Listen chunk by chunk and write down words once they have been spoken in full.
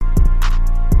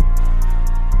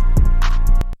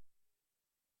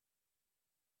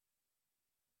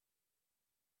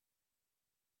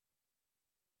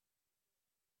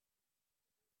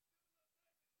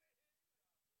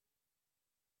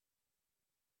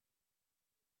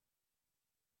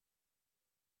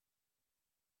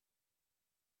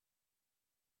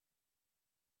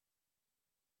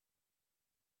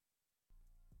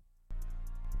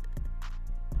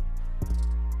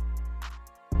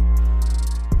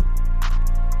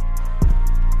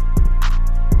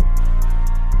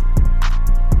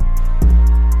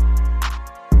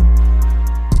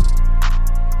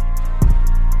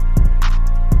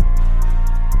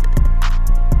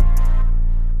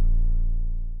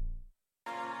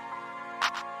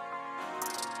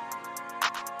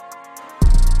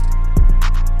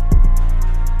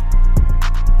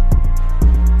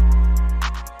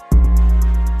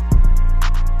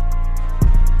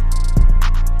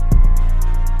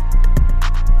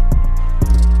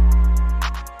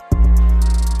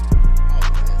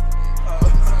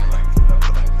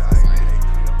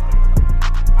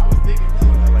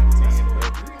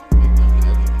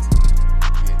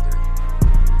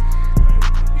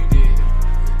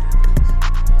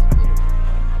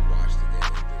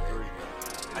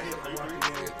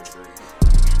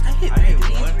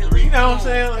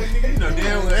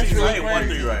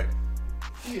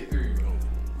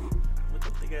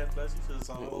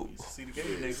to see the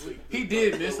game next week. He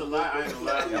did miss a lot. I ain't gonna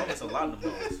lie. Y'all miss a lot of the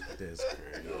most. That's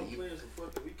crazy.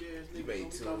 You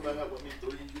made two.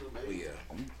 Oh, yeah.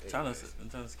 I'm trying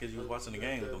to schedule you watching the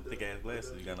game with them thick ass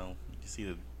glasses you got on. You see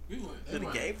the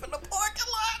game from the parking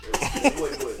lot.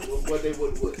 What?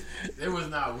 They was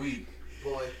not weak.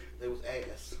 Boy, they was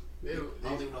ass. I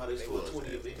don't even know how they scored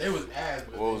 20 of it. They was ass.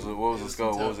 What was the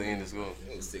score? What was the end of the score?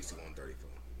 It was 61-34.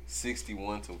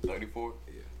 61-34.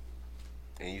 Yeah.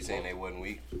 And you saying they wasn't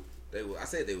weak? I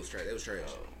said they was trash. They was trash.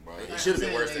 Bro, It should have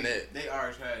been worse than that. They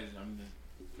are trash.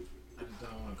 I just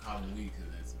don't want to call them weak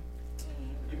because that's.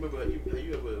 You remember? Have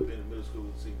you ever been in middle school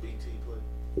and seen BT play?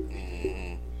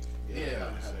 Mm-hmm.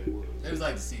 Yeah. It was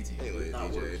like the C team. Anyway,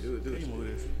 DJ, do Can you move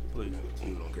this, please?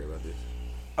 You don't care about this.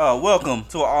 Welcome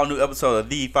to an all new episode of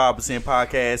the 5%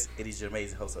 Podcast. It is your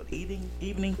amazing host of evening.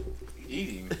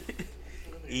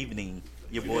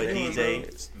 Your boy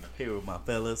DJ here with my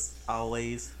fellas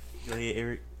always. Go ahead,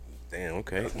 Eric. Damn,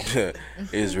 okay.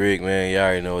 It's Rick, man. Y'all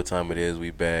already know what time it is. We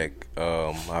back.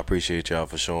 I appreciate y'all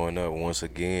for showing up once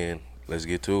again. Let's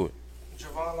get to it.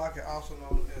 Javon Lockett, also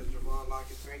known as Javon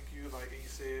Lockett. Thank you, like he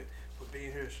said, for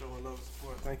being here, showing love and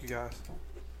support. Thank you, guys.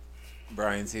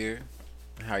 Brian's here.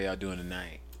 How y'all doing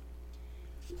tonight?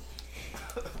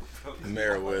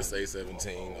 Mayor West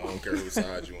 817. I don't care whose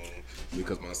side you on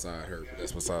because my side hurt. But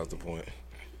that's besides the point.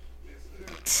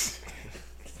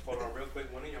 Hold on, real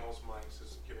quick. One of y'all's mics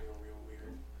is giving a real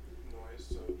weird noise.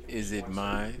 So Is it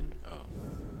mine?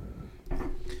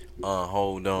 Oh.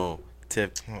 Hold on.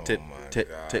 Technical don't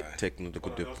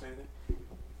difficulty. say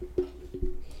anything.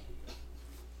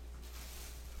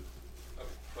 Okay,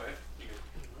 go ahead.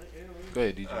 Go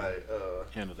ahead, DJ. All right,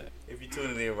 Handle that. if you're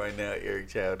tuning in right now, Eric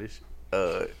Childish,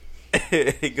 go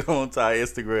on to our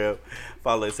Instagram,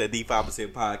 follow us at the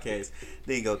 5% Podcast.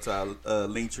 Then go to our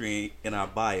link tree in our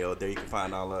bio. There you can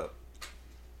find all up.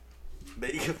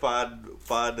 There you can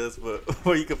find us,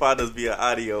 or you can find us via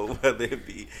audio, whether it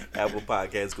be Apple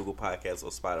Podcasts, Google Podcasts, or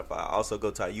Spotify. Also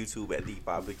go to our YouTube at the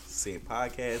 5%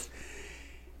 Podcast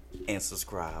and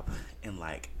subscribe and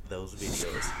like those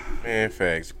videos. Man,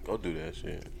 facts. Go do that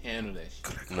shit. Handle that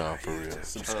shit. Nah, for real.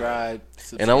 Subscribe.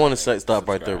 And I want to stop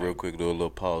right there real quick, do a little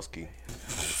pause key.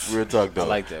 Real talk though. I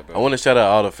like that, bro. I want to shout out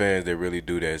all the fans that really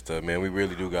do that stuff, man. We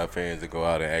really do got fans that go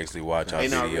out and actually watch our Hey,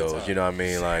 nah, real videos. talk. You know what I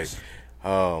mean? Like,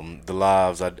 the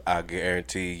lives, I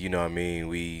guarantee, you know what I mean?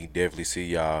 We definitely see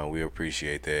y'all and we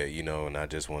appreciate that, you know, and I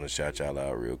just want to shout y'all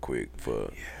out real quick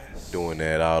for doing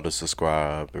that. All the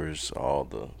subscribers, all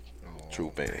the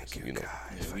true fans, you know.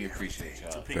 Yeah, we appreciate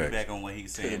y'all. To piggyback on what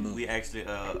he's saying, we actually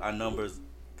our numbers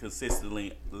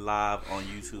consistently live on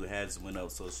YouTube has went up.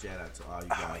 So shout out to all you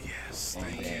guys. Yes, on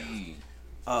thank that. you.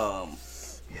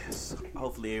 Yes.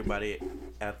 Hopefully everybody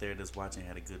out there that's watching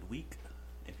had a good week.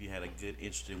 If you had a good,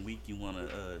 interesting week you want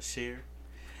to share,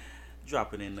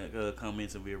 drop it in the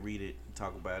comments and we'll read it and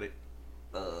talk about it.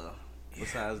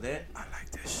 Besides that, I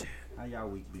like that shit. How y'all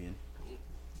week been?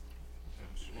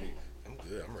 I'm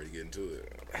good. I'm ready to get into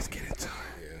it. Let's get into it.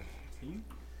 Yeah. You?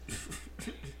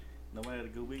 Nobody had a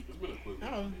good week?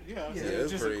 Oh, yeah, Yeah, it's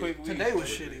it's just pretty- a quick week. Today was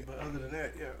shitty, but other than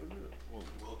that, yeah. Well,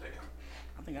 damn.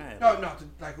 I think I had. No,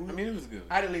 like I mean, it was good.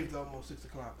 I didn't leave till almost 6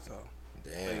 o'clock, so.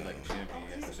 Played Damn. like a champion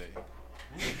yesterday.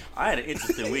 I had an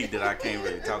interesting week that I can't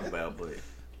really talk about, but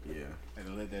yeah. Had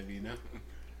to let that be known.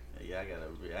 Yeah,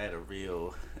 I had a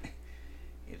real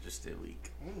interesting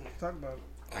week. Talk about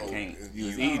it. I can't. You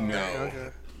was eating No. now. Okay.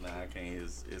 Nah, I can't.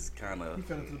 It's kind You of.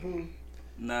 fell into the pool.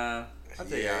 Nah, I tell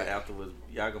y'all Yeah. afterwards,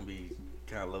 y'all gonna be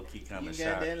kind of low key, kind You of got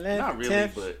shocked. that left Not really,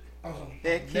 tap? but Oh,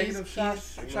 That negative kiss,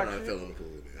 shots. You Shock know I shit. fell in the pool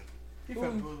then. He fell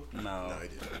in the pool. no, No, I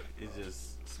didn't. it's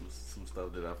just some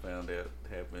stuff that I found out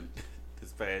happened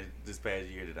this past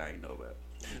year that I ain't know about.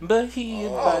 But he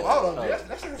Oh, hold on.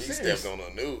 That's not He serious. stepped on a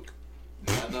nuke.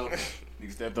 I know. You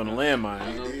stepped on the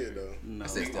landmine. He did though. No, I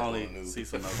said step only on the see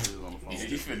some notes on the phone. Yeah,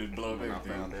 you finna blow when I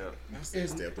everything. found out. I said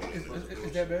stepped on a Is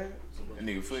nuke. that bad? That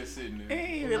nigga foot sitting It there.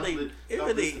 ain't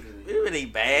really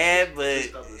bad, but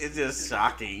it's just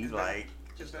shocking. Like,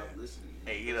 Just stop listening.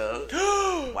 hey, you know,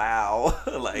 wow,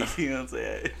 like you know what I'm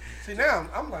saying. See, now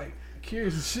I'm like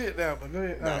curious as shit now, but go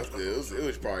ahead. No, it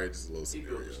was probably just a little He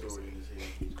built the scenario. story in his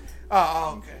head.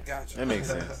 Oh, okay, gotcha. That makes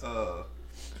sense.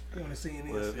 You want to see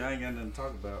any Well, of if y'all ain't got nothing to talk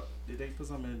about, did they put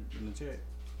something in the chat?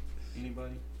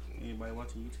 Anybody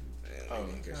watching YouTube? Oh, I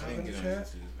didn't get on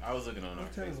YouTube. I was looking on our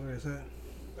Tell us Facebook. where it's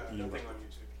at. Nothing on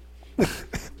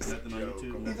YouTube. Nothing on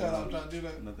YouTube. He thought I was trying to do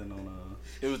that. Nothing on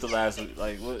It was the last week.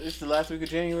 Like, what? It's the last week of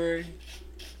January.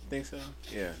 Think so?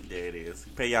 Yeah. There it is.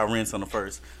 Pay y'all rents on the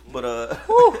first. But all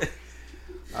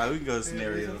right, we can go to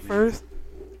scenarios. First.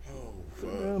 Oh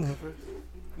fuck.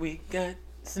 We got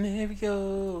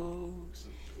Scenarios.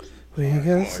 We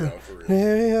got some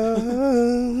scenarios.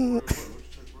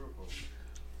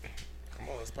 Come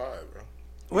on, it's pod, bro.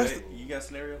 What's You got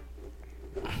scenario?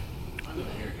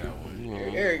 Eric got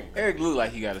one. Eric looked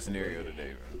like he got a scenario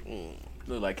today, bro.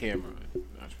 Look like Cameron.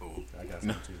 I got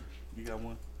some too. You got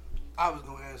one? I was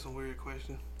gonna ask some weird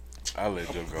question. I'll let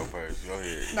Jim go first. Go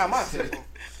ahead. Nah, my simple.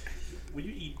 Will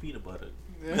you eat peanut butter?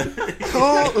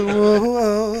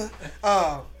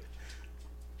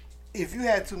 If you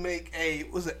had to make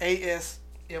was it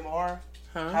ASMR?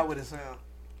 How would it sound?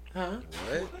 Huh?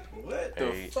 What?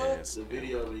 The fuck? The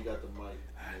video where you got the mic.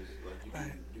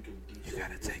 Like you You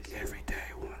gotta take every day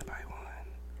one by one.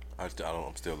 I'm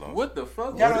still lost. What the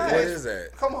fuck? Y'all was don't that? What is that?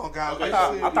 Come on, guys. Okay,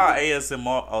 I thought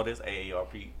ASMR. Oh, that's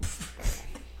AARP.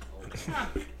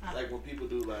 like when people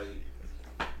do like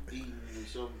eating and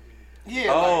something.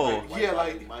 Yeah. Oh.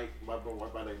 Like Mic,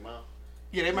 right by their mouth.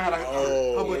 yeah. They might have like a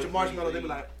whole bunch of marshmallows. They be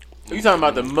like, Are you talking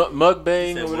about the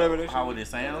mukbang Said or whatever? what- How would it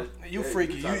sound? "You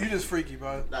freaky. You just freaky,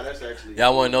 bro." Nah, that's actually.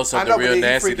 Y'all want to know something I know, but real he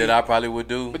nasty freaky. that I probably would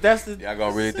do? But that's the. Y'all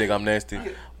gonna really think I'm nasty?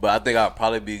 But I think I'd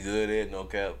probably be good at it, no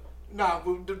cap. Nah,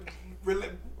 what you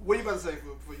about to say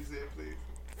before you say it, please?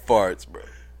 Farts, bro.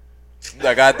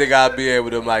 Like I think I'd be able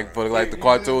to for the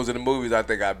cartoons and the movies. I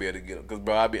think I'd be able to get them, cause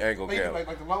bro, I be ain't gonna cap.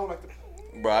 Like the long, like the.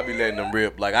 Bro, I be letting them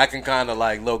rip. Like I can kind of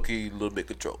like low key a little bit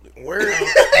control it. Where's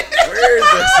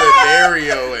the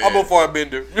scenario at? I'm a fart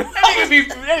bender. They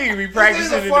nigga be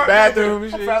practicing in the bathroom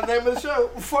and I shit. found the name of the show.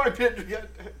 Fart bender. You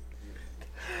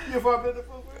a fart bender?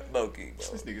 Low key, bro.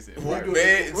 This nigga said, Man, What-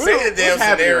 say the damn what's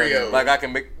happening scenario. Like I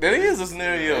can make. That is a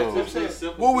scenario.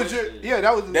 What would you? Yeah,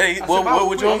 that was. That- I said what mine would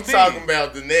was you- I'm quick. talking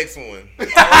about the next one.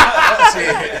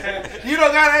 Shit. You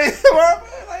don't got any?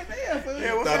 Like damn, fool.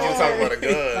 Thought you were talking about a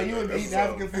gun. Like you would That's eat all.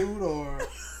 African food or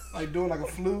like doing like a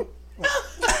flute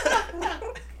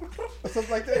or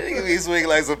something like that. Nigga be swinging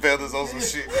like some feathers on some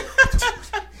shit.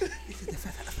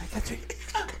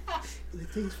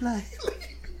 Things fly.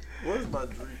 What's my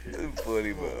drink?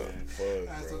 Funny, bro.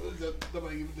 Alright, so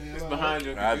nobody give a damn. it's behind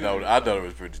you. I thought it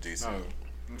was pretty decent. Oh,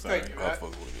 I'm sorry. Thank you. I fuck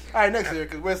with it. All right, next year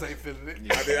because Wes ain't feeling it.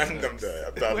 I'm done.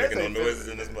 I'm done making no noises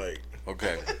in this mic.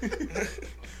 Okay,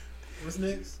 What's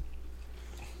next?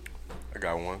 I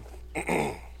got one.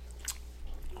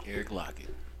 Eric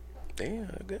Lockett. Damn,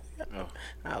 good. Oh.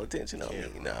 All attention on me.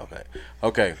 No,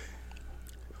 okay.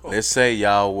 Let's say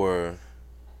y'all were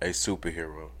a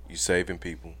superhero. You saving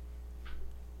people.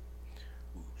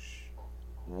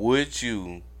 Would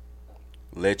you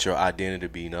let your identity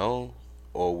be known,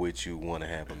 or would you want to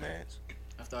have a mask?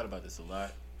 I've thought about this a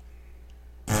lot.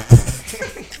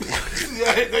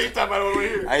 Yeah, you talking about over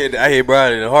here. I hit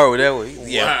Brian in the heart with that one.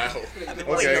 Wow.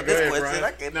 Okay, go ahead,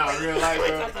 Brian. No, real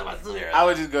life, bro. I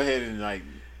would just go ahead and like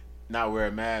not wear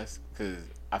a mask because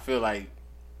I feel like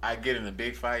I get in a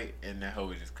big fight and that hoe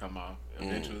would just come off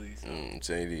eventually. So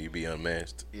So you be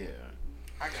unmasked. yeah,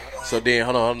 So then,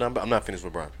 hold on, I'm not finished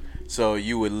with Brian. So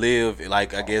you would live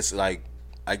like I guess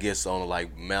on a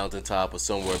like mountaintop or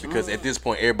somewhere because at this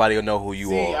point everybody will know who you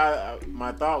see, are.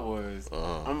 my thought was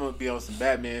I'm gonna be on some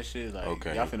Batman shit. Like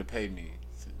Okay. y'all finna pay me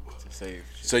to save.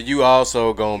 Shit. So you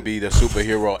also gonna be the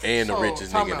superhero and the So,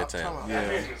 richest time nigga in the out, town. time out.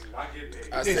 Yeah.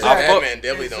 I said Exactly. Batman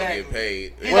definitely don't Exactly. get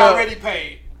paid. He's Well- already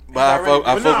paid. But I fuck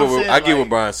But no, I'm with saying, I get what like-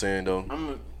 Brian's saying though.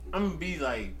 I'm gonna be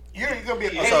like You're gonna be a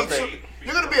paid. something.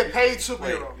 You're gonna be a paid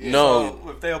superhero. No, So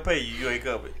if they don't pay you, you ain't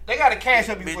covered. They gotta cash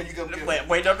up before you go get Wait, them.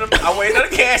 wait, no, I wait on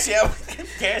the cash app.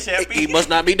 Cash app. he must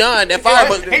not be done. That fire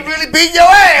must. He really beat your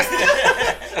ass.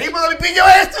 He really beat your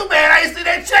ass too, man. I ain't see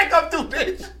that check up through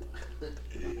bitch.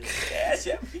 Cash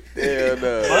app. Hell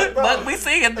no. But we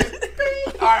singing.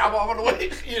 All right, I'm on the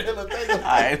way. You know the thing.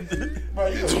 Alright. Bro,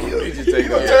 you just take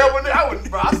you a that. terrible nigga. I wouldn't,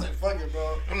 bro. I said, fuck it,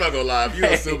 bro. I'm not gonna lie. If you're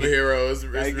a superhero, it's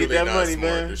get really that not money,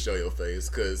 smart man. to show your face,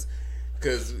 cause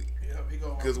Yeah, we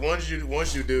go. once you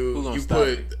Who do, gonna you stop put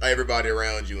it? everybody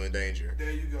around you in danger.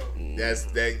 There you go. That's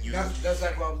That's exactly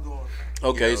what I was doing.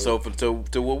 Okay, You know. so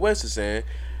to what Wes is saying,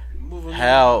 moving.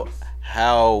 how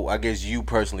I guess you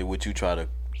personally would you try to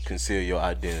conceal your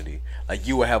identity? Like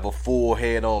you would have a full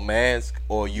head on mask,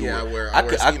 or you Yeah, would, I wear I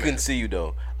ski couldn't mask. see you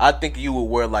though. I think you would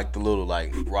wear like the little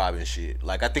like Robin shit.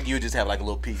 Like I think you would just have like a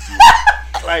little piece.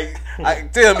 Like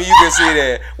tell me you can see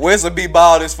that. Wes would be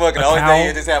bald as fuck. And the only thing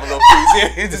you just have a little piece. Yeah,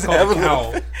 he just have a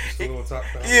little.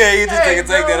 Yeah, you just take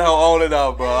that whole on and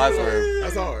off, bro. I swear.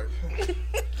 That's hard.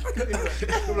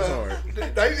 That's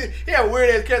hard. He had a weird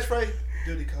ass catchphrase.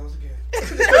 Duty calls again.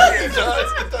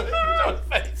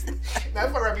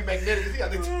 That's why Rappy magnetic. He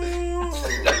got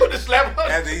the slap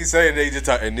on. After he saying that, he just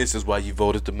talk, and this is why you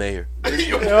voted the mayor.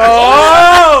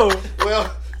 Oh!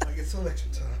 Well, I get some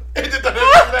extra time. He just threw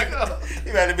that back up. He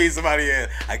You had to beat somebody in.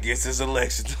 I guess it's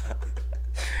election time.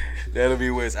 That'll be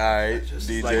West. All right,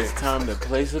 DJ. Like it's time to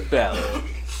place a ballot.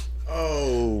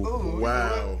 Oh,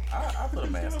 wow. I put a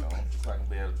mask on so I can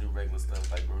be able to do regular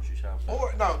stuff like grocery shopping.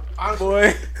 Or no, honestly,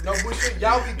 Boy. no bullshit.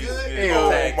 Y'all be good.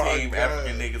 Tag my team God.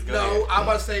 African niggas go No, ahead. I'm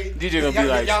about to say DJ gonna be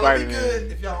like y'all be Spider-Man.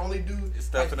 good if y'all only do It's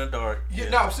stuff in the dark. Yeah,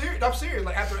 no, I'm serious. I'm serious.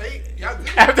 Like after 8, y'all good.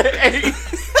 After 8.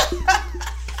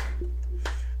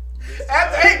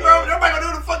 After 8, bro, nobody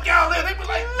gonna do the fuck y'all in. They be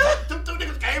like, two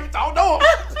niggas came and don't know them.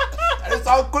 And it's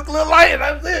all quick little light.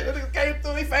 That's it. The niggas came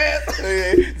through me fast.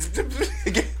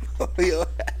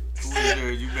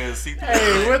 You better see through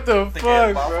Hey, what the thick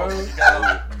fuck, ass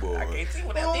bro? bro? I can't see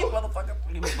what that thing, motherfucker.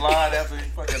 He was blind after he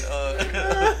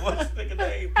fucking what's the nigga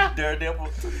name? Daredevil.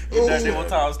 Daredevil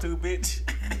times 2,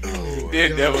 bitch.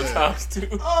 Daredevil times 2.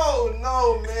 Oh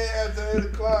no, man! After 8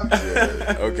 o'clock.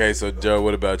 Yeah. Okay, so Joe,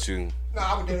 what about you? Nah,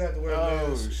 I would have to wear a Oh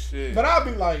mask. shit. But I'll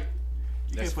be like,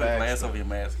 You That's can't put a facts, glass though. over your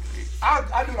mask.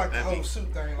 I do like the whole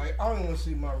suit thing. Like I don't want to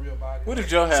see my real body. What if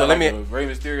Joe had So let like me- a Rey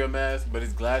Mysterio mask, but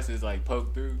his glasses like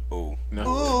poke through? Ooh. No.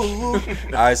 Ooh. All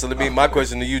right, so let me. My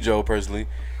question to you, Joe, personally,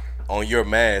 on your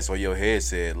mask or your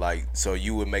headset, like, so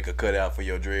you would make a cutout for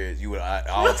your dreads. You would at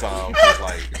all times just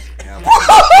like,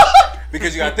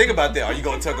 because you gotta think about that. Are you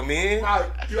gonna tuck them in? I'll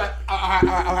have to You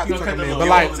gonna tuck cut them in. them But in?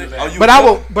 like, Are you but I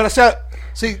will. But I said,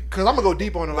 see, because I'm gonna go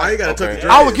deep on it. Why you Like, gotta tuck Okay. the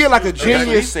I would dreads? get like a That's what he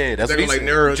genius. said. That's They're what he gonna like said.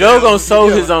 narrow it Joe down. gonna sew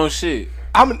his own shit.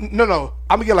 No.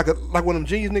 I'm gonna get like one of them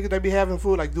genius niggas that be having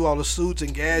food, like do all the suits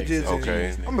and gadgets. Okay.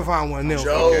 And I'm gonna find one of them.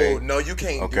 Joe, Okay. no, you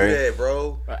can't Okay. do that,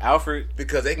 bro. Alfred.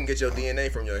 Because they can get your DNA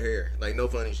from your hair. Like, no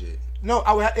funny shit. No,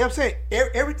 I'm saying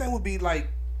everything would be like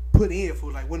put in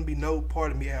for, like wouldn't be no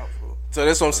part of me out for. So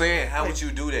that's what I'm saying. How would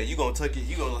you do that? You gonna tuck it?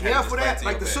 You gonna have Yeah, it for just back that, to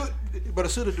like your the back. suit, but the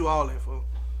suit will do all that for.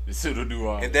 The suit will do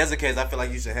all. If that's the case, I feel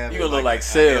like you should have You it gonna look like a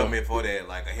Cell. helmet for that,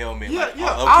 like a helmet. Yeah, like, yeah.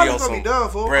 low-key All on that's gonna be some done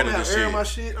for. I'm Predator gonna have air in my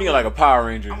shit. shit. He got like a Power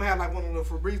Ranger. I'm gonna have like one of the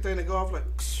Febreze thing that go off like.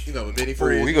 You got a mini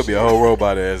fridge. Ooh, he gonna be a whole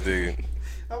robot ass nigga.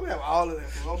 I'm gonna have all of that.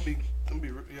 For. I'm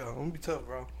gonna be tough,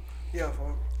 bro. Yeah,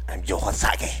 for. I'm Joe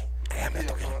Hasage. I am Yeah,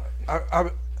 that.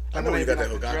 for. I know where you got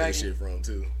that like the Hokage dragon. shit from,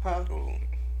 too. Huh?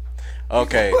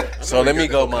 Okay, so you let me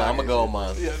got go that mine. I'm Hokage gonna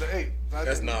go shit. mine. Yeah, hey.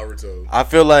 That's Naruto. I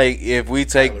feel like if we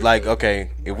take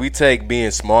if we take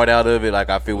being smart out of it, like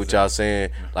I feel what y'all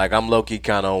saying, like I'm low key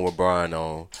kind of on what Brian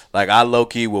on. Like I low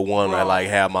key would want to like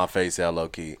have my face out low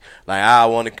key. Like I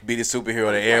want to be the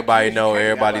superhero that everybody know,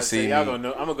 everybody see me. Y'all gonna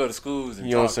know. I'm gonna go to schools and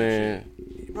You know what I'm talk and saying?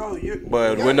 Bro,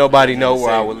 But when nobody know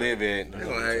where I would live at, They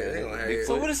gonna have shit.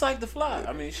 So what it's like to fly?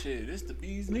 I mean, shit, it's the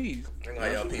bee's knees. They gonna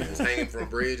have y'all people hanging from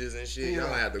bridges and shit. Y'all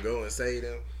gonna have to go and save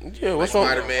them. yeah, what's Like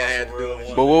wrong? Spider-Man had to do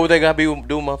it. But what would they got to be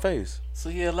doing my face? So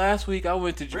yeah, last week I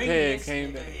went to Japan,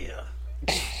 came back.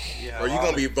 Or you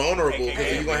gonna be vulnerable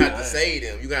because you gonna have to save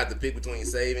them. You gonna have to pick between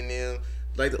saving them,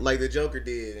 like the Joker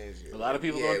did. And shit. A lot of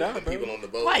people gonna die, with the bro. people on the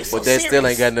boat. But that still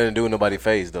ain't got nothing to do with nobody's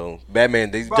face though. Batman,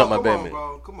 they Bro, jump my come Batman. on,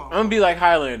 bro. Come on. I'm gonna be like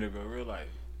Highlander, bro, real life.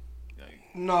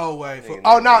 No way.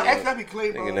 Oh no, actually that'd be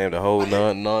clean, bro. Nigga named the whole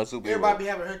non superhero. Everybody be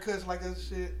having haircuts like that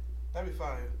shit. That'd be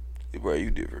fire. Bro,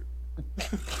 you different.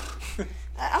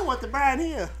 I want the Brian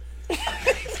here.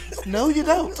 No, you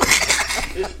don't.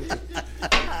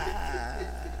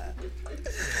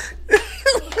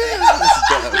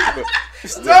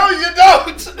 No, you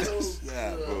don't.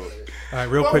 All right,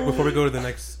 real quick before we go to the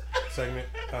next segment,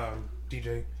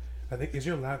 DJ, I think is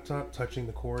your laptop touching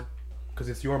the cord? Because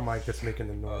it's your mic that's making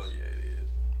the noise. Yeah, it is.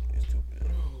 It's too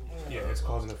bad. Yeah, it's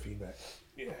causing the feedback.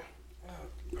 Yeah.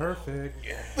 Perfect.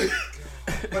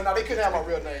 But no, they couldn't have my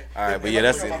real name. All right, but They yeah,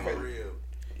 that's couldn't have it. my real.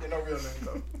 Yeah, no real name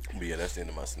though. But yeah, that's the end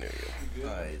of my scenario.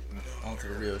 Alright, on to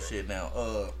the real shit now.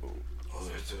 Yeah,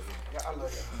 I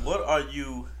love What are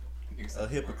you a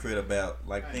hypocrite about?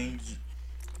 Like things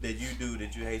that you do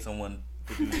that you hate someone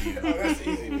to do to you. you. That's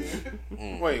easy,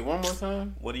 man. Wait, one more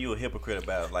time? What are you a hypocrite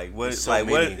about? Like what? There's so Like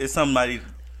what many. is somebody?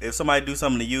 If somebody do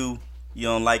something to you, you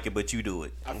don't like it, but you do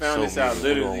it. I found so this out many.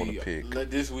 Who do I literally wanna pick?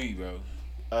 this week, bro.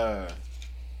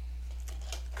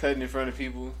 Cutting in front of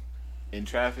people in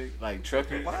traffic, like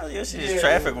truckers. Wow, your shit is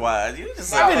traffic wise. You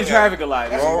just I've been in traffic a lot,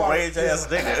 That's bro. road rage ass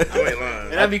nigga. You ain't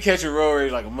lying. And I be catching road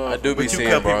rage like a motherfucker. I do be But you seeing,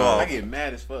 cut people bro. off. I get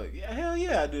mad as fuck. Yeah, hell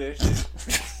yeah, I do that shit.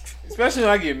 Especially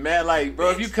when I get mad, like,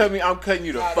 bro, if you cut me, I'm cutting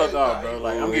you the fuck off, bro.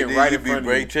 Like, I'm getting right in front of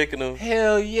brake you. checking them.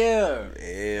 Hell yeah.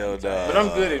 Hell no. But I'm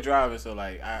good at driving, so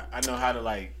like, I know how to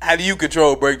like. How do you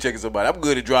control brake checking somebody? I'm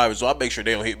good at driving, so I make sure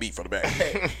they don't hit me from the back.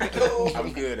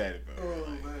 I'm good at it, bro.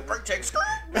 Brake check screen.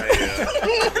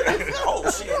 Oh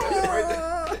Oh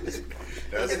shit.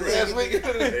 That's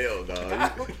hell,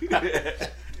 dog.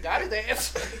 Got his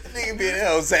ass. Nigga being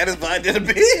hell satisfied to the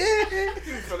bit.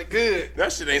 Feeling good. That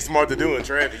that shit ain't smart to do in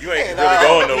traffic. You ain't really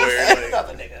going nowhere.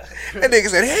 Another nigga. That nigga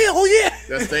said, hell yeah.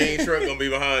 That same truck gonna be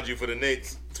behind you for the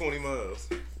next 20 miles.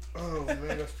 Oh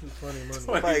man, that's too funny, man.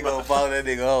 Somebody gonna follow that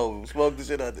nigga home, smoke the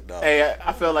shit out the dog. Hey,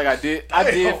 I felt like I did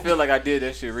feel like I did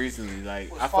that shit recently.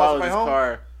 Like I followed this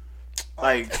car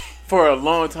like for a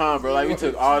long time, bro. Like we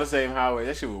took all the same highway.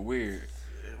 That shit was weird.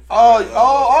 Oh,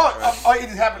 it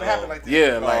just happened to happen like that.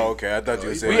 Yeah, like okay. I thought you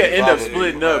were saying we had end up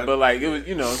splitting up, but like it was,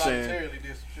 you know what I'm saying. Voluntarily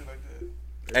did some shit like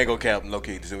that. Ain't gonna cap, low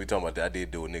key. We talking about that. I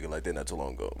did do a nigga like that not too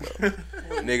long ago, bro.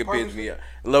 Nigga bitched me out.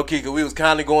 Low key, cause we was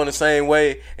kind of going the same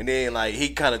way, and then like he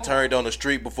kind of turned on the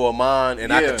street before mine,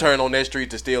 and I could turn on that street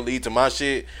to still lead to my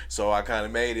shit. So I kind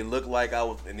of made it look like I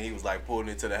was, and he was like pulling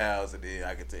into the house, and then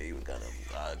I could tell he was kind of.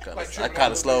 I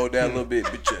kind of slowed down a little bit,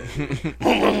 bitch.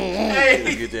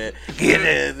 Hey, get that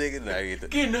nigga. Nah,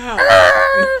 get in the house.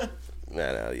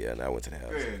 Nah, I went to the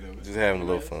house. Just having a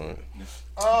little fun.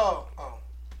 Are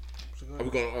we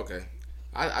going? Okay.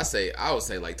 I would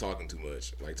say like talking too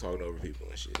much, like talking over people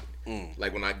and shit.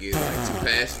 Like when I get like too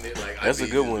passionate, like that's a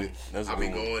good one. I be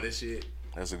going and shit.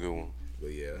 That's a good one.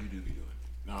 But yeah, You do be doing.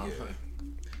 No, I'm fine.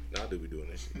 I do be doing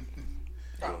that shit.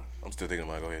 I'm still thinking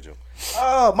about it. Go ahead,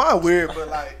 Joe. Mine weird, but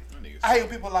like I hate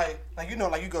when people like you know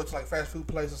like you go to like fast food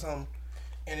place or something,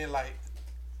 and then like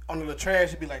on the little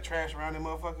trash it be like trash around that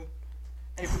motherfucker.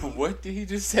 What did he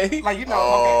just say? Like you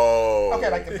know,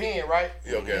 okay, like the bin, right?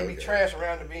 Yeah, okay, and be okay. trash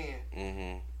around the bin.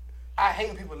 Mm-hmm. I hate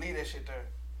when people leave that shit there,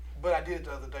 but I did it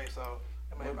the other day, so.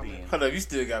 Hold up, you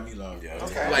still got me lost. Yeah.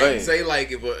 Okay. Like say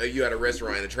like if you at a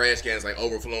restaurant and the trash can is like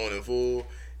overflowing and full,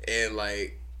 and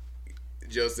like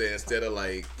Joe said instead of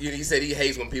like he said he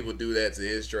hates when people do that to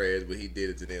his trash, but he did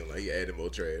it to them. Like he added more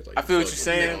trash. Like I feel what you're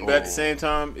saying, but at the same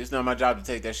time, it's not my job to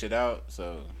take that shit out.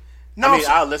 So No, I mean,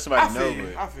 I'll let somebody know,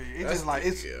 but I feel you. It's just like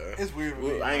it's weird.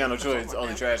 With me. I ain't got no choice. It's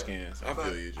only trash cans. I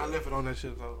feel you, Joe. I left it on that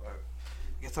shit, so I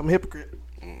guess I'm a hypocrite.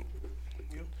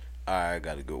 Alright, I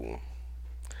got a good one.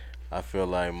 I feel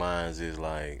like mine's is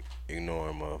like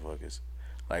ignoring motherfuckers.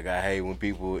 Like I hate when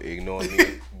people ignore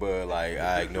me, but like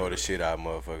I ignore the shit out of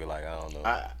motherfucker. Like I don't know.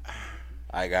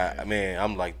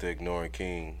 I'm like the ignoring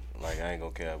king. Like I ain't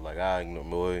gonna care. Like I ignore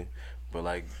boy, but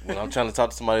like when I'm trying to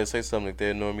talk to somebody and say something, if they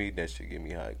ignore me, that shit get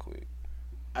me high quick.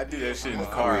 I do that shit in the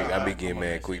car. I be getting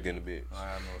mad quick in a bit.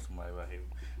 I know somebody about him.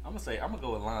 I'm gonna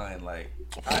go with lying. Like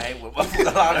I hate with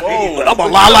motherfuckers lying. I'm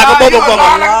gonna lie like a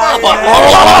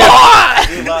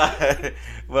motherfucker.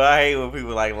 But I hate when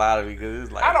people like lie to me because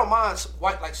it's like I don't mind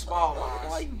like small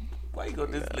lies. Why you go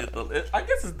this little? I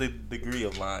guess it's the degree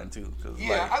of lying too. Cause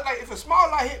Yeah, I like if a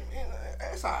small lie hit me,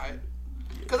 it's alright.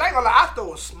 Cause I ain't gonna lie, I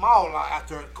throw a small lie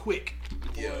after it quick.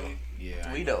 Yeah.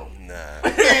 we know. Nah.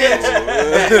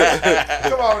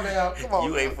 Come on now, come on.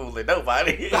 You ain't fooling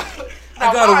nobody. Now,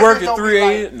 I gotta mine work just at don't 3 be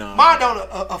a.m. Like, No. Mine don't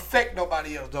affect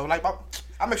nobody else though. Like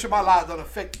I make sure my lies don't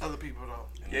affect other people though.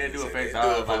 Yeah, do affect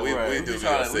We do be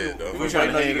upset though. We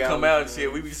trying to hang out. Come out and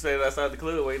shit. We be standing outside the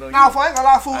club waiting on you. Nah, I ain't gonna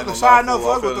lie, fool. I ain't The gonna side lie, note,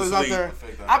 fool. I fuck with fell those out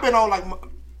asleep. there. I've been on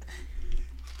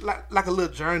like a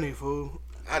little journey, fool.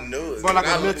 I knew it. Bro, like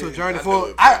a mental journey,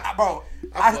 fool.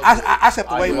 I stepped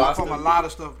away from a lot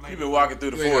of stuff. Like, You been walking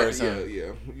through the forest, huh?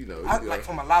 Yeah, you know. like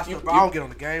from a lot of stuff, but I don't get on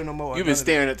the game no more. You been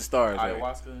staring at the stars, right?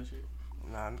 Ayahuasca and shit.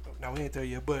 Nah, we ain't there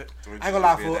yet. But I ain't gonna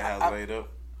lie, fool. Laid up.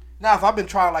 Now, if I've been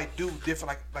trying to like do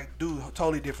different, like do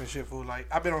totally different shit, fool. Like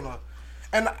I've been on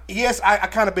and yes, I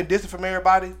kind of been distant from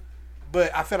everybody,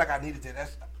 but I feel like I needed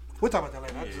that. We'll talk about that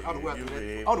later. I don't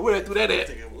know where I threw that at.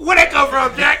 Where that come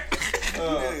from, Jack?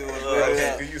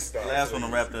 Last one to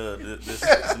wrap this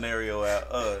scenario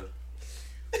out.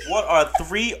 What are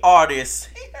 3 artists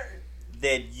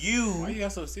that Why you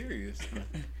got so serious?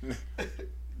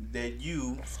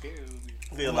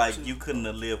 feel like you couldn't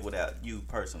have lived without you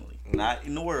personally? Not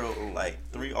in the world, like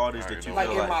 3 artists that you Like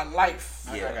feel in my life,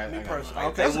 yeah, me personally.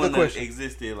 like Okay, that's a good question.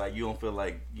 Existed, like you don't feel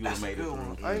like you would That's have a made it good through.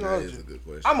 one. I ain't That gonna is hold a you. good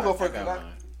question. I'm gonna go first. I got Cause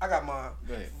mine. I got mine.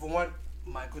 Go ahead. For one,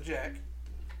 Michael Jack.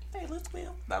 Hey, let's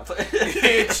Will. Nah, I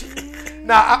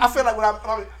feel like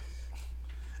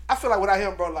I feel like without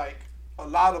him, bro, like a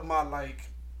lot of my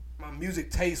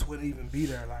music taste wouldn't even be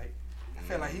there. Like I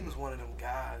feel like he was one of them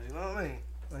guys. You know what I mean?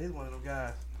 Like he's one of them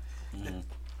guys.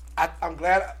 I'm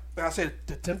glad. I said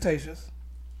the Temptations.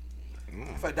 I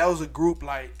feel like that was a group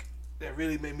like that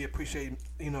really made me appreciate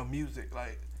music.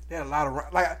 Like they had a lot of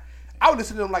like I would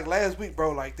listen to them like last week,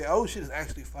 bro. Like the old shit is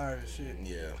actually fire as shit.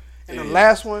 Yeah. And the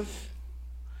last one,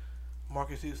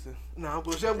 Marcus Houston. No,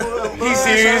 he's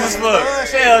serious as fuck.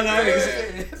 Hell no,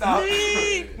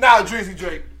 Nah, Drizzy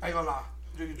Drake. I ain't gonna lie.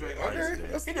 Drizzy Drake. Okay,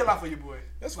 He did a lot for you, boy.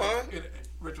 That's fine. In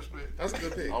retrospect. That's a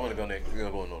good pick. I want to go next. We're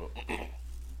gonna go on.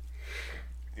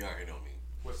 You already know me.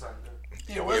 West Side Gun.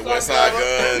 Yeah, West Side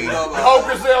Gun. The whole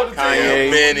Griselda team.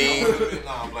 Kanye. Benny.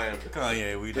 Nah, I'm playing.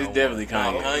 Kanye, we don't. It's definitely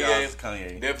want- Kanye. No, Kanye. it's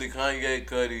Kanye. Definitely Kanye,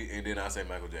 Cudi, and then I say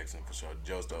Michael Jackson for sure.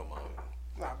 Joe stole mine.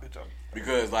 Nah, bitch,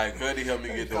 Because like Cudi helped me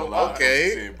get through a lot. Okay.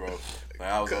 Of shit, bro. Like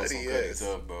I was on some Cudi, Cudi yes.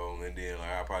 stuff, bro, and then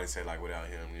like I probably say like without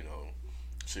him, you know,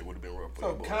 shit would have been rough for So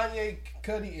the boy. Kanye,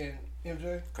 Cudi, and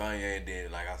MJ. Kanye, and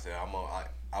then like I said,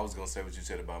 I was gonna say what you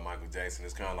said about Michael Jackson.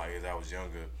 It's kind of like as I was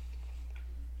younger,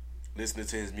 listening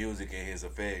to his music and his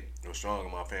effect was strong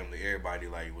in my family. Everybody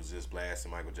like was just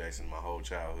blasting Michael Jackson my whole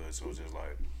childhood, so it was just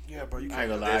like Yeah, bro, you I ain't can't.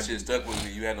 gonna lie. that shit stuck with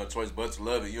me. You had no choice but to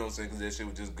love it. You know what I'm saying? Because that shit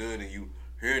was just good, and you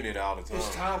hearing it all the time.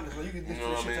 It's timeless. Like, you can You listen know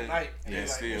to what this I shit mean? tonight And be like,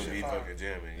 still this shit be fire. fucking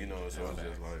jamming. You know, so it's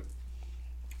just like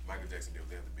Michael Jackson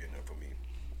definitely have to be enough for me.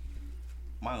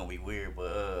 Mine gonna be weird,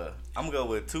 but I'm gonna go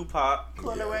with Tupac. I'm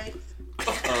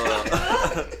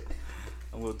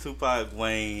gonna go Tupac,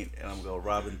 Wayne, and I'm gonna go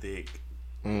Robin Thicke.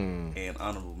 And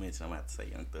honorable mention, I'm gonna have to say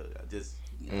Young Thug. I just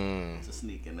to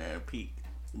sneak in there and peek.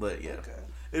 But yeah,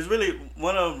 it's really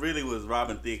one of them. Really was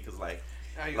Robin Thicke, cause like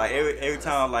every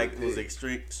time like was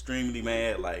extremely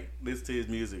mad, like listen to his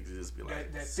music, to just be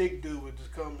like That thick dude would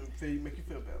just come and make you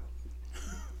feel better.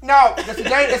 No, that's his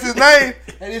name. That's his name.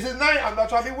 And it's his name. I'm not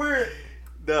trying to be weird.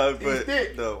 no, He's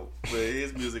thick. but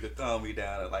his music will calm me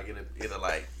down. Like it'll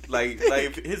like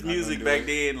his music back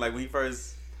then, like when he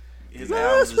first his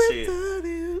albums and shit.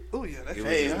 Oh yeah, that's It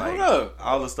was Hey, just hold like up.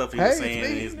 all the stuff he Hey, was it's saying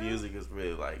in me. his music is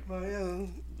really like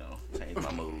change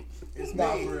my mood. It's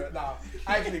not for real. Nah,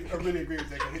 I actually really agree with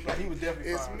that. 'Cause he was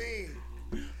definitely fine. me.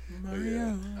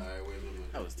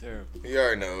 That was terrible. You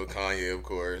already know Kanye, of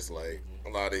course. Like a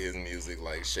lot of his music,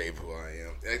 like shaped who I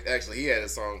am. Actually, he had a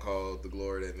song called "The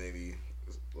Glory" that made me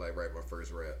like write my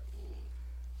first rap.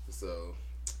 So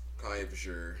Kanye for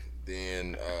sure.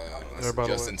 Then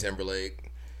Justin Timberlake.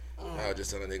 I just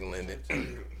tell a nigga Linden.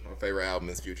 My favorite album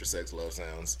is Future Sex Love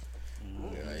Sounds.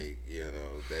 Like, you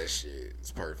know, that shit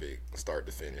is perfect, start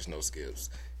to finish, no skips.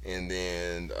 And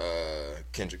then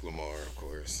Kendrick Lamar, of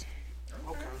course.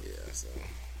 Okay. Yeah, so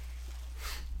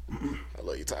I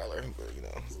love you, Tyler, but you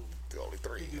know, the only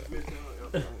three.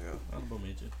 Honorable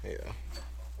mention. Yeah.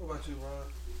 What about you, Ron?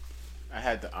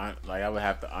 I would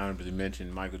have to honorably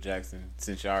mention Michael Jackson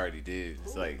since you already did.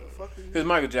 It's like the fuck is because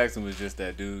Michael Jackson was just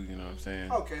that dude. You know what I'm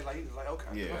saying? Okay, like he was like okay.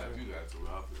 Yeah. You got to,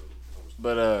 I feel.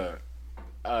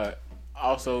 But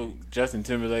also Justin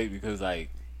Timberlake because like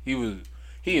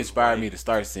he inspired me to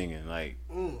start singing. Like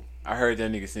I heard that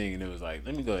nigga sing and it was like,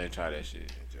 let me go ahead and try that shit.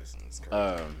 Justin's crazy.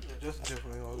 Yeah, Justin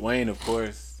Timberlake. Wayne, of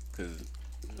course, because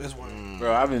That's one.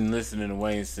 bro, I've been listening to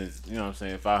Wayne since, you know what I'm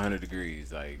saying, 500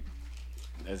 Degrees. Like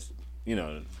that's, you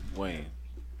know, Wayne.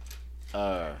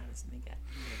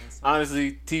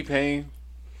 Honestly, T-Pain,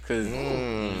 because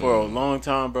for a long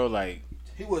time, bro, like,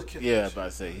 He was killing. yeah, I that was about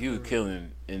to say, he was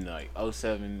killing in like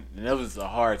 07, and that was a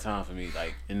hard time for me,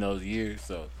 like, in those years,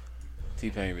 so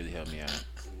T-Pain really helped me out.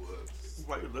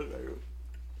 Why you look like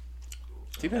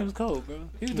T-Pain was cold, bro.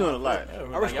 He was doing a lot.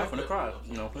 I respect from the crowd,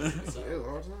 you know. It was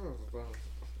hard times.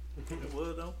 It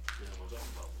was though.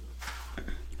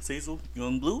 Cecil,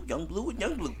 young blue, and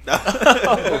young blue.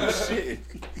 Oh, shit.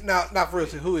 Not for real.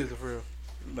 See, who is it for real?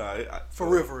 Nah, For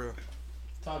real.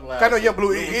 Talk I know Young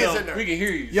Blue is in We there. can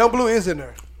hear you. Young Blue is in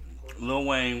there. Lil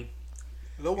Wayne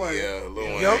Lil Wayne. Yeah,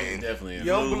 Lil Young- Wayne. Definitely.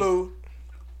 Young Blue.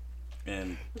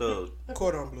 and Thug.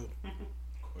 Cordon Bleu.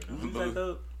 You say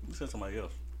Thug? You said somebody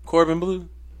else. Corbin Blue?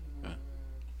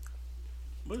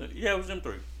 But yeah, it was them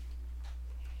three.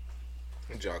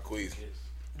 Jacquees.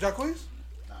 Jacquees?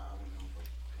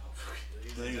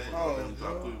 Oh,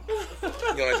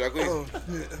 You like Jacquees? Oh,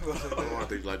 yeah. I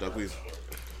think you like Jacquees.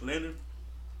 Leonard.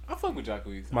 I fuck with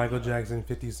Jacquees. Michael Jackson,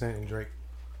 50 Cent, and Drake.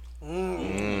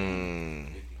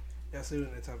 Y'all see who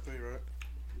in the top three, right?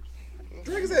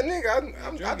 Drake is that nigga. I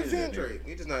Drake is defend that Drake.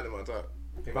 He just not in my top.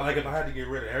 If I had to get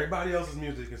rid of everybody else's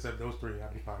music except those three,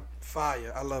 I'd be fine.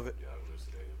 Fire. I love it.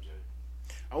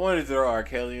 I wanted to throw R.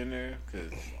 Kelly in there, because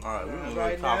All right, we're gonna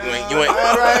Right go top. now.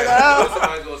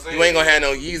 You ain't gonna have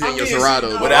no Yeezy in your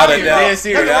Serato. Without a doubt. dead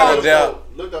serious. Without a doubt.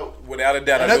 Look though. Without a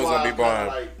doubt, I That's knew it was gonna be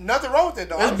Brian. Nothing wrong with that,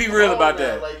 though. let's be real about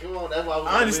that. Like, come on, that's why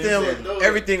I understand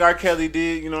everything R. Kelly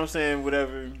did, you know what I'm saying,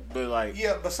 whatever, but like,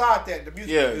 Yeah, beside that, the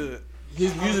music Yeah. is good.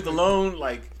 his music alone,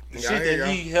 like, the Yeah, I shit hear that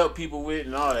y'all. he helped people with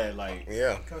and all that, like,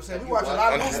 Yeah. Cause we watch a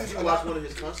lot of movies. Did you watch one of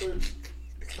his concerts?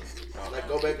 Like,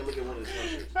 go back and look at one of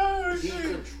his concerts. He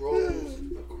controls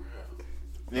the crowd.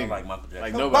 I nigga, like Michael Jackson.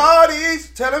 like The nobody.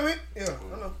 bodies telling me. Yeah,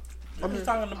 I know. I'm just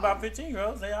talking about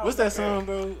 15-year-olds. They all What's that song,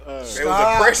 bro? It was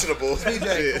Stop. impressionable.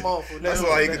 DJ, come on. For That's next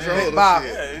why he one. controlled Bob. the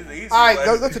shit. Yeah, it's easy. All right, like,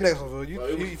 go to the next one, Phil.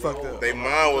 You fucked up. They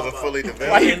mind wasn't fully Why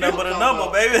developed. you number the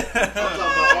number, baby? I'm talking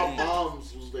about all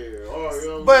bombs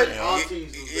But Grown, I'm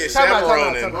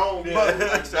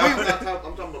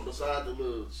talking about beside the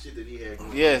little shit that he had.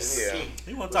 Yes. Yeah.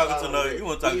 He wasn't talking to no. He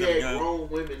wasn't talking to the young grown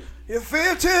women. You're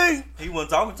 15. He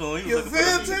wasn't talking to him. He was You're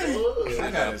looking 15.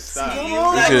 I gotta stop.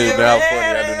 This shit is not funny.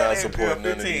 I do not support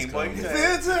none of these You're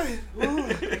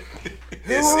 15.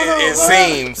 It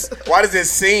seems. Why does it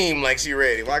seem like she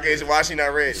ready? Why she not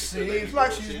ready? Seems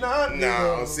like she's not.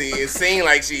 No, see, it seems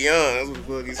like she young. That's what the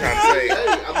fuck he's trying to say.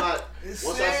 Hey, I'm not. It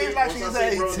Once I seems like see she's bro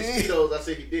in the 18. Speedos, I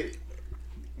said he did it.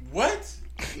 What?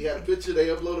 He had a picture. They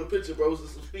uploaded a picture, bro. With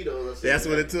some Speedos. I said, That's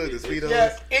what it took. The Speedos.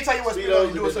 Yeah, anytime you want Speedos,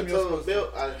 you doing something you're supposed to do.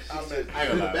 I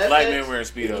ain't gonna lie. Black men wearing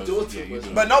Speedos. Yeah, you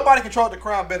doing But nobody controlled the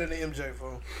crowd better than MJ,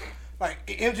 fool. Like,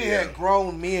 MJ had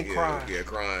grown men crying. Yeah,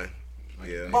 crying.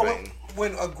 Yeah. But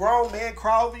when a grown man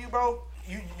cry over you, bro,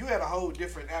 you had a whole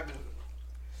different atmosphere.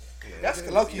 That's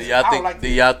low-key. Do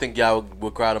y'all think y'all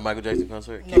would cry to Michael Jackson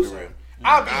concert? Keep it real.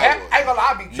 I'll be happy. I ain't gonna lie,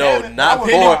 I'll be jamming.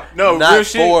 Not real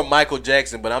shit. for Michael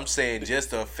Jackson, but I'm saying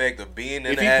just the effect of being in the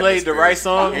atmosphere. If he played the right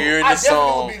song, hearing the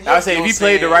song. I would say if he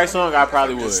played the right song, I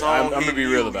probably would. I'm gonna be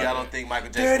real about Y'all that. don't think Michael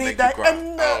Jackson make you cry?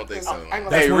 I don't think so.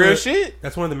 Hey, real shit.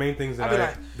 That's one of the main things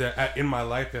that in my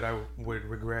life that I would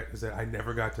regret is that I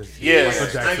never got to see Yeah, Michael I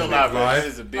ain't Jackson gonna lie, bro. live.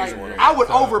 This is a big one. I would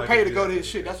overpay to go to his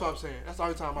shit. That's what I'm saying. That's the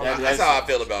only time That's how I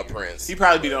feel about Prince. He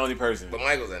probably be the only person. But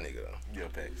Michael's that nigga though. Yeah,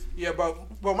 thanks. Yeah, but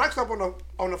Mike's up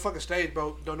on the fucking stage,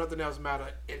 bro. Don't nothing else matter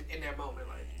in that moment.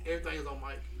 Like everything is on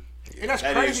Mike, and that's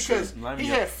That crazy is because he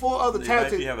had 4 other If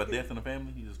talented. you have a death in the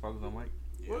family, you just focus on Mike.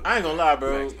 I ain't gonna lie,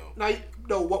 bro. Now,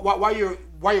 while you're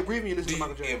grieving, you listen to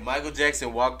Michael Jackson. If Michael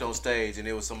Jackson walked on stage and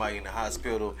there was somebody in the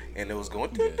hospital and it was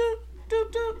going doo, doo, doo,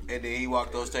 doo, and then he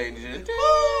walked on stage and just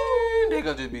they're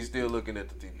gonna just be still looking at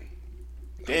the TV.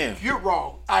 Damn. You're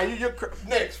wrong. You're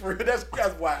next. For that's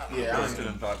wild. Yeah, I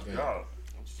ain't talk to y'all.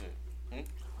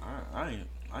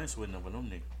 I ain't sweating over them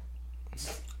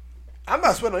niggas. I'm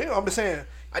not sweating on you. I'm just saying.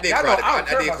 I did cry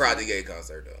at the gay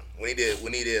concert though. When he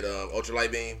did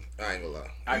Ultralight Beam, I ain't gonna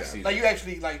lie. I can see Like that. you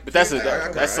actually like. But that's I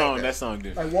that song cried.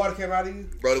 different. like water came out of you.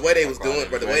 Bro, the way they was doing,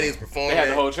 bro, the way they was performing. They had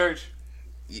the whole church.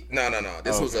 No.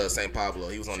 This was St. Pablo.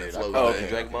 He was on that float. Oh, The okay.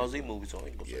 Dragon Ball Z movie, so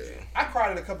Yeah. I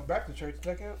cried at a couple back to church.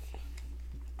 Check out.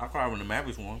 I cried when the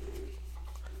Mavericks won.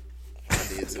 I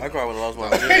did too. I cried when I lost my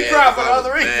He cried for the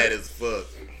other reason. Mad as fuck.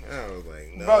 I was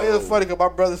like, no. Bro, it was funny because my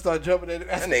brother started jumping in.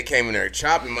 And they came in there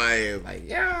chopping my head like,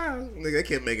 yeah, nigga, they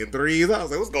kept making threes. I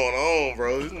was like, what's going on,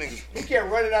 bro? This nigga, He kept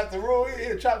running out the room.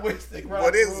 He chop with his stick.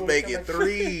 what is making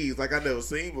threes like I never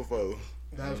seen before?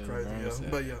 That was crazy, bro,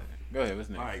 But yeah. Go ahead, what's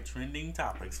next? All right, trending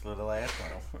topics for the last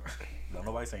round. Don't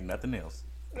nobody say nothing else.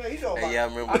 Yeah, you know Hey, y'all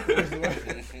remember My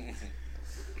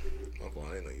fault,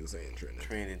 I didn't know you were saying trending.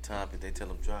 trending topic? They tell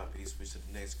him drop it. He switched to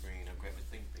the next screen. I grab his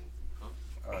thing.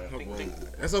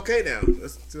 That's okay now.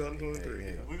 That's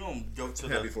 2023. We're gonna go to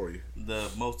Happy for you. the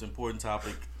most important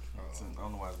topic. I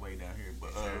don't know why it's way down here,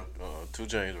 but 2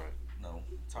 Chainz, right? no.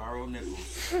 Tyrell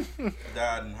Nichols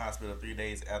died in hospital 3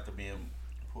 days after being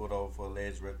pulled over for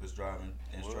alleged reckless driving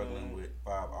and struggling with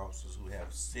 5 officers who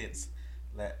have since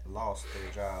lost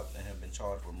their jobs and have been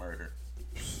charged with murder.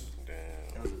 Damn.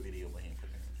 There was a video of him put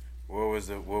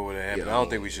there. What would have happened? Yeah, I don't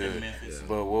think we In should. Memphis.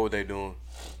 But what were they doing?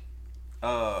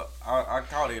 I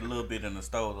caught it a little bit in the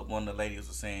store. One of the ladies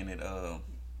was saying that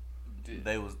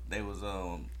they was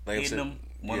hitting them.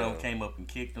 One of them came up and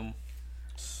kicked them.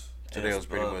 So they was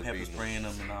pretty much pepper beating spraying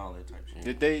them and all that type of shit.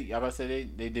 Did they? I about to say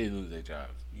they did lose their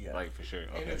jobs. Yeah. Like for sure.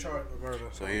 And Okay. they're charged with murder.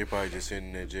 So he probably just sitting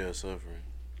in that jail suffering.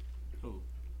 Who?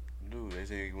 Dude, they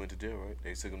say he went to jail, right?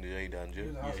 They took him to jail. He died in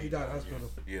jail. He died in the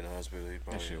hospital. Yeah, in the hospital. He That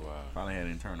probably shit wild. Probably had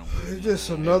internal. It's just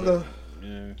another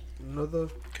Yeah.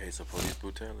 case of police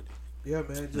brutality. Yeah, man.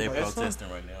 Just They like, protesting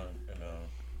right now in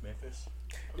Memphis.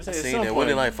 I seen that.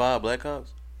 Wasn't it like 5 black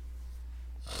cops?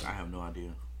 I have no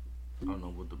idea. I don't know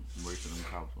what the race of them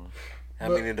cops were. How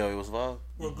But- many though? It was 5.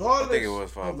 regardless I think it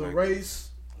was 5 of the black race,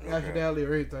 nationality,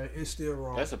 or anything, it's still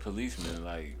wrong. That's a policeman.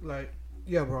 Like,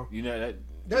 yeah, bro. You know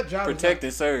That job is protect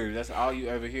and serve. That's all you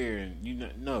ever hear, and you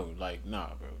know,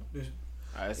 nah, bro. This-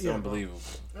 That's yeah, unbelievable.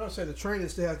 You know what I'm saying? The training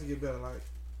still has to get better. Like,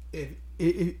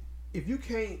 if you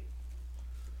can't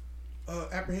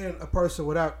apprehend a person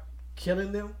without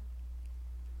killing them,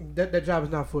 that job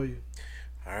is not for you.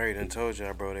 I already done told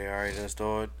y'all, bro. They already done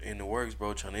started in the works,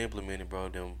 bro. Trying to implement it, bro.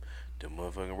 Them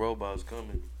motherfucking robots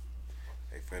coming.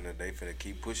 They finna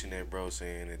keep pushing that, bro.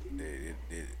 Saying that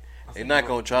they not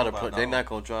gonna try to. They not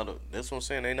gonna try to. That's what I'm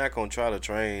saying. They not gonna try to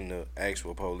train the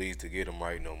actual police to get them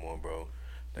right no more, bro.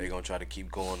 They gonna try to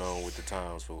keep going on with the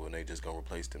times fool, and they just gonna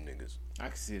replace them niggas. I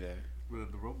can see that.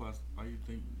 But the robots, why you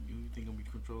think gonna be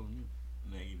controlling you?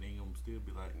 They gonna still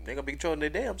be like They gonna be controlling their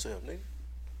damn self, nigga.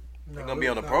 They're gonna be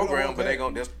on the program, but they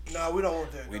gonna. No, we don't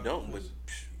want that. We don't. But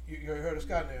you heard of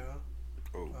Scott now,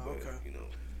 huh? okay. You know,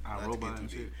 I robot and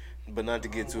shit. but not to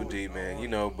get too deep, man. You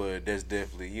know, but that's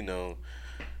definitely, you know,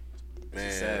 man.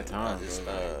 It's a sad time,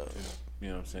 bro. You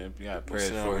know what I'm saying? You got prayers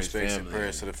for his family. And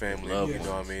prayers to the family. You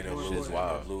know what I mean?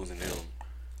 Of losing them.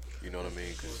 You know what I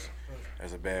mean? Because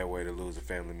that's a bad way to lose a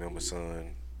family member,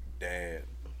 son, dad,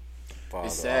 father.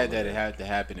 It's sad that it had to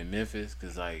happen in Memphis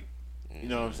because, like, you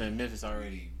know what I'm saying? Memphis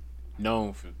already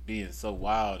known for being so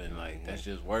wild, and, like, that's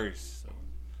just worse. So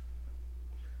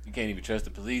you can't even trust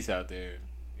the police out there,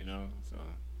 you know? So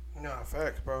Nah,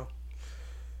 facts, bro.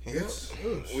 Yes.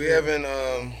 We haven't,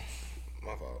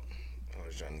 my fault. I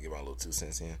was trying to get my little 2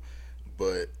 cents in.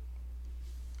 But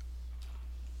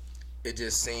it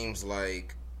just seems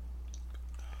like,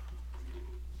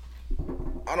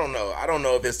 I don't know. I don't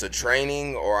know if it's the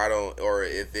training or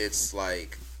if it's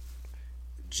like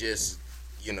just,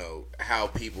 you know, how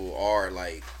people are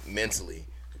like mentally.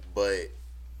 But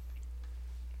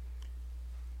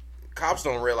cops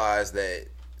don't realize that,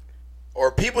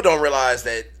 or people don't realize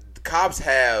that cops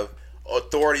have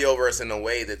authority over us in a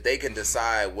way that they can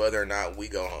decide whether or not we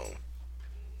go home.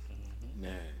 nah.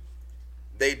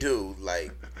 They do,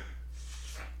 like,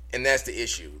 and that's the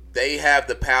issue. They have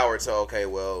the power to, okay,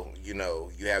 well, you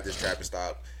know, you have this traffic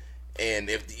stop, and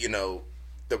if, you know,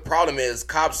 the problem is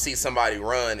cops see somebody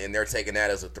run and they're taking that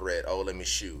as a threat. Oh, let me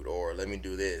shoot, or let me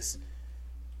do this.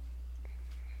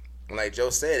 Like Joe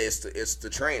said, it's the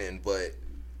training, but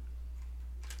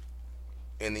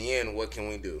in the end, what can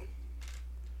we do?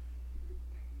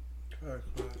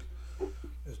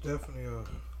 It's definitely a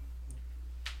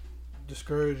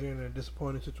discouraging and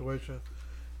disappointing situation.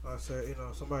 Like I said, you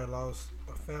know, somebody lost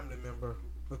a family member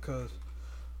because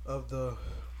of the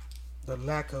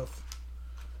lack of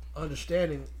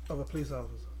understanding of a police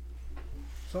officer.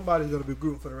 Somebody's gonna be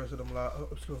groomed for the rest of them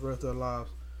for the rest of their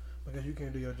lives because you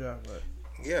can't do your job right.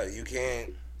 Yeah, you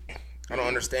can't. I don't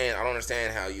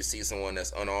understand how you see someone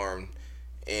that's unarmed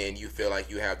and you feel like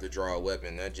you have to draw a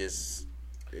weapon. That just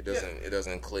it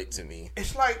doesn't click to me.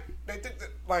 It's like they think that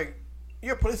like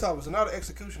you're a police officer, not an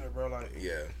executioner, bro. Like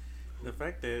Yeah. The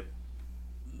fact that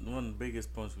one of the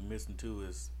biggest points we're missing too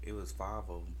is it was 5 of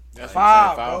them. That's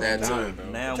five, five bro. of them, bro.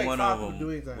 Now Take one 5 of to do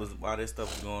anything. them was while this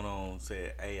stuff was going on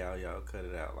said, "Hey y'all cut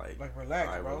it out." Like relax,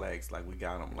 all right, bro. relax. Like we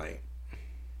got them. Like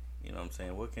you know what I'm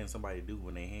saying. What can somebody do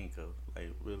when they handcuffed? Like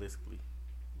realistically,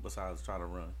 besides try to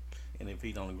run. And if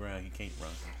he's on the ground, he can't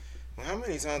run. How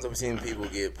many times have we seen people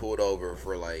get pulled over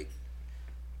for like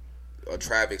a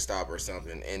traffic stop or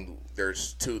something, and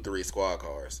there's 2-3 squad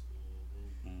cars?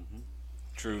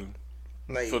 True.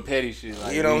 Like For petty shit,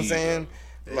 like you know what I'm weed, saying?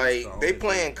 bro. Like That's they the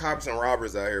playing cops and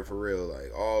robbers out here for real,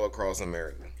 like all across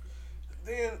America.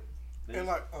 then and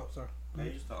like sorry. They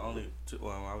used to only.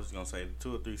 I was gonna say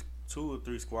 2 or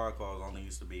 3 squad cars only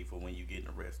used to be for when you getting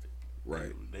arrested.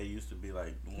 Right. They used to be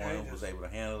like Now one you was just- able to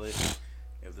handle it.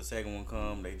 If the second one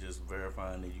come, they just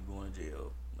verifying that you going to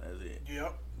jail. That's it.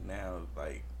 Yep. Now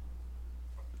like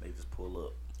they just pull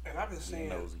up. And I've been seeing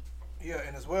Nosy. yeah,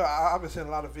 and as well, I've been seeing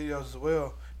a lot of videos as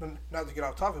well. Not to get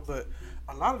off topic, but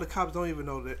a lot of the cops don't even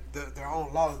know that their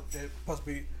own laws they're supposed to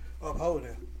be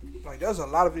upholding. Like there's a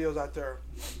lot of videos out there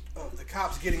of the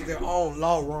cops getting their own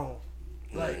law wrong.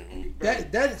 Like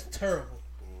that is terrible.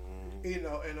 You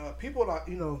know, and people are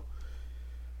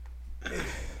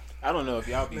I don't know if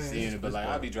y'all be Man, seeing it's it, but like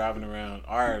bad. I'll be driving around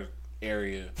our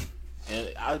area,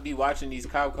 and I'll be watching these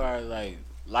cop cars, like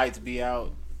lights be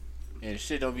out, and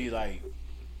shit don't be like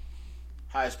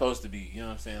how it's supposed to be. You know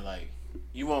what I'm saying? Like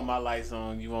you want my lights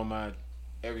on, you want my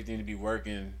everything to be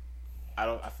working.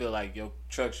 I feel like your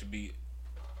truck should be,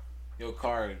 your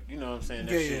car. You know what I'm saying?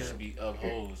 That shit should be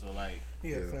upheld. So like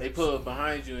they pull up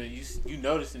behind you, and you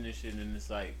noticing this shit, and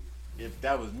it's like if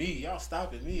that was me, y'all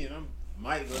stopping me, and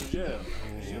might go to jail.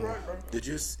 You right, bro. Did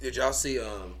y'all see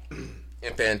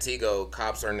in Fantigo,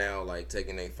 cops are now like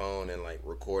taking their phone and like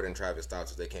recording traffic stops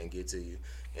if they can't get to you,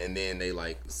 and then they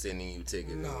like sending you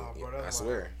tickets. Nah, bro, that's I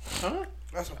swear. Huh?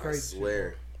 That's some I crazy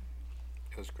swear.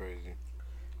 shit. That's crazy.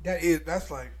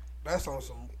 That's on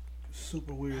some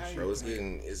super weird shit. Bro,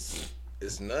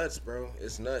 it's nuts, bro.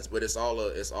 It's nuts, but it's all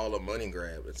a money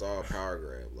grab. It's all a power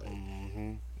grab, like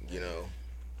you know.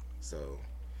 So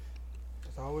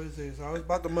It's always is. It's always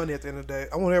about the money at the end of the day.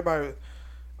 I want everybody.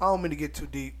 I don't mean to get too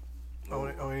deep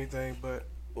on anything, but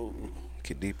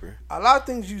get deeper. a lot of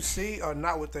things you see are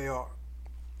not what they are,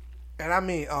 and I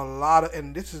mean a lot of.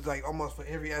 And this is like almost for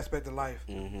every aspect of life.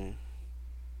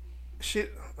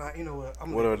 Shit, you know what?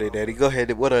 What are they, Daddy? Go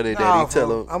ahead. What are they, Daddy? Tell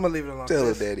them. I'm gonna leave it alone. Tell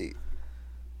them, Daddy.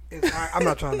 I'm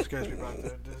not trying to discourage people out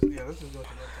there. Let's just go to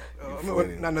that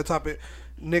topic. Not the topic.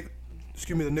 Nick,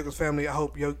 the Nichols family. I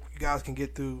hope you guys can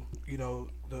get through,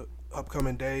 the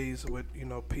upcoming days with,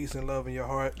 peace and love in your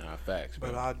heart. Nah, facts,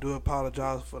 bro. But I do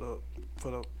apologize for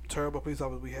the terrible police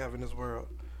officers we have in this world.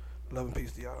 Love and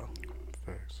peace to y'all.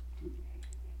 Thanks.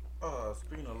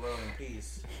 Speaking of love and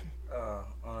peace,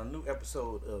 on a new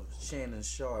episode of Shannon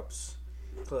Sharp's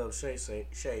Club Shay. Shout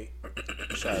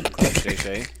out to Club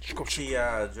Shay. He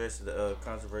addressed the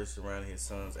controversy around his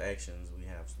son's actions. We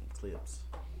have some clips.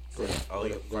 First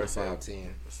 5-10.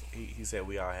 he said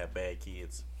we all have bad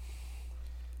kids.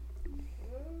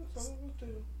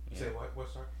 Say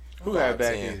what, sir? Who had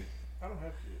back 5-10. in? I don't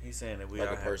have kids. He's saying that we Like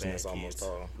all a have person bad that's almost kids.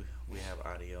 tall. We have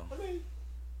audio. I mean,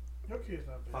 your kids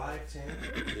not bad.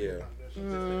 5'10".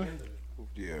 Yeah.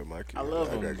 Yeah, my kid. I love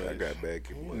I them, got but- bad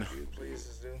kids. My kid,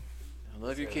 Please do. I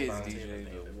love your kids, DJ. I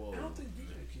don't think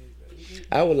DJ kids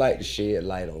bad. I would like to shed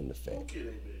light on the fact.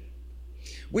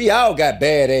 We all got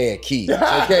bad ass kids.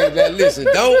 Okay, now listen,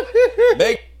 don't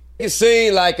make it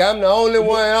seem like I'm the only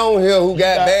one on here who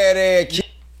got bad ass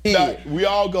kids. We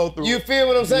all go through. You feel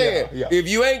what I'm saying? Yeah. If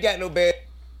you ain't got no bad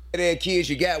ass kids,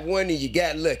 you got one and you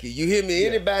got lucky. You hear me?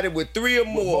 Anybody with 3 or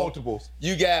more, multiples.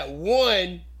 you got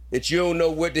one that you don't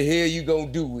know what the hell you gonna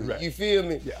do with. Right. You feel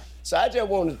me? Yeah. So I just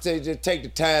wanted to just take the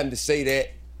time to say that.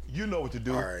 You know what to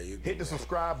do. All right, you Hit the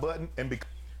subscribe button and be.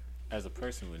 As a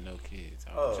person with no kids,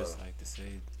 I would just like to say,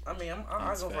 I mean, I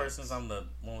That's go facts. first since I'm the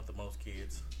one with the most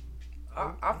kids.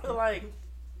 I feel like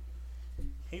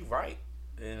he right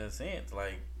in a sense.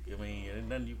 Like, I mean, there's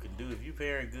nothing you can do if you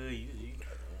parent good.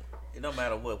 It don't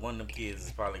matter what, one of them kids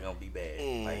is probably gonna be bad.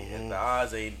 Like the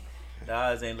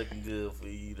odds ain't looking good for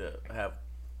you to have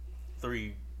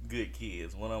 3 good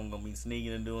kids. One of them gonna be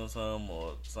sneaking and doing something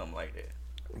or something like that.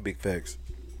 Big facts.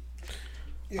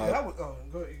 Yeah, I would. Oh,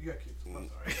 go ahead. You got kids. I'm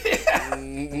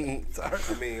sorry.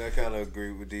 I mean, I kind of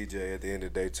agree with DJ at the end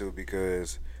of the day too,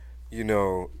 because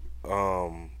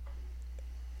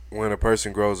when a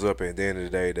person grows up, at the end of the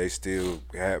day, they still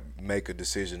make a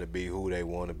decision to be who they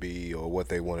want to be or what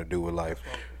they want to do with life,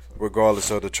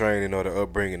 regardless of the training or the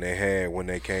upbringing they had when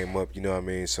they came up. You know what I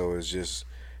mean? So it's just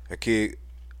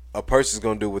a person's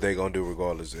gonna do what they gonna do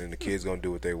regardless, and the kid's gonna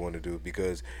do what they want to do,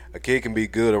 because a kid can be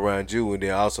good around you, and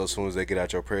then also as soon as they get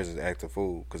out your presence, act a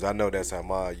fool. Because I know that's how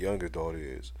my youngest daughter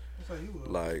is.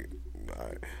 Like,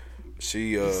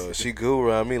 she cool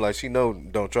around me. Like, she know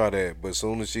don't try that, but as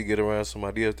soon as she get around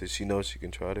somebody else that she knows she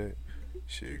can try that,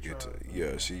 she get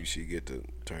to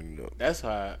turn it up. that's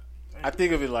how I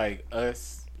think of it, like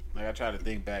us. Like, I try to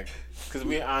think back, because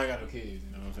I ain't got no kids,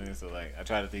 you know what I'm saying? So, like, I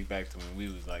try to think back to when we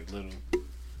was, like, little.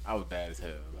 I was bad as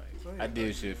hell. Like, I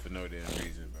did shit for no damn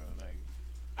reason, bro. Like,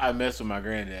 I messed with my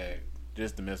granddad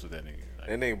just to mess with that nigga. Like,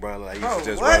 That nigga Brian like he used to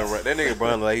just run around. That nigga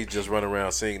Brian like he just run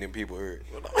around singing and people heard.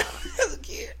 As a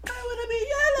kid, I wanna be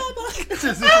your lover.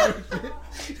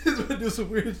 This is gonna do some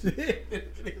weird shit.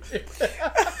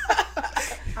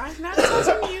 I'm not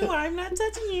touching you. I'm not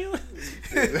touching you.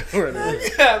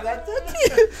 I'm not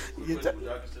touching you. Would y'all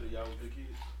consider y'all was good kids?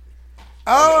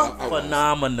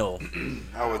 Phenomenal.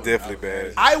 I was definitely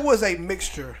bad. I was a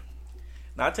mixture.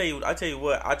 Now I tell you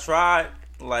what. I tried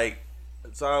what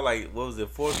was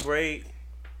it, 4th grade?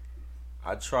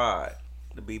 I tried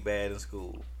to be bad in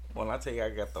school. When I tell you I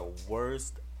got the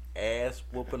worst ass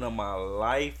whooping of my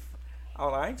life, I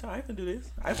was like, I ain't gonna do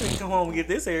this. I ain't gonna come home and get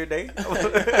this every day. I ain't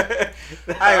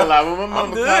gonna lie, when my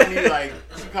mama caught me, like,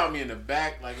 she caught me in the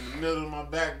back, like, in the middle of my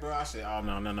back, bro, I said, oh,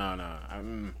 no. No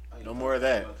more of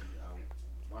that. All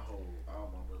my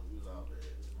brothers, we was all bad.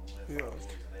 I only had 5 boys,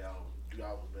 and they all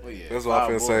was bad. Well, yeah, That's what I'm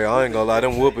finna 5 say. boys. I ain't gonna lie.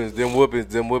 Them whoopings.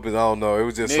 I don't know. It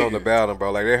was just something about them,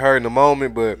 bro. Like, they hurt in the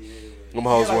moment, but them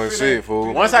hoes wasn't shit,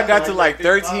 fool. Once I got to, like,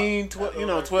 13,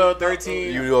 12,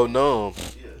 13. You go numb.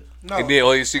 No, And then,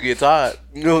 you should get tired.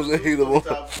 You know what I'm saying? Either one.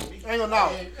 ain't gonna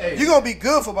know. You gonna be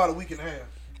good for about a week and a half.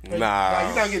 Like, you Nah.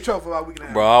 not get in trouble for about a week and a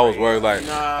half. Bro, I was worried. Like,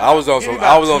 Nah. I was on Give me some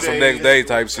about 2 next days. day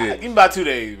type Give shit. me about 2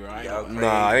 days, bro. I ain't gonna-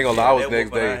 Nah, I ain't gonna lie. I was that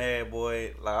next whooping I day. had,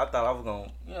 boy, like I thought I was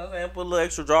gonna, you know what I'm saying, put a little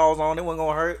extra drawers on. It wasn't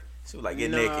gonna hurt. She was like, get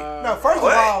naked. No, first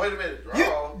What? of all, Wait a minute, you,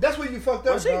 draw. that's when you fucked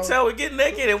Well, up, she bro. tell me get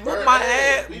naked and whoop Bird my ass.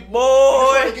 ass, We- Trying to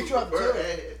boy. get you out the Bird tub.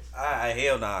 ass.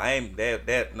 Hell nah, I ain't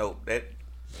that. No, that.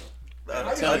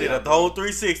 I tell did you, a whole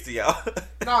 360, y'all.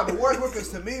 Nah, the worst whippings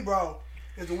to me, bro,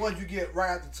 is the ones you get right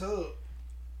out the tub.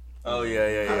 Oh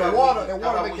yeah. That water How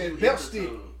about make when you that hit belt the stick.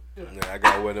 tub? Yeah, I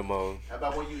got one of them on. How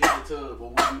about when you hit the tub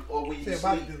or when you Say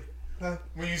about to sleep? do. Huh?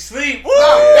 When you sleep, Nah,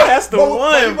 that's the but one,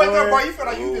 when you wake up, bro, boy. you feel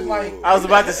like you just like. I was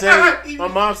about to say, my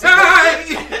mom said,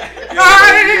 You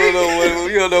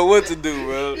don't know what to do,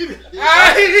 bro. You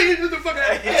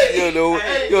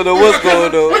don't know what's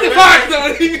going on. Hey,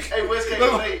 West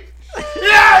Can't wait.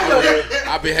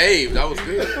 I behaved. I was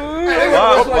good.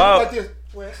 Like this.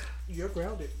 West, you're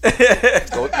grounded.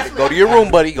 Go to your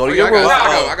room, buddy. Go to your room.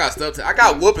 I got stuff. I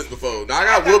got whoopings before. No, I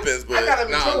got whoopings, but I got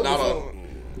him in trouble not before. on.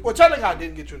 Well, technically, I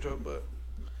didn't get you in trouble, but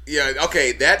Yeah,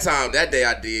 okay. That day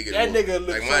I did get that whooped. nigga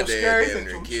looked like my so scary. dad He damn said,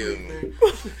 near "Don't killed sleep, me.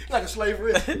 man." Like a slave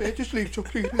wrist. Man, just sleep, so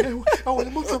please, man. I want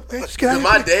to move up, man. Just get out If of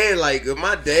my dad, like, if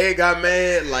my dad got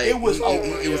mad, like, It was over,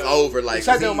 It was yeah. over. Like, It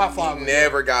sat 'cause there with my father, he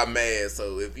never got mad.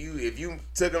 So if you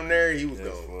took him there, he was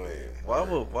gone. Man.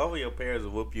 Why would your parents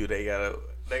whoop you? They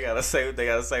gotta say what they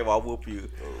gotta say while whoop you.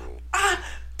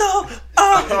 told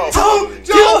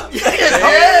you.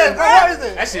 Yeah, bro. What is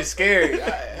it? That shit's scary.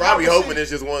 Probably hoping it's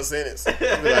just one sentence. Like,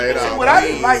 nah, What I please.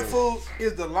 didn't like, fool,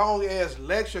 is the long ass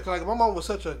lecture. Cause like my mom was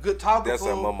such a good talker, That's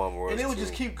fool, how my mom was, and it would too.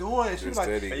 just keep going. And she was like,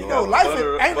 Steady you going. know, life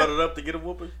butter, ain't butter it up to get a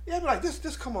whooping. yeah, be like this.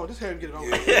 Come on, just have him get it over.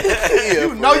 Yeah,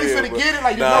 You know for you real, finna bro. get it,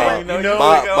 like you Nah, know. You know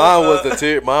Mine it goes, was the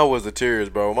tear. Mine was the tears,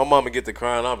 bro. My mama get the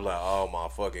crying. I'm like, oh my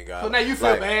fucking god. So now you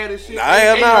feel bad and shit.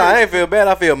 I ain't feel bad.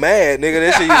 I feel mad, nigga.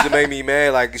 That shit used to make me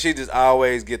mad. Like she just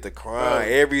always get the crying.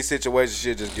 Every situation,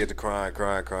 she just get the crying.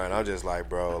 I'm just like,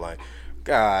 bro, like,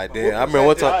 god damn. I remember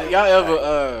one time.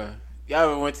 Y'all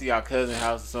ever went to y'all cousin's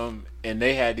house or something and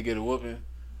they had to get a whooping?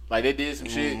 Like they did some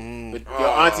shit, but your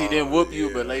auntie didn't whoop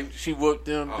you, but like she whooped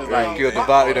them because like Killed the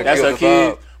vibe. that's her Killed the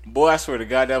kid. vibe. Boy, I swear to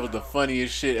God, that was the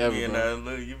funniest shit ever, You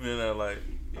bro. you been there like,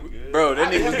 you good? Bro,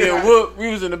 that nigga was getting whooped. We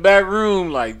was in the back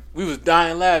room, like we was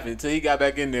dying laughing until he got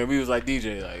back in there. We was like,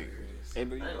 DJ, like, hey,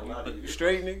 bro, you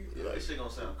straight, nigga? Yeah, this shit gonna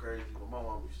sound crazy, but my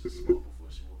mom used to smoke before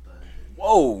she whooped that.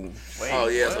 Whoa, Oh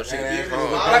yeah, so she can be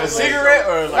calm. like a cigarette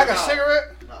or Like like? a cigarette.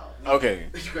 No. Okay.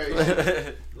 It's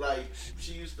crazy. Like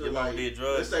she used to Your mom like. did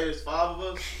drugs? Let's say there's 5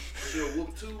 of us. She'll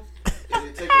whoop 2 and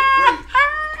then take a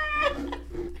break.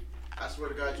 I swear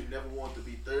to God, you never want to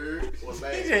be third or last.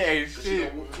 DJ ain't Cause she shit.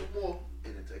 gonna whoop 2 more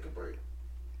and then take a break.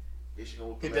 Then she gonna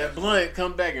whoop Hit the that last blunt,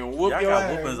 come back and whoop Y'all your got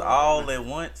ass. whoopings all at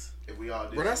once. one. If we all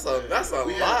did. Bro, that's a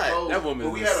We had lot. code, That woman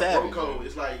but we is a had a savage, bro code. man.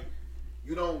 It's like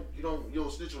you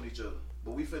don't snitch on each other.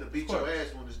 But we finna beat your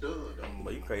ass when it's done, though.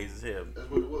 But you crazy as hell. That's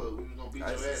what it was. We was gonna beat I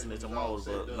your used to ass. when snitch it on was all most,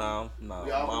 said and but done. no,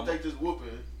 We all mama. gonna take this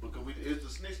whooping because it's a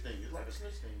snitch thing. It's like a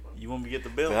snitch thing, bro. You want me to get the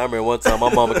bill? Man, I remember one time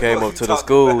my mama came up to the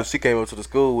school. She came up to the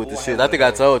school with the shit. I think I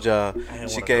told y'all.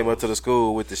 She came up to the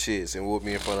school with the shits and whooped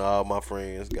me in front of all my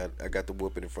friends. I got the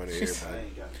whooping in front of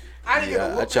everybody. I didn't get a Yeah,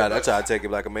 I whooping. tried to take it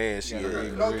like a man. Shit.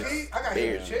 Low key, I got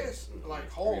hit in the chest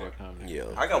like hard. Yeah.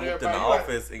 I got whooped in the Everybody like-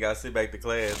 office and got sent back to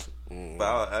class. But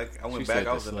I went She back. said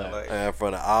I was the in there slap. like, In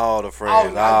front of all the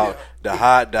friends, Oh, all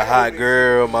yeah. the hot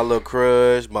girl, my little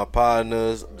crush, my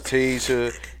partners, the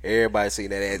teacher, everybody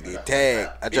seen that ass get tagged.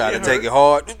 I tried to take it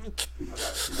hard,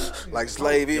 like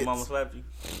slave your it. mama slapped you.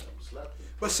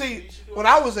 But see, when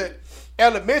I was at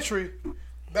elementary,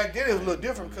 back then it was a little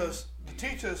different because the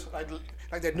teachers, like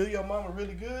that knew your mama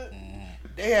really good,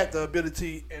 they had the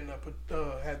ability and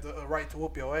had the right to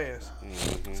whoop your ass.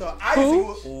 So I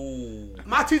used to whoop,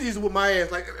 my teacher used to whoop my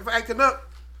ass. Like if I acting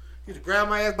up, he used to grab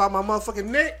my ass by my motherfucking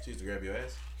neck. She used to grab your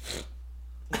ass.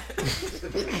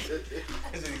 That's what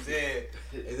he said.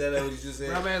 Is that what you just said?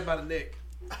 Grab my ass by the neck.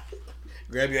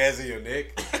 Grab your ass in your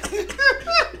neck.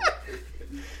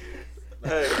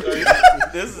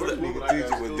 This is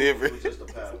Teacher was different. Just a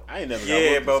paddle. I ain't never got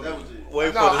yeah, whooped. bro. That was it.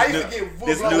 Wait No, I for used to this get new,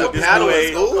 this whooped new, like this paddle new in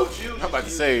age. school? I'm about to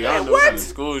say, I don't know what kind of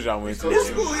schools y'all went to. What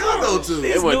school y'all go to?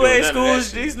 They These wasn't new doing age none of that schools,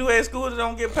 shit. these new age schools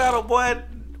don't get paddle, boy.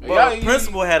 Boy, Y'all- the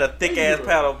principal had a thick ass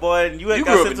paddle, boy. And you You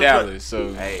got grew up sent in to Dallas,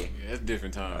 so Hey. yeah, it's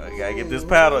different time. You gotta get this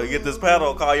paddle. Get this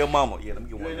paddle. Call your mama. Yeah, let me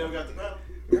get You one. ain't never got the paddle?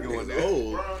 Niggas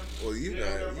old. Well, you not.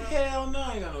 Hell no,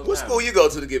 I ain't got no What school you go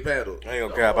to get paddled? I ain't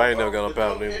gonna cap. I ain't never got no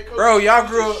paddle. Head Nigga. coach Bro, y'all used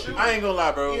to grew up. shoot. I ain't gonna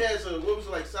lie, bro. He has a, what was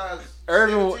it, like size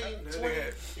Irvin- 17, 20.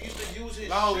 He used to use his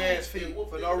Long shoes ass and feet whoop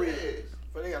for their no reason. ass.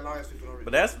 But they got long ass feet for no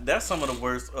reason. But that's some of the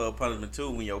worst punishment too.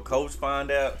 When your coach find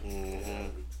out,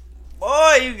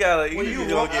 boy, you gotta When you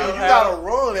gonna run, get you paddle. gotta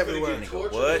run everywhere. Get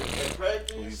tortured What? at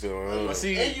practice. But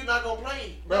see, And you're not gonna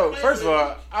play. bro, Not first of playing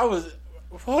all, I was.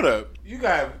 Hold up, you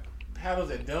got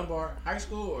paddles at Dunbar High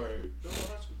School or?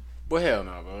 Well, hell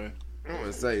no, bro. I'm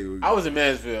gonna say I was in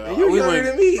Mansfield. You we younger went.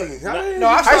 than me. No,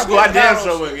 I High stopped school, I getting damn paddles.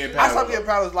 sure wasn't getting I stopped paddles. getting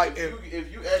paddles like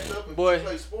If you act up and Boy. you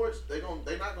play sports, they're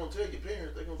not gonna tell your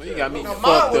parents. They gonna Well, tell you got me No, fucked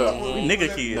mine was up. when we Nigga was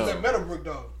at- kids. was at Meadowbrook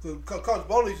though. Coach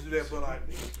Bowley used to do that, but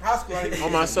like high school, I didn't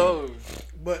On my soul.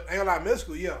 But I ain't gonna lie, middle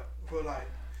school, yeah. But like,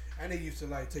 I didn't used to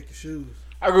like take your shoes.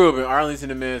 I grew up in Arlington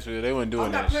and Mansfield. They wasn't doing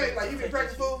I'm not that playing shit. like you been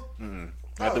practice fool.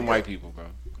 Not them yeah. white people, bro.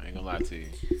 I ain't gonna lie to you.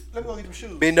 Let me go get them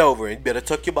shoes. Bend over and you better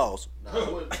tuck your balls. Nah,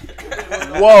 it wasn't.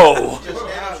 Whoa. Just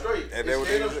stand up straight. And Just they were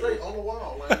stand up doing- straight on the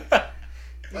wall. Like that.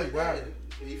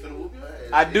 He finna whoop your ass.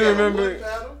 I do He got a remember- wood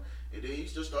paddle, And then he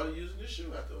just started using this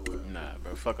shoe after a while. Nah,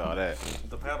 bro, fuck all that.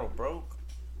 The paddle broke.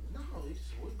 No, he's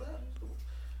way better.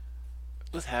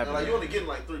 What's And happening? like you only getting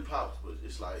like 3 pops, but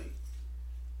it's like.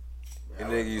 And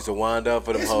nigga used to wind up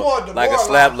for them It's hoes. more Like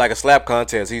a slap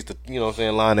contest. He used to, you know what I'm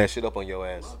saying, line that shit up on your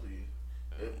ass.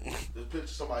 Just picture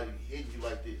somebody hitting you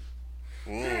like this,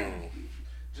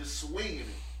 just swinging it.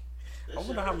 I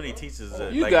wonder how many teachers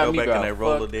You like got go me back in about that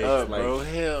roller fucked dish, up, like, bro.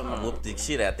 Hell no. I whooped the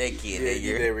shit out that kid that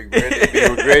Yeah, year. be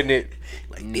regretting it.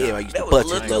 Like, damn, I used to that was bust a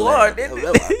little his too little hard, ass. didn't it?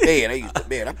 That was-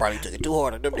 Man, I probably took it too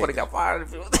hard on them I would have niggas. got fired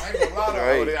if it was. I ain't gonna lie though.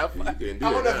 Right. You couldn't do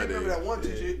I that don't know if you nowadays. remember that one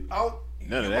teacher. You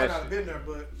None of might that not have been there,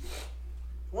 but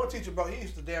one teacher, bro, he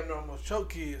used to damn near almost choke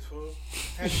kids, fool.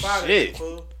 Had to fire that Shit.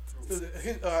 fool.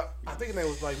 I think his name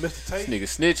was like Mr. Tate. Nigga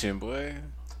snitching, boy.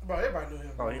 Bro, everybody knew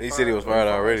him. Bro. He said he was fired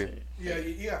already. Yeah,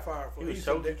 he got fired for He it. was used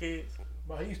to- choking kids.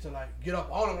 Bro, he used to like get up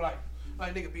on him like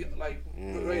nigga be like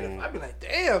ready to. I'd be like,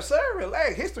 damn, sir,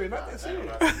 relax. History not that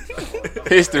serious.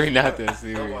 History not that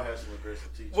Someone serious. has some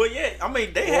aggressive teachers. Well, yeah, I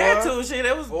mean they had to shit.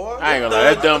 That was Boy. I ain't gonna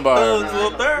lie, that Dunbar. thugs, bro.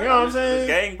 little third. You know what I'm saying?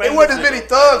 Gang It wasn't as many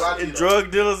thugs. and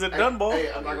drug dealers at Hey, Dunbar.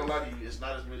 Hey, I'm not gonna lie to you. It's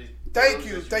not as many. Thank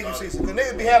you, Cecil. The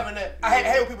niggas be having that. I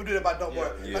hate when people do that about Dumb Boy.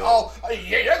 Yeah. Like, oh,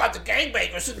 yeah, you got the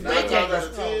gangbangers. The Nine times out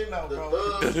of gangbangers. 10, No, the bro.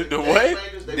 thugs, The the what?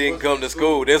 gangbangers, they Didn't wasn't come in to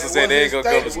school. That's what saying they ain't gonna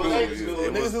come to It school. wasn't in Yeah. school.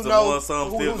 It Niggas was who the know ones some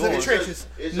who still was in the going. trenches.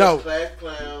 It's No. just class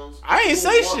clowns. I ain't people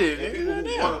say who want- shit, and nigga. People who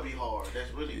Damn. want to be hard.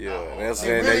 That's really Yeah, not and hard. that's They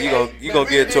saying really that you ain't- gonna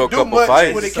they get into a didn't do couple much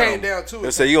fights. when it came down to They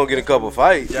it. say you gonna get a couple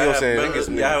fights. You know what I'm saying? Y'all Niggas have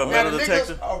a Now, metal the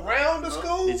detector. niggas around the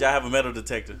school, Did y'all have a metal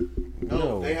detector?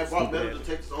 No, they had brought metal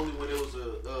detectors only when it was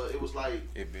it was like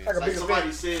like a like big somebody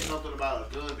event. said something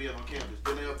about a gun being on campus.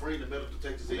 Then they'll bring the metal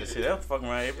detectors in. That shit, that was fucking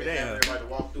around every They day. have Huh? everybody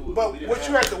walk through it. But we didn't what have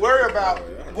you had to worry about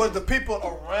was the people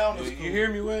around the You school. hear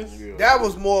me, Wes? That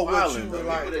was more what Violent, you the were people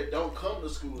like. that don't come to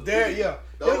school. There, yeah.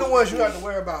 They're the Those ones you people- have to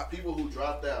worry about. People who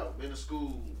dropped out, been to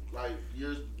school like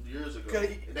years ago,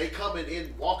 Okay. and they coming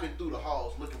in, walking through the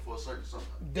halls looking for a certain something.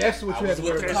 That's what you had to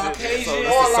worry about. So Caucasian. it's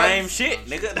Or the like- same shit,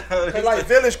 nigga. Cause like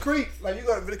Village Creek, like you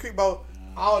go to Village Creek, bro,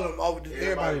 all of them over there, Everybody,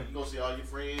 everybody. you gonna see all your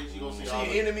friends. You gonna see See all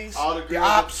your enemies, all the your girls at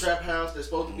ops. the trap house that's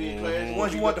supposed to be in class. The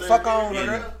ones you be want the to third fuck on, period.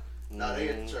 nigga. Nah, they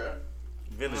at the trap.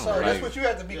 Village So Creek. that's what you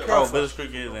had to be Oh, careful. Village Creek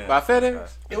is in. By FedEx?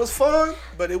 It was fun,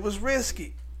 but it was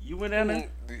risky. You went down there?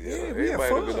 Yeah, we had everybody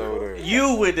fun. was over there.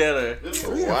 You went down there.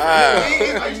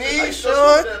 Wow. Me,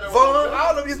 Sean, Vaughn,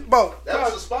 all of these, bro. That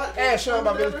was a spot. Ask Sean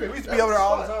about Village Creek. We used to be over there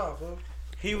all the time, fool.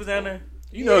 He was down there?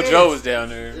 You know Yeah. Joe was down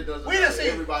there. It doesn't We didn't matter. see-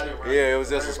 Everybody around. Yeah, it was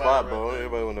just a spot, bro. around.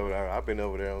 Everybody went over there. I've been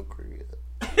over there on Creek.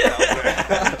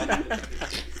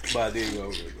 But I did go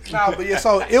over there. Nah, but yeah,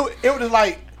 so it was just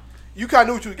like you kind of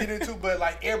knew what you were getting into, but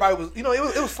like everybody was, you know, it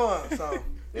was fun. So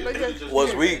you know, It yeah, just-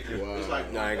 Was weak. It's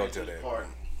like Nah, I ain't gonna going tell to the that. park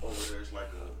over there. It's like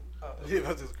a. yeah,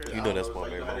 that's just crazy. You know that's it's my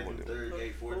like man. you know how they Mama do do. third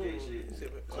gate, fourth gate shit.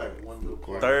 It's like one little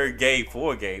park. Third gate,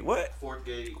 fourth gate. What? Fourth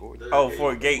gate. third Oh, gate.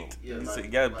 fourth gate. Yeah, You like- said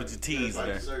you gotta like- put your T's there's like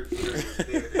there. certain areas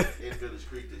there in Village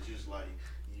Creek that just like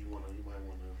you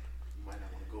might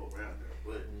not wanna go around there,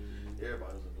 but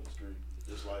everybody was in Village Creek.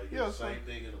 Just like Yeah, the same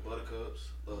thing in the Buttercups.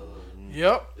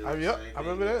 Yep, It was the yep, same I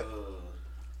remember thing that. in,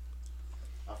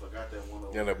 I forgot that one.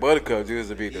 over Yeah, the there. Buttercup used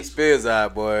to be the Spizz Eye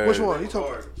boy. Which one? You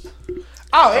talking? Gardens.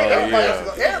 Oh, everybody, yeah.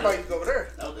 used to go, everybody used to go over there.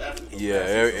 That was the African. Yeah,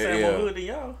 Same yeah. hood than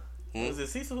y'all. Was it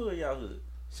Cecil hood or y'all hood?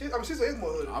 She said it's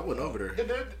more hood. I went over there.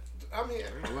 I mean,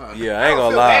 Yeah, I ain't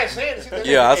gonna lie.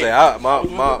 Yeah, I say my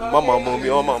mom moved me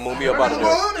up out of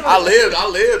there. I lived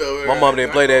over there. My mom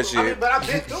didn't play that I mean, shit. but I've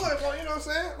been through it, bro, you know what I'm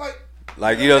saying?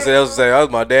 Like you know what I'm saying? I was saying that was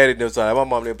my daddy them time. My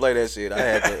mom didn't play that shit. I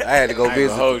had to go ain't visit.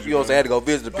 gonna hold you, You know what I'm saying? I had to go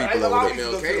visit the But I ain't people gonna lie, over we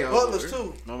there. used to go to the MLK Butlers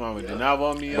too. My mama did not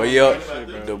want me But on yeah, that shit,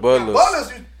 bro. the Butlers.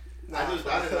 Butlers, I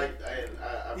didn't like.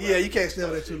 I Yeah, you can't stay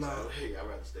over there too long. Hey, I'd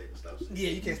rather stay in Stop City. Yeah,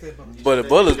 you can't stay at Butlers. But the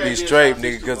Butlers be straight,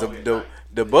 nigga, because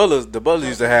the Butlers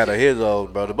used to have a his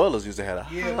old, bro. The Butlers used to have a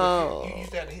Yeah, but you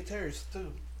used to have to hit terrorists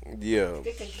too. yeah.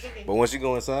 But once you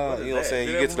go inside, you know what I'm saying?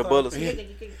 You get to the Butlers,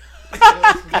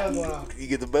 you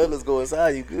get the Butlers go inside,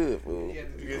 you good, fool.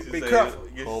 Be careful.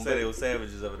 You said they were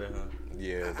savages over there, huh?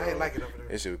 Yeah, I ain't like it over there.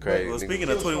 that shit was crazy. Well, nigga. speaking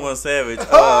of 21 Savage, Okay,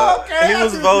 he I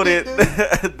was see what you voted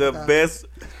did the best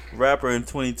rapper in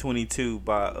 2022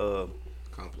 by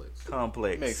Complex.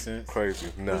 Complex. Makes sense. Crazy.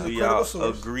 Nah, Do Credible y'all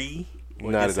source. agree?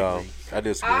 or not at all. disagree? I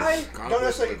disagree. I don't Complex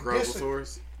necessarily with a credible disagree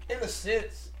source. in a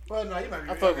sense. Well, no, you might be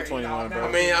I fuck with 21, bro.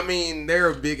 I mean, they're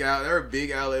a big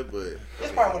outlet, but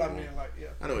That's probably what I mean. Like, yeah.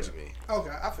 I know what you mean. Okay,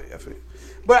 I feel you.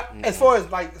 But as far as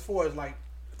like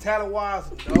talent wise,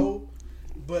 no.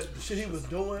 But the shit he was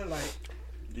doing, like,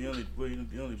 You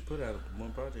only put out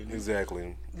one project. didn't you?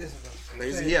 Exactly. this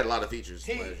is He had a lot of features.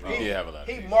 he last year. He did have a lot of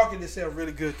he features. marketed himself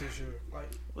really good this year. Like,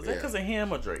 Was that Yeah. because of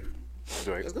him or Drake?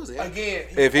 Drake. Let's go see. Again,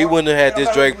 If he wouldn't have had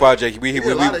this Drake project, He did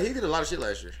a lot of shit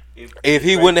last year. if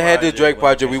he wouldn't have had this Drake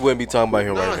project, we wouldn't be talking about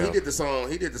him No, right now. he did the song.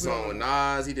 He did the song with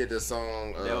Nas. He did the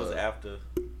song. That was after.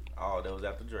 Oh, that was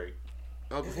after Drake.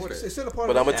 Oh, before that. It's still a part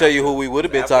But of I'm gonna tell you who we would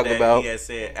have been After talking that, about. He had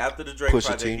said after the Drake Pusha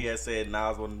project, T. he had said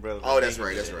Nas wasn't relevant. Oh, that's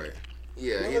right. That's right.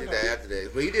 Yeah, he did that after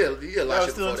that. But he did a lot That of was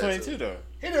shit still before in that 22 too. though.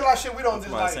 He did a lot of shit we don't That's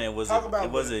just what I'm like saying. talk about.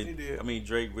 It but he wasn't. did. I mean,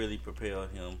 Drake really propelled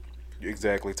him.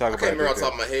 Exactly. I Talk can't about remember off it. the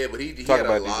top of my head, but he Talk had a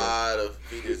about DJ. lot of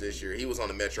features this year. He was on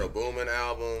the Metro Boomin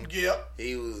album. Yep.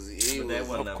 He was. But that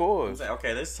wasn't Of a- course. I'm saying,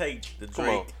 okay, let's take the Come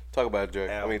on. Drake. Talk about Drake.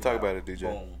 I mean, talk about it, DJ.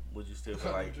 Boom. Would you still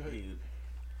feel like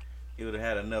he would have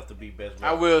had enough to be best?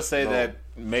 I will say that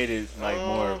made it like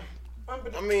more.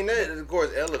 I mean, that of course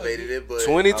elevated it, but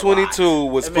 2022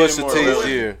 was It made it Pusha more T's relevant.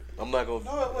 year. I'm not gonna.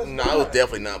 No, it wasn't. no, it was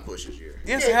definitely not Pusha's year.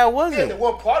 Yes, how was He had it?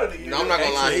 one part of the year. No, I'm not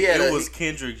gonna lie. Actually, He had it a, was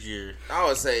Kendrick's year I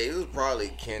would say it was probably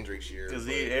Kendrick's year. because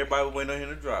but everybody was waiting on him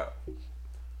to drop,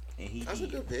 and he That's a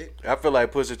did. good pick. I feel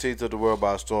like Pusha T took the world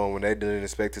by storm when they didn't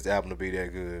expect his album to be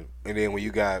that good, and then when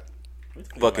you got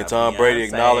fucking Tom Brady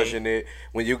acknowledging it,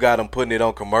 when you got him putting it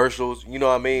on commercials, you know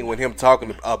what I mean? When him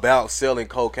talking about selling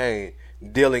cocaine,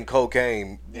 dealing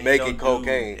cocaine, making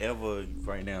cocaine. Ever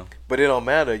right now. But it don't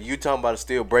matter. You talking about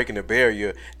still breaking the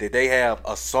barrier that they have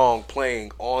a song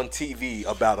playing on TV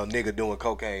about a nigga doing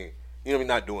cocaine. You know what I mean?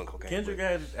 Not doing cocaine. Kendrick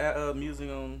had music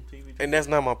on TV. And that's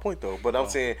not my point though. But I'm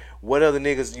saying, what other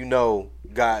niggas you know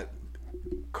got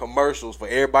commercials for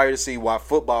everybody to see while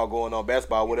football going on,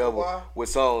 basketball, whatever, with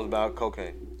songs about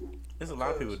cocaine? There's a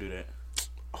lot of people do that.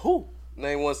 Who?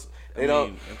 Name one. They I don't.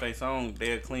 mean, if they song,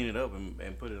 they'll clean it up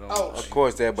and put it on. Oh, Of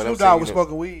course that, but I'm Snoop Dogg saying. was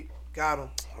smoking weed. Got him.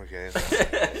 Okay.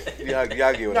 y'all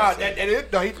get what Nah, I'm saying. that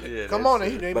is. No, Yeah, come that's on,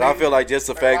 it. he But I feel like just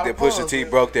the fact that Pusha T man.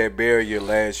 broke that barrier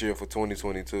last year for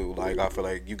 2022, like I feel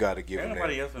like you got to give Ain't him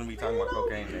nobody that. else gonna be talking about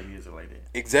cocaine in their music like that.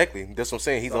 Exactly. That's what I'm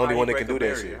saying. He's So the only how one you that can do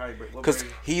break a that barrier? shit. How you break- what Cause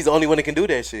barrier? he's the only one that can do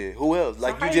that shit. Who else? So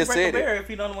Like how you just break said a it. barrier if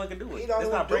he the only one can do it. He the only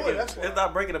It's one not do it, breaking. that's why. It's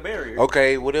not breaking a barrier.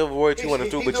 Okay, whatever word you want to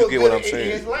do, but you get what I'm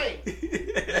saying.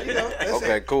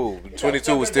 Okay, cool.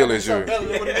 22 was still his year.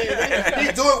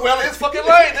 He's doing well in his fucking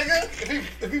lane, nigga.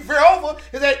 If he veer over,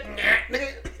 is that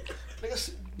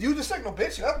nigga? You just take no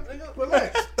bitch up, nigga.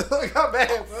 Relax. Like, how bad,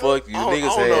 bro? Fuck you, I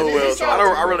niggas don't know who had. else.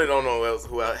 I really don't know who else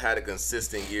who had a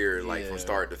consistent year like from Yeah.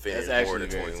 start to finish That's more than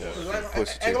actually very 21. Ain't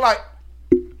Pusha T. gonna like.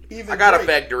 Even I got to Drake,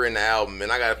 factor in the album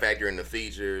and I got to factor in the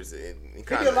features and He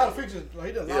did a lot of features. Like,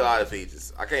 he did He did a lot of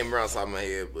features. I can't remember off the top of my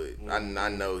head, but I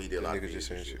know he did a lot of Niggas just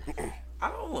saying features. shit. I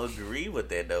don't agree with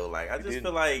that though. Like I just didn't.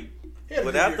 feel like He had a good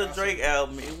without year, the also. Drake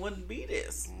album, it wouldn't be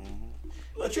this.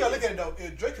 But you gotta look at it though.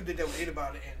 If Drake did that with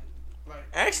anybody, and like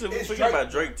Actually, we're It's forgetting Drake.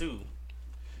 about Drake too.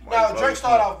 now Like, Drake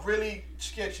started off really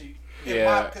sketchy.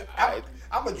 Yeah,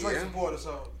 I'm a Drake supporter,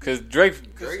 so Cause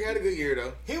Drake, Drake had a good year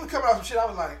though. he was coming out some shit. I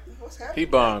was like, what's happening? he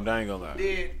bombed. I ain't gonna lie.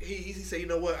 Then he said, you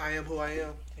know what? I am who I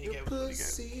am. And he gave us what he gave.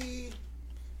 Pussy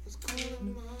was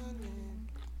calling my name.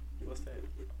 What's that?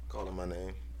 Calling my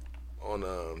name on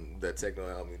that techno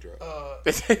album he dropped.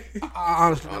 I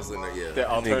honestly, Honestly, no, yeah. The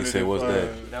alternative. said, what's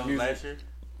that? That was last year.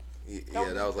 Yeah,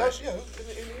 that was last year. Yeah, it was in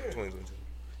the year. 2022.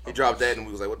 He dropped that and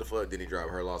we was like, what the fuck? Then he dropped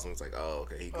Her Lost and we was like, oh,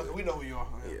 okay, he good. Okay, we know who you are.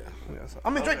 Yeah. So,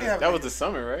 I mean, Drake did have. That was the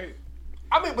summer, right?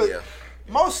 I mean, but Yeah.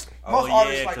 most Oh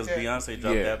artists yeah, like because that. Beyonce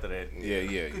dropped Yeah. after that.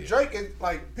 Yeah. Cause Drake is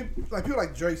like people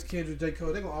like Drake's, Kendrick, J.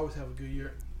 Cole. They gonna always have a good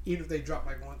year, even if they drop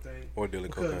like one thing. Or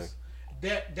dealing cocaine.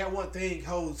 Because that one thing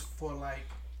holds for like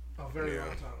a very long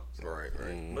time. So. Right.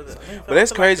 But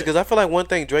that's crazy because I feel like one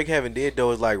thing Drake haven't did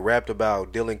though is like rapped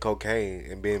about dealing cocaine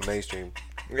and being mainstream.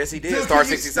 Yes, he did. Dude, Star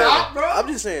can you 67. stop, bro? I'm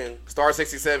just saying. Star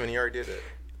 67. He already did that.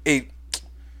 He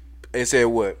and said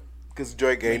what? Because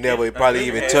Drake ain't never probably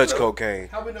even touched cocaine.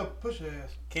 How we know push your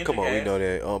ass? Kendrick Come on, we has know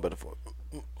that. Oh, better fuck.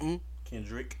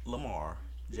 Kendrick Lamar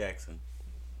Jackson.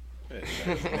 Yeah.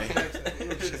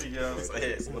 You know what I'm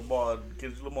saying? Lamar,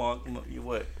 Kendrick Lamar. You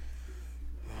what?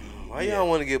 Why y'all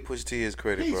want to give Pusha T his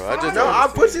credit, He's bro? I just fine. don't I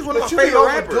understand. put he's one of my But you be favorite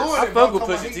overdoing rappers. I it, fuck bro. with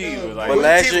Come on, Pusha he T, good. but like, But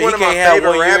last He's year one he of my can't have favorite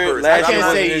one year. rappers. Last I year can't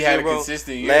wasn't say he his had year, a bro.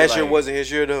 consistent year. Last year like- wasn't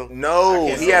his year though. No,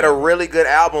 Yes, he had a sir. really good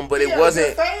album, but He it had a wasn't.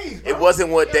 good phase, bro. It wasn't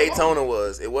what He had a Daytona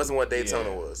was. It wasn't what Daytona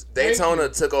Yeah. was. Thank Daytona you.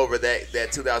 took over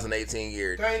that 2018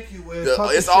 year. Thank you, Wes. The Talk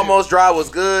It's your shit. Almost Dry was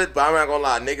good, but I'm not gonna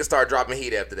lie. Niggas start dropping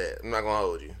heat after that. I'm not gonna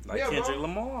hold you. Like Yeah, bro. Kendrick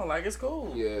Lamar. Like it's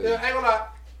cool. Yeah, I ain't gonna lie.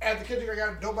 After Kendrick, I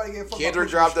got nobody getting fucked. Kendrick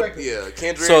dropped the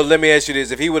Kendrick. So let me ask you this: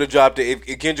 if he would have dropped it,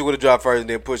 if Kendrick would have dropped first and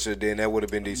then Pusha, then that would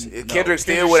have been decent. Kendrick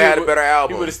still would have had a better He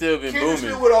album. would have still been Kendrick booming.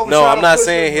 still would have No, overshadowed I'm not Pusha,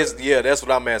 saying but his. Yeah, that's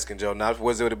what I'm asking, Joe. Not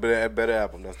was it a better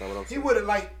album? That's not what I'm He saying. would have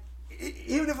like,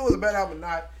 even if it was a bad album, or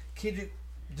not Kendrick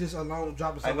just alone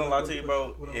dropping. I ain't gonna lie to you,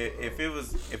 bro. With If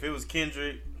it was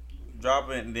Kendrick,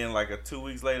 dropping, and then like 2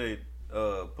 weeks later,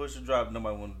 Pusha dropped.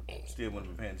 Nobody still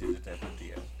wouldn't be paying attention to that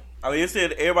T. I mean, it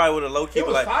said everybody would have low key, It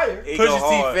was like fire. Pusha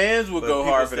T fans would go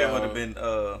hard for that. Would have been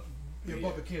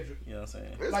Bumping Kendrick. You know what I'm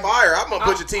saying? It's Like, fire. I'm a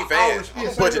Pusha T fan. was- I'm a yeah,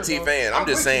 Pusha same T here, fan. bro. I'm just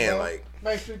with you, saying, bro. like,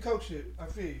 Mainstream coke shit. I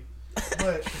feel you.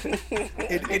 But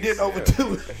it didn't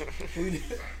overdo it.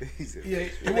 Yeah,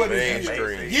 it wasn't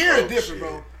Mainstream. a year is coke different, shit.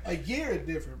 bro. A year is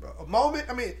different, bro. A moment.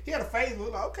 I mean, he had a phase. Where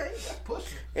like, okay, that's Pusha.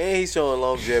 And he's showing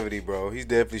longevity, bro. He's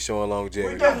definitely showing We're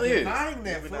longevity. not definitely is. denying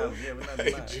that, We're fool. not, yeah, we're not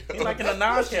denying. He's like in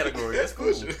the Nas category. That's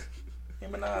cool.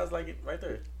 Him and Nas like it right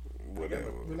there.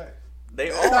 Whatever. Relax. They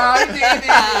are. Nah, he did.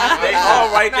 They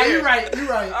all right Nah, there. you're right. You're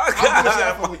right. Oh, I'm pushing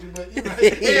out with you, but you're right.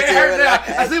 It hurt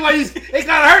now. I see why you. It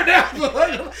kind of hurt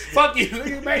now. Fuck you. Look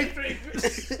at mainstream.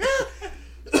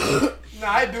 Nah,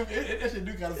 I do. That shit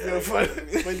do kind of feel funny.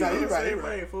 But nah, you're right. You're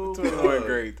right. fool. 21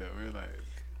 great though. We're like,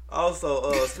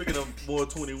 Also, speaking of Boy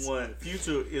 21,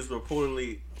 Future is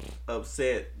reportedly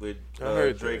upset with I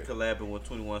heard Drake that. collabing with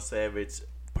 21 Savage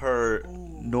per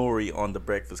Nori on The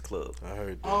Breakfast Club. I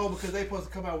heard that. Oh, because they supposed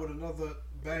to come out with another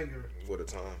banger. what a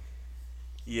time.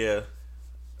 Yeah.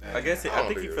 I guess I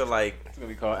think he feel like it's gonna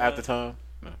be called After Time.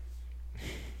 No.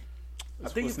 I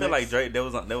think he what's feel next. like Drake there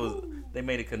was they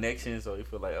made a connection, so he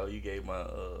feel like, oh, you gave my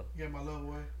You gave my love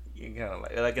away. you kind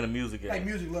of like in a music game. Like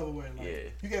music love away. Like, Yeah.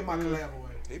 You gave my collab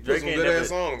away. He put Drake some ain't good never- ass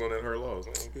songs on that Her Loss.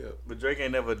 I don't care. But Drake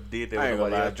ain't never did that. I ain't with gonna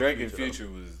nobody lie. else. Drake and Future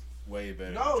was way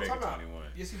better No, than Drake time and out. 21.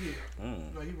 Yes, he did.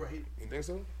 No, you right. You think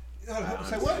so? Say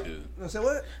honestly what? do. No, say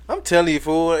what? I'm telling you,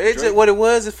 fool. It's just what it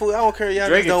was. Is fool. I don't care. Y'all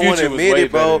Drake just and don't want to Future was admit way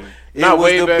it, bro. better. It Not was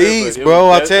way the better, beats, but it bro.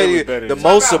 was I better- tell it was you, better the than-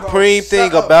 most Shut up, bro. supreme Shut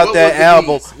thing up. about What that was the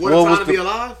album. beats? What What was Time to Be the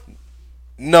Alive?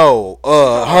 no?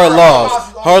 Her Her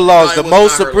Loss. Loss. Her Loss. No, The it was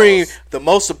most not Her supreme. Loss. The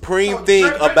most supreme So thing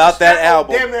Drake about that snapped on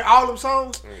album. Damn near all them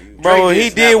songs. Bro, Drake he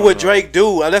did did snap what on Drake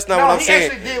do. That's not No, what I'm he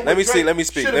saying. actually did what Let me see. Drake Let me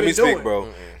speak. should've Let me been speak, doing. bro.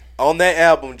 On that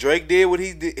album, Drake did what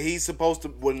he's supposed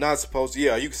to. Well, not supposed to.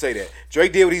 Yeah, you can say that.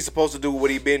 Drake did what he's supposed to do.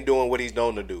 What he been doing. What he's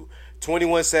known to do.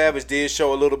 21 Savage did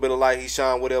show a little bit of light. He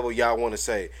shined. Whatever y'all want to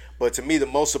say. But to me, the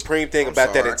most supreme thing I'm about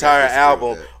sorry, that I entire can't disagree album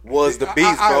with that. was the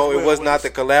beats, I bro. It agree was with not Wes. the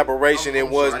collaboration. I'm It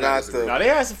was sorry, I not disagree. No, the they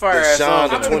had some fire ass Sean songs.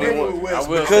 the on I'm in agreement 21 with Wes, I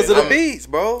will because say of the that. beats,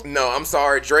 bro. No, I'm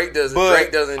sorry. Drake doesn't But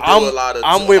do a lot of.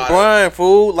 I'm with Brian,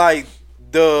 fool. Like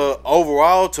the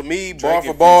overall, to me, bar and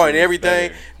for bar Future and was everything,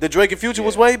 better. the Drake and Future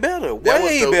was way better,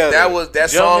 way better. That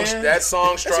song. Jumpman? That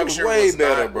song shit was structure way was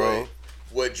better, not bro.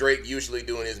 what Drake usually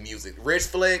do in his music. Rich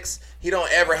Flex, he don't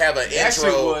ever have an That shit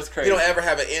intro. was crazy. He don't ever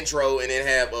have an intro and then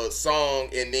have a song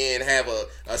and then have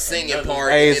a singing Another-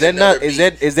 part. Hey, and is then that not another is beat.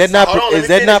 that is that So, not hold on, let is me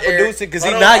that not finish, Eric. producing? Because he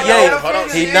Hold on, not hold on, yay. hold on.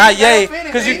 He He not ain't yay. gotta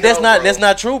Because finish. that's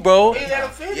not Bro. true, bro.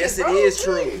 Yes, it is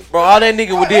true. Bro, all that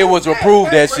nigga did was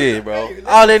approve that shit, bro.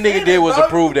 All that nigga did was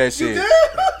approve that shit.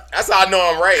 That's how I know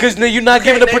I'm right. Because you're not You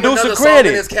giving the can't name producer another song in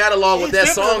credit. his catalog with that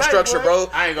He's song different, structure, bro.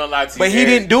 bro. I ain't gonna lie to you. But he Eric.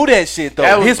 didn't do that shit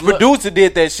That though. was His look- producer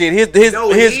did that shit. His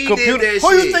No, his he computer. did that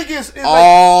Who you shit. think is like,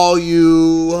 All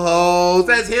you hoes.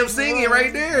 That's him singing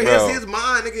right there. Bro. It's his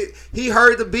mind, nigga. He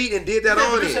heard the beat and did that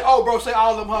on you say, it. oh, bro, say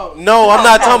all them hoes. No, I'm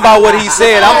not talking about what he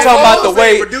said. I'm talking about the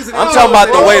way. Producing I'm the talking about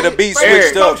the hoes, way bro. the beat Eric,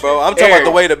 switched up, bro. I'm talking about Eric,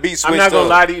 the way the beat switched I'm not gonna up.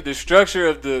 lie to you. The structure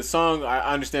of the song,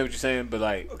 I understand what you're saying, but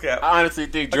like, Okay. I honestly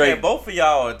think Okay, Drake. both of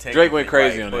y'all are technically Drake went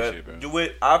crazy right, on that but shit, bro.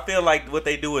 I feel like what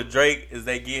they do with Drake is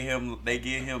they give him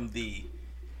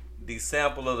the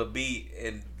sample of the beat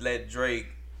and let Drake.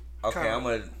 Okay, Kinda I'm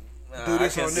gonna do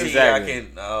this I can on see. this. Exactly. I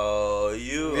can. Oh,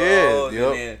 you. Yeah, oh, yep,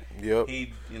 and then yep.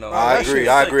 He, I that agree. shit's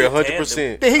I a agree good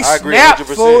 100%. Then he I agree snapped,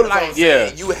 100%. fool, That's like, what I'm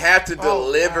saying. Yeah. You have to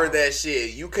deliver God. that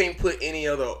shit. You can't put any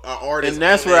other artist. And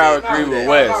that's on where that I and agree do with that.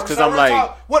 Wes. 'cause I'm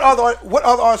like- what other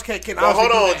artists can Well,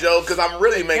 hold honestly do on, that? Joe, because I'm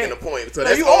really making a point. So No,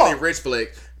 that's you only are. Rich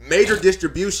Flex. Major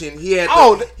distribution. He had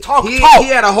Talk. he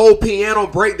had a whole piano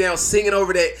breakdown singing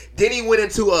over that. Then he went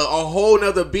into a whole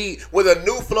nother beat with a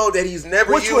new flow that he's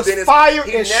never Which used was in his. fire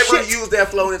He and never shit. used that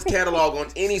flow in his catalog on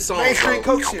any song. Mainstream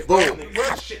bro. coke shit. Boom. Bro.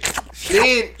 Shit.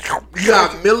 Then you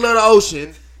got Middle of the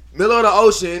Ocean. Middle of the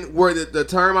Ocean, where the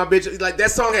term my bitch, like that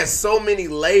song has so many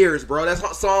layers, bro. That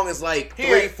song is like He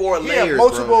had- 3-4 he had layers,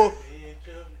 multiple.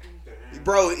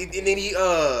 bro. And then he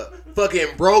fucking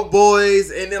Broke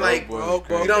Boys, and then like Boys,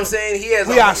 you know what I'm saying? He has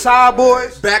We outside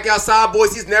boys. Back Outside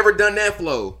Boys. He's never done that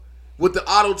flow. with the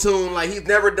auto tune. Like he's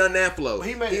never done that flow.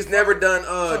 He's never done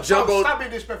jumbo Stop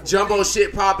being disrespectful. jumbo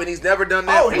shit popping. He's never done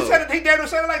that. He said it. He damn near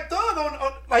said it like Thug on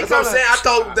like. That's what I'm saying. I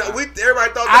thought that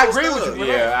everybody thought I that agree was with Thug. you.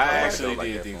 Yeah, I actually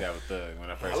did think that was Thug when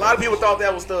I first. A lot of people thought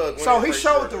that was Thug. So he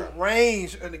showed the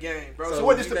range in the game, bro. So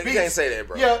what just the beats? You can't say that,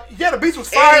 bro. Yeah, the beats was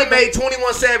fire. And he made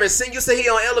 21 Savage sing. You say he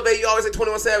on Elevate. You always say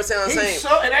 21 Savage sound the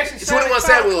same. And actually 21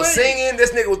 Savage was singing.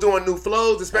 This nigga was doing new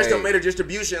flows, especially on Major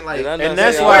Distribution. Like, and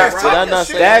that's why.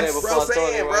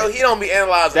 Bro, he don't be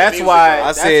analyzing. That's why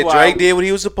I said Drake did what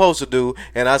he was supposed to do,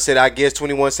 and I said I guess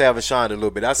 21 Savage shined a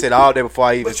little bit. I said all that before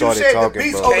I even started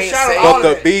talking, bro. But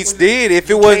the beats did. If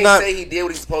it was not, say he did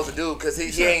what he's supposed to do because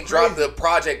he ain't dropped the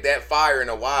project that fire in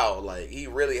a while. Like he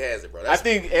really has it, bro. I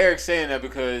think Eric's saying that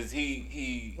because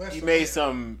he made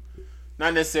some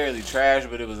not necessarily trash,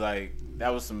 but it was like that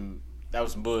was some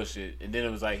bullshit, and then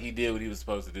it was like he did what he was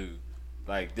supposed to do.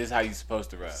 Like this is how you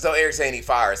supposed to rap. So Eric's saying he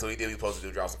fired, so he did what he was supposed to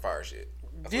do, drop some fire shit.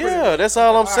 yeah, that's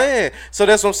all I'm saying. So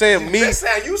that's what I'm saying. Me, That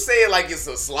sound, you say it like it's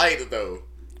a slight though.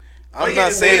 I'm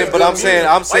not saying it, but I'm saying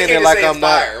it like I'm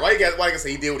not. Why you gotta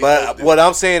say he did what he supposed But to do? what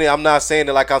I'm saying, I'm not saying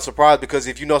it like I'm surprised because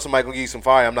if you know somebody gonna give you some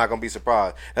fire, I'm not gonna be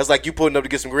surprised. That's like you putting up to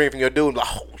get some green from your dude. Like,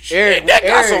 oh shit, that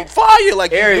got some fire.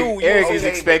 Like Eric you is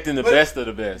expecting the best of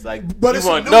the best. Like, but you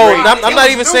want I'm not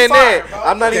even saying that.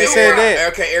 I'm not even saying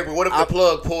that. Okay, Eric, but what if the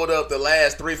plug pulled up the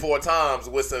last 3-4 times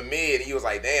with some mid and he was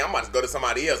like, damn, I'm about to go to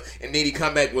somebody else, and then he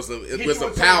come back with some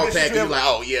power pack and you like,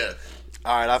 oh yeah.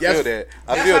 All right, I feel that.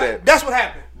 I feel that. That's what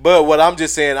happened. But what I'm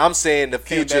just saying, I'm saying the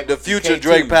future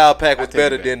Drake Power Pack was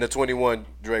better than the 21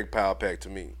 Drake Power Pack to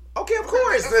me. Okay, of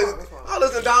course. I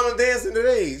listen to Diamond Dancing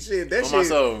today. Shit, that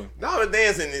shit. Diamond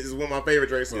Dancing is one of my favorite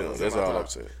Drake songs. Yeah, that's all I'm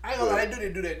saying. I ain't gonna lie, they need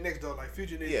to do that next though. Like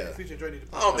Future Drake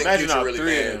need to. I don't think Future really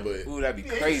bad, but ooh, that'd be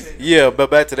crazy. Yeah,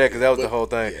 but back to that because that was the whole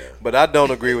thing. Yeah. But I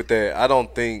don't agree with that. I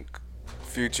don't think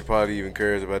Future probably even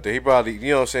cares about that. He probably, you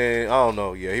know what I'm saying? I don't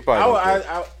know. Yeah, he probably.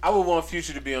 I would want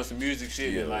Future to be on some music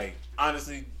shit and like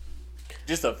honestly.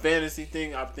 Just a fantasy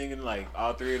thing. I'm thinking like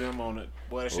all three of them on it.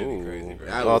 Boy, that should be crazy,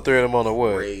 bro. All three of them on the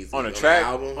what? Crazy. On a track.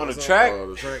 On a track.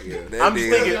 Yeah. I'm just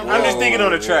thinking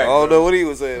on the track. I don't know what he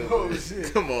was saying. Oh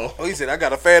shit! Come on. Oh, he said I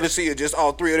got a fantasy of just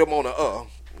all three of them on the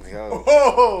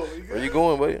Where you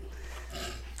going, buddy?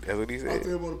 That's what he said. All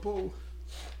three of them on the pole.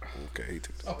 Okay, he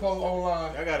took a poll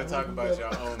online. Y'all gotta talk about your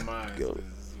own minds. This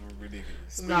is ridiculous.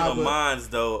 Speaking of minds,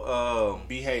 though,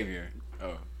 behavior.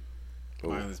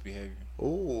 Mindless behavior.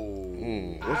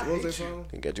 Ooh. What was that song?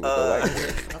 He got you with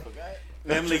the light.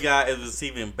 Family Guy is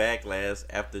receiving backlash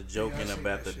after joking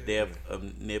about the death of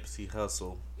Nipsey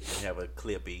Hussle. We have a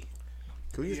clippy.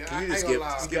 Can you just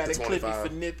skip the 25?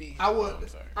 For Nippy. I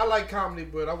like comedy,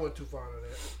 but I wasn't too fond of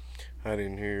that. I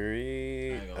didn't hear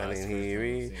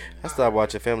it. I started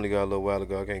watching Family Guy a little while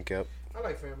ago. I can't cap. I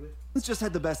like Family. Let's just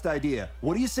had the best idea.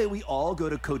 What do you say we all go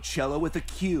to Coachella with a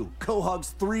Q,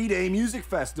 Quahog's 3-day music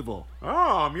festival?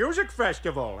 Oh, music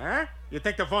festival, huh? You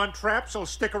think the Von Trapps will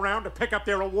stick around to pick up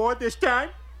their award this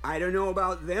time? I don't know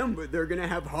about them, but they're gonna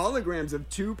have holograms of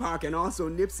Tupac and also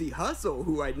Nipsey Hussle,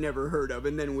 who I'd never heard of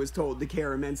and then was told to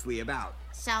care immensely about.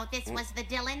 So this was the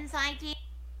Dylan's idea?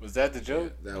 Was that the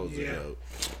joke? That was the joke.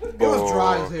 It was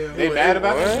dry as hell. They mad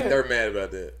about that? They're mad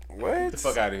about that. What? Get the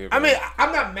fuck out of here, bro. I mean,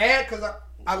 I'm not mad because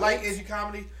I like edgy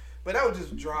comedy, but that was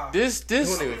just dry. This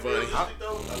wasn't even funny. A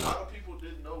lot of people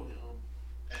didn't know him.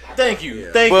 Thank you.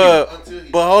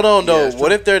 But hold on though.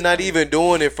 What if they're not even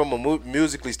doing it from a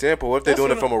musically standpoint? What if they're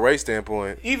doing it from a race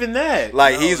standpoint? Even that.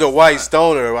 Like he's a white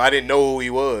stoner. I didn't know who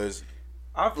he was.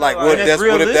 Like what if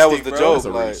that was the joke?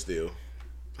 Like, still,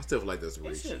 I still feel like that's a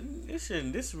reach. They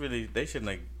shouldn't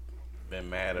have been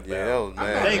mad about. Yeah, that was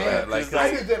mad.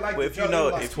 Like if you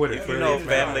know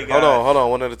Family Guy. Hold on,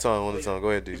 one at a time. Go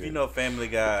ahead, DJ. If you know Family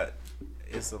Guy,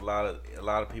 it's a lot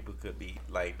of people could be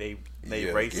like they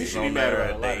racist on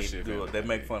there. They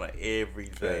make fun of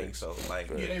everything. So like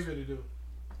they really do.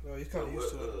 No, he's kind of used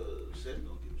to it.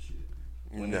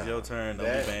 When it's your turn, don't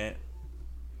be mad.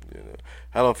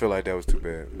 I don't feel like that was too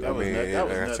bad. That was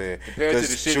like I said, compared to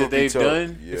the shit that they've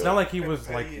done, it's not like he was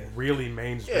like really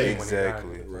mainstream.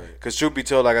 Exactly. Because truth be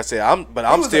told, like I said,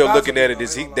 I'm still looking at it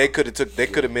as they could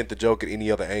have meant the joke at any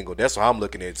other angle. That's what I'm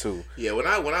looking at too. Yeah, when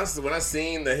I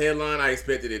seen the headline, I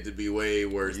expected it to be way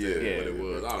worse than what it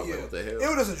was. I was like, what the hell?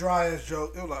 It was just a dry ass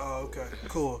joke. It was like, oh okay,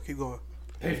 cool, keep going.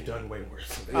 They've done way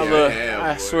worse.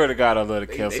 I swear to God, I love the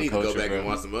cancel culture. They need to go back and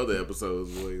watch some other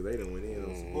episodes. Boy, they done went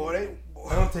in.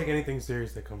 I don't take anything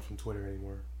serious that comes from Twitter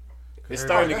anymore. It's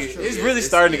starting to get. It's really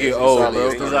starting to get old,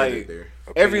 bro. Because like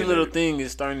every little thing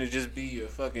is starting to just be a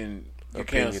fucking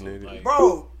cancel. Like,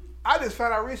 bro, I just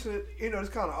found out recently. It's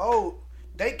kind of old.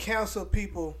 They cancel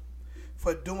people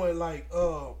for doing like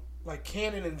like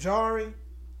canning and jarring.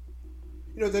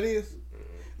 You know what that is?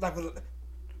 Like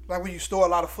when you store a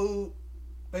lot of food.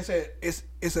 They said it's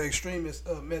an extremist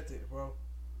method, bro.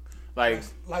 Like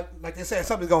they said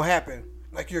something's gonna happen.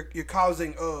 Like you're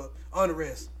causing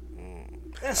unrest.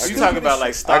 That's Are you talking about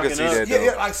like stocking I can see up? that,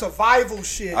 yeah, like survival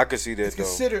shit. I can see that, it's though.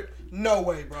 considered no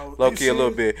way, bro. Low key a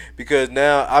little bit, because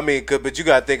now but you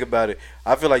gotta think about it.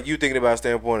 I feel like you thinking about a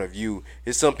standpoint of you.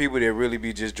 It's some people that really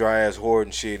be just dry ass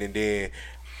hoarding shit, and then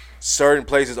certain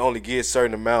places only get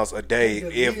certain amounts a day,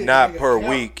 if not per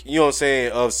week. You know what I'm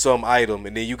saying, of some item,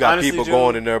 and then you got Honestly, people Joe,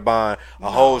 going in there buying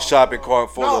a whole shopping cart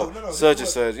full of such and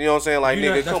such. You know what I'm saying? Like,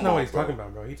 nigga, that's come not on, what he's bro. talking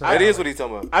about, bro. That is what he's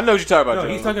talking about. I know what you're talking about. No,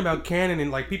 Joe. he's talking about canning and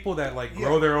like people that like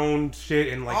grow their own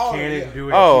shit and like can it and do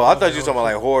it. Oh, I thought you were talking about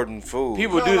like hoarding food.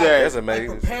 People do that. That's amazing.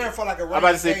 Like preparing for like a I'm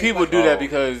about to say day, people like, do that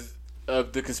because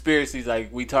of the conspiracies,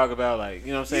 like we talk about, like,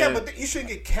 you know what I'm saying? Yeah, but you shouldn't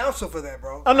get counsel for that,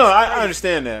 bro. Oh no, I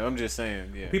understand that. I'm just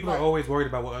saying, yeah. People are always worried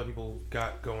about what other people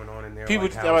got going on in there. People,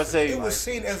 like, I would say, it was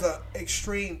seen as an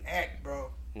extreme act, bro.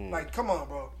 Like, come on,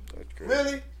 bro.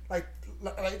 Really? Like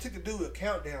it took the dude a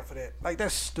countdown for that. Like,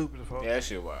 that's stupid as fuck. Yeah, that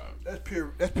shit wild. That's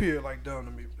pure like dumb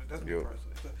to me. That's me personally.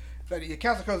 Like, your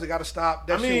council codes got to stop.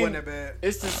 That shit wasn't that bad.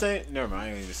 It's the same. Never mind. I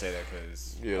ain't gonna even say that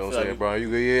because. You know what I'm saying, bro? You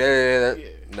good? Yeah.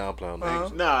 No, I'm playing.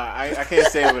 Nah, I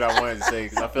can't say what I wanted to say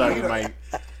because I feel like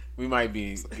we might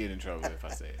get in trouble if I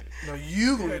say it. No,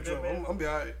 you gonna get in trouble. I'm gonna be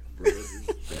alright.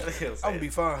 I'm gonna be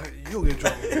fine. You'll get in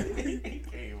trouble.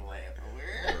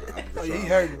 Oh, you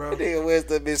hurting, bro. Nigga West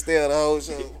up been staying the whole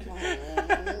show.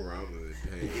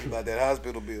 About that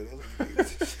hospital bill. I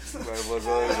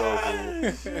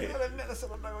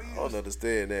don't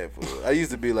understand that, fool. I used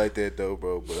to be like that though,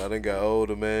 bro, but I done got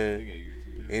older, man.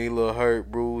 Any little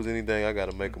hurt, bruise, anything, I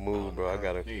gotta make a move, bro. I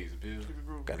gotta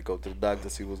go to the doctor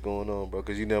and see what's going on, bro,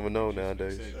 because you never know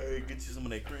nowadays. Hey, get you some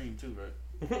of that cream too, right?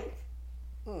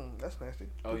 That's nasty.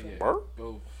 Oh yeah.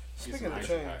 Go. Speaking of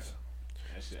chains.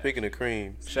 Speaking of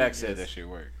cream, Shaq said that shit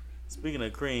worked. Speaking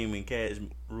of cream and cash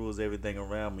rules everything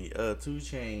around me. 2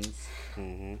 Chainz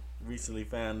recently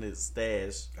found his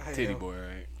stash, Titty boy,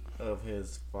 right? Of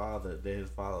his father that his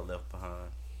father left behind.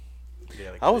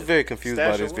 I was very confused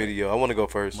by this video. I want to go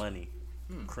first. Money,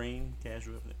 cream, cash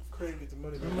rules. Cream get the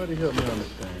money. Somebody help me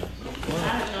understand.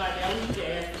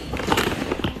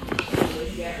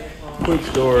 Quick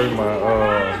story.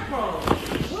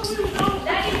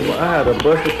 I had a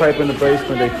busted pipe in the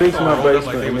basement. They fixed my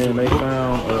basement, and then they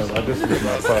found, I guess it was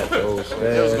my pop's old stash.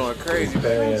 It was going crazy,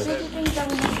 man.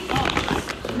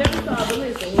 Never saw, but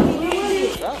listen,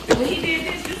 when he did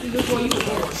this is before you were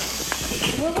born.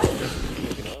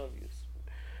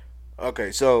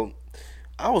 Okay, so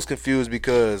I was confused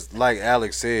because, like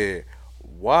Alex said,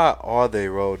 why are they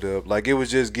rolled up? Like, it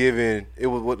was just giving. It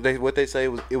was what they say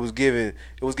was it was giving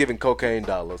cocaine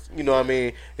dollars. You know what I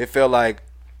mean? It felt like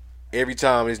every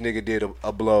time this nigga did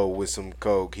a blow with some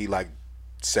coke, he like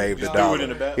saved a dollar.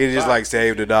 He just like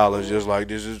saved the dollars. Just like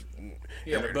this is.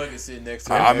 Yeah, the bucket sitting next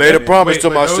to him. I made a promise to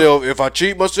myself: if I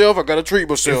cheat myself, I gotta treat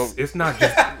myself. It's not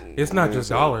just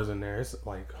dollars in there. It's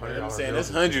like $100. I'm saying there's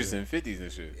hundreds and 50s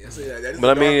and shit.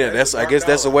 But I mean, I guess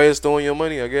that's a way of storing your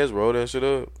money. I guess roll that shit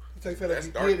up. If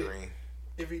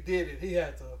he did it, he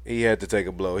had to. He had to take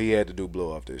a blow. He had to do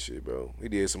blow off that shit, bro. He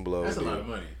did some blow. That's a lot of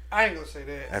money. I ain't gonna say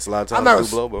that. That's a lot of times to do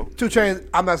blow, bro. 2 Chainz.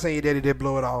 I'm not saying your daddy did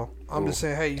blow it all. I'm just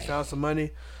saying, hey, you found some money.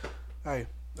 Hey,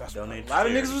 that's a lot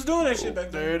of niggas was doing that shit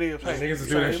back then. There it is. Hey, niggas is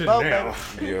doing that shit now.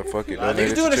 Yeah, fuck it.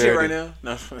 Niggas doing that shit right now.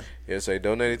 No. Yeah, say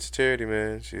donate it to charity,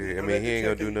 man. Shit, I mean, he ain't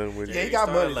gonna do nothing with it. Yeah, he got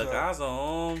money. Like eyes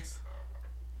on arms.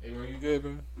 Hey, were you good,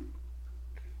 bro?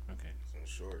 Okay, some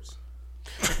shorts.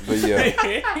 But yeah.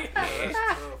 That's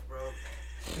tough, bro.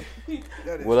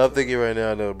 What I'm thinking right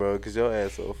now, though, bro, because your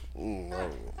ass off.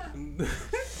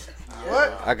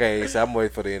 What? I can't say. I'm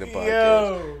waiting for the end of the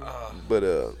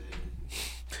podcast.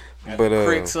 But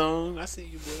Crick song. I see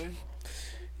you, boy.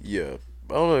 Yeah.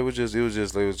 I don't know. It was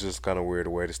just kind of weird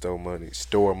the way to store money.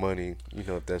 You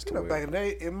know, if that's the way. Back in the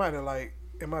day, it might have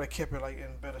kept it like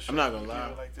in better shape. I'm not gonna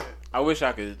lie. Like that. I wish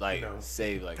I could like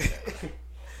save like that.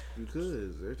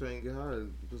 Because everything get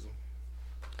hard.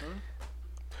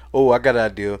 Oh, I got an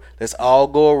idea. Let's all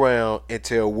go around and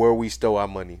tell where we stole our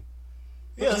money.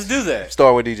 Yeah, let's do that.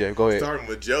 Start with DJ. Go ahead. Starting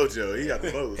with JoJo. He got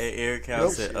the most. Hey, Eric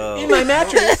House at in my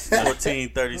mattress.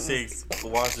 1436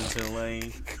 Washington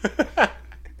Lane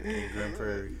in Grand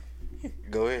Prairie.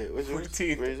 Go ahead. What's your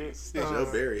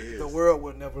 1436. The world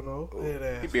would never know.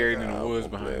 He buried in the woods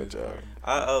behind his job.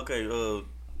 I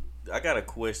got a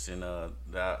question that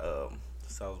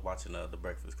so I was watching The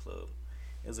Breakfast Club.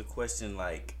 It's a question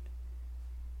like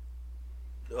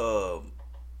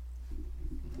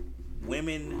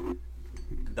women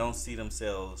don't see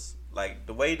themselves like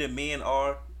the way that men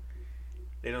are.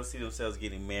 They don't see themselves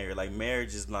getting married. Like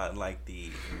marriage is not like the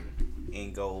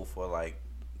end goal for like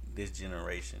this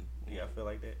generation. Do y'all feel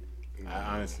like that?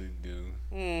 I honestly do.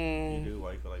 You do?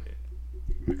 Why you feel like that?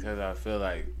 Because I feel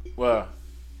like, well,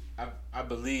 I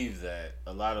believe that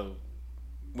a lot of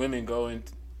women go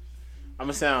into. I'm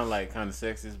gonna sound like kind of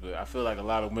sexist, but I feel like a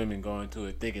lot of women go into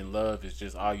it thinking love is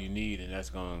just all you need, and that's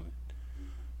gonna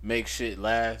make shit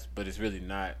last. But it's really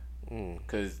not.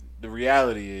 Because the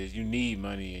reality is, you need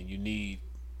money, and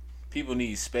people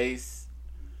need space,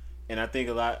 and I think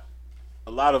a lot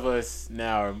of us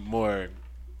now are more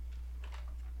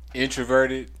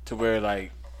introverted to where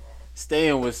like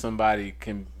staying with somebody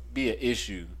can be an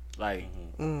issue. Like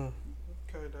Okay,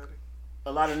 daddy.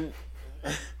 a lot of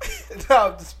No,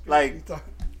 I'm just like I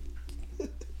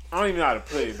don't even know how to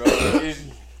put it, bro.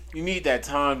 You need that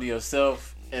time to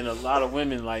yourself, and a lot of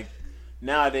women like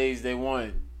nowadays they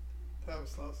want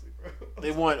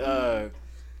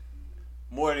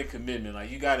more than commitment.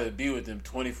 Like you gotta be with them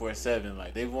 24/7.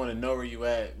 Like they want to know where you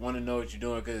at, want to know what you're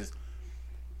doing, because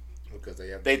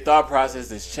they thought process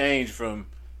has changed from.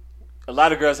 A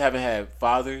lot of girls haven't had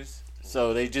fathers,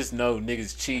 so they just know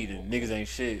niggas cheat and niggas ain't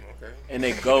shit, and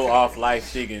they go off life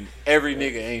thinking every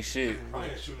nigga ain't shit.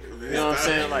 You know what I'm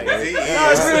saying? Like, no,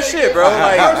 it's real shit, bro.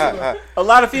 Like, a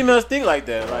lot of females think like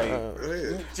that. Like,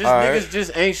 niggas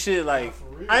just ain't shit. Like,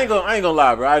 I ain't gonna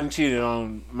lie, bro. I done cheated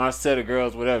on my set of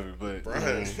girls, whatever. But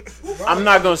I'm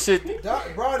not gonna sit.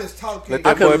 Broad is talking.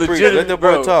 Let the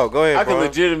boy talk. Go ahead, I bro. can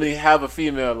legitimately have a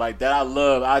female like that I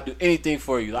love. I do anything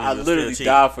for you. Like, I literally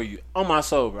die for you. On my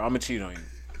soul, bro. I'm gonna cheat on you.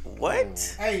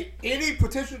 What? Hey, any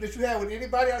potential that you have with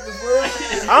anybody out this world,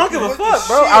 I don't give a fuck,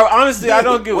 bro. I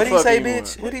don't give a fuck. What he say, anymore.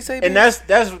 bitch? What he say, bitch? And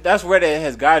that's where that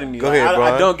has gotten me. Go like, ahead, bro.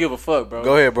 I don't give a fuck, bro.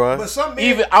 Go ahead, bro. But some men,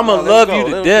 Even I'm gonna love you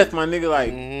to death, my nigga.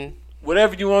 Like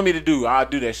whatever you want me to do, I'll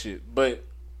do that shit. But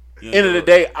end of the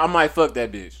day, I might fuck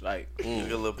that bitch. Like you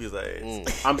get a little piece of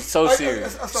ass. I'm so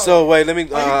serious. So wait, let me.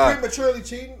 Are you prematurely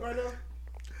cheating right now?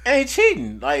 Ain't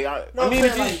cheating. Like I mean,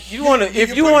 saying, if you want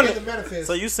to,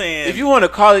 So you saying if you want to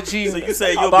call it cheating, so you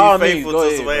say you'll by all be means, faithful go to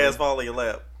ahead, some bro. ass fall in your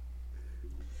lap?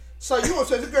 So you want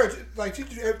to say this girl like she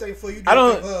do everything for you? I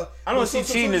don't but see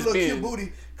so cheating as little being. cute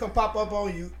booty come pop up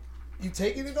on you. You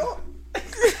taking it off?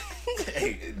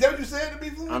 Hey, That what you said to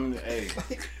me, fool? hey,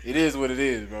 it is what it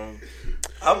is, bro.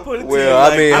 I'm putting.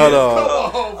 Well, I mean, hold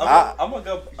on. I'm gonna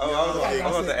go.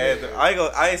 I'm gonna add.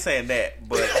 I ain't saying that,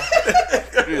 but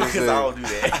because I don't do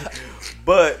that.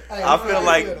 But I feel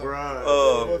like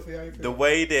the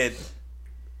way that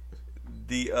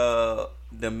the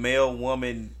male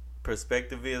woman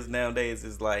perspective is nowadays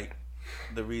is like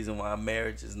the reason why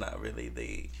marriage is not really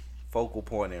the focal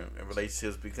point in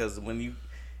relationships, because when you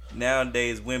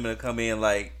nowadays women come in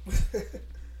like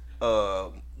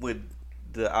with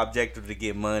the objective to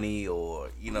get money or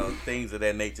things of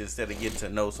that nature instead of getting to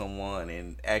know someone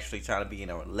and actually trying to be in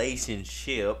a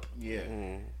relationship. Yeah.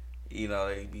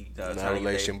 They be Not a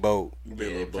relation boat.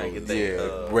 Relation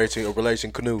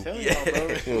canoe. Tell You y'all, bro. know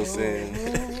what I'm saying?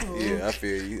 Yeah, I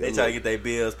feel you. They try to get their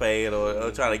bills paid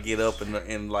or trying to get up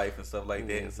in life and stuff like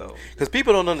that. So because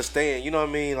people don't understand, you know what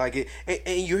I mean? Like,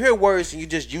 and you hear words and you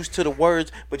just used to the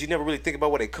words, but you never really think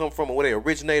about where they come from or where they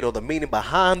originate or the meaning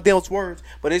behind those words.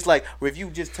 But it's like if you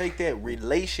just take that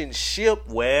relationship,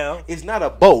 well, it's not a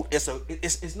boat. It's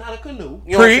not a canoe.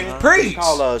 You know Preach. It's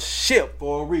called a ship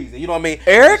for a reason. You know what I mean?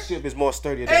 Eric? The ship is more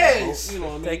sturdier than a boat. You know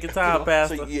what I mean? Take your time,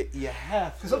 Pastor. So you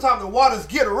have to. Sometimes the waters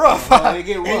get rough, They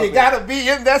get rough, and you gotta be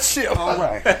in that ship. All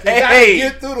right. You gotta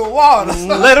get through the water.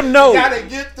 Let them know. You gotta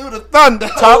get through the thunder.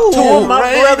 Talk to him, my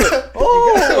rain. brother.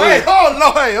 Wait, oh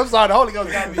Lord, hey, I'm sorry. The Holy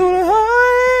Ghost got me. All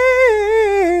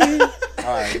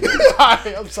right.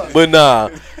 Alright, I'm sorry. But nah,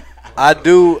 I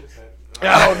do.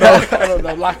 I don't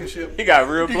know. Locking ship. He got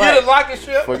real You black. get a locking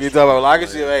ship? Fuck you talking about locking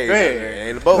shit? Hey, Go ahead.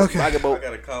 ain't a boat. Okay. Like a I boat.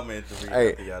 got a comment to read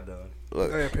Hey. after y'all done. Look,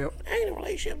 Go ahead, pimp. Ain't a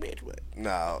relationship, bitch, but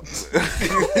no.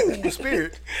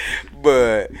 Spirit.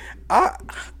 But I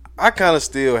kind of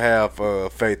still have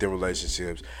faith in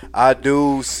relationships. I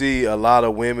do see a lot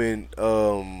of women.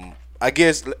 I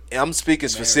guess I'm speaking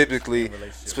specifically.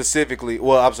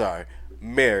 Well, I'm sorry,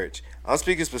 marriage. I'm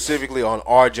speaking specifically on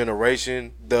our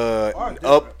generation, the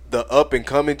up and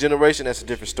coming generation. That's a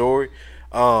different story.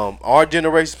 Our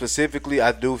generation specifically,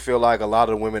 I do feel like a lot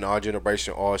of the women in our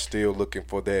generation are still looking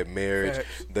for that marriage.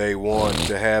 Facts. They want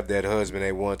to have that husband.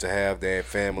 They want to have that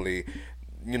family.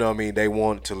 You know what I mean? They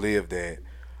want to live that.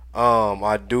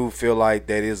 I do feel like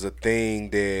that is a thing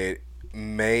that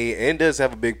may and does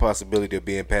have a big possibility of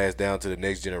being passed down to the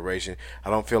next generation. I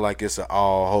don't feel like it's an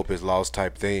all hope is lost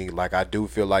type thing. Like I do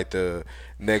feel like the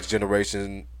next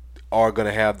generation are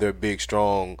gonna have their big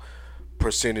strong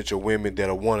percentage of women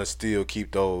that'll want to still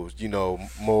keep those,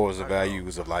 morals and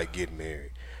values of like getting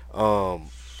married.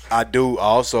 I do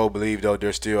also believe though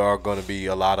there still are going to be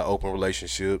a lot of open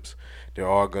relationships. There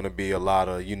are going to be a lot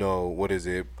of,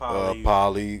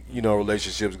 poly,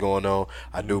 relationships going on.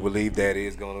 I do believe that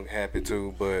is going to happen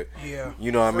too, but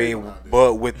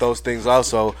But with those things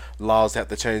also, laws have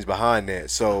to change behind that.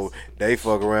 So they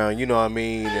fuck around,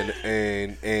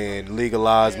 and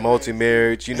legalize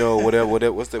multi-marriage,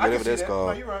 whatever that's called.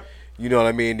 No, you're right. You know what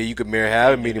I mean? That you could marry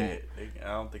however many.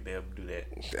 I don't think they ever do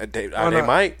that. They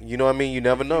might. You know what I mean? You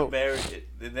never know.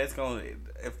 That's gonna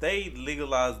if they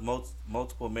legalize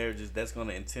multiple marriages, that's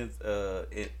gonna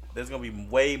there's gonna be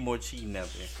way more cheating out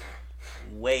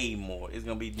there. Way more. It's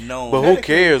gonna be known. But who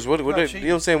cares? What you know what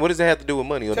I'm saying? What does that have to do with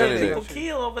money or none of that? People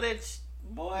kill over that.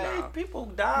 Boy, people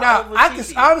die. Now over I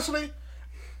cheating. can honestly.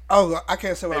 Oh, I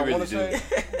can't say what I want to say,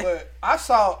 but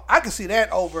I can see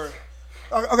that over.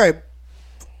 Okay.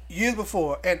 Years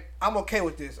before, and I'm okay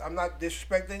with this. I'm not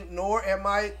disrespecting, nor am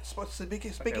I supposed to be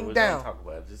speaking down. Talk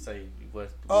about it. Just say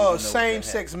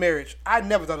same-sex marriage. I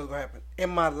never thought it was gonna happen in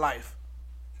my life.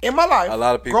 A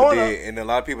lot of people did, up, and a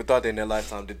lot of people thought that in their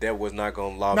lifetime that was not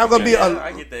gonna be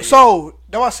I get that, So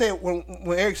that's why I said when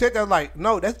Eric said that, like,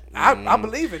 no, that's I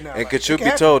believe it now. And like, truth be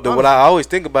told, what I always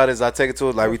think about is I take it to,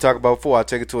 like we talked about before, I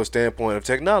take it to a standpoint of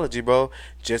technology, bro.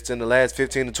 Just in the last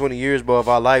 15 to 20 years, bro, of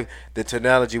our life, the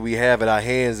technology we have at our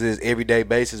hands is everyday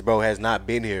basis, bro, has not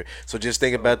been here. So just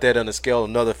think about that on a scale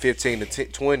of another 15 to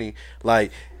 20.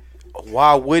 Like,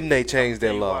 why wouldn't they change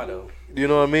that law? You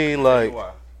know what I mean? Like,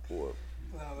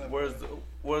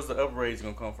 where's the outrage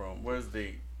gonna come from? Where's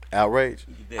the outrage?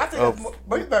 I think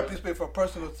but you better speak for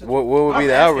personal. What would be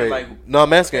the outrage? No,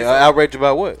 I'm asking. Outrage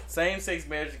about what? Same-sex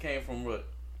marriage came from what?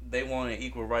 They wanted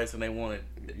equal rights and they wanted.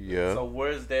 Yeah. So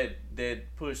where's that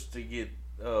push to get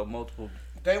multiple?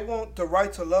 They want the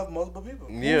right to love multiple people.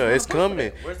 Yeah, it's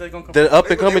coming. Where's that gonna come the from? up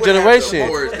and coming generation.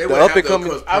 The up and coming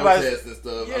protests and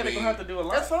stuff. Yeah, they're gonna have to do a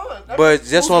lot. That's fine. But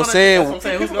that's what I'm saying.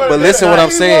 But listen, what I'm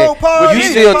saying. You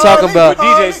still talking about?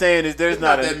 What DJ saying is there's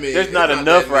not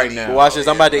enough right now. Watch this.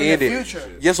 I'm about to end it.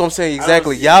 Yes, what I'm saying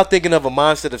exactly. Y'all thinking of a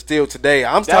mindset of still today.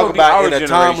 I'm talking about in a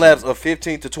time lapse of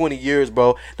 15 to 20 years,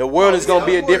 bro. The world is gonna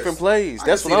be a different place.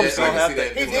 That's what I'm saying.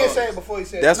 He did say it before he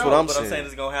said. That's what I'm saying. But I'm saying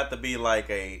it's gonna have to be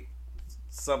like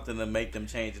something to make them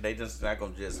change. They just not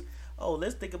gonna just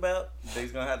let's think about.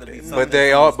 There's gonna have to be something. But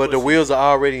they are. But the wheels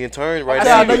are already in turn right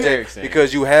now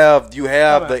because you have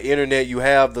the internet, you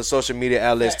have the social media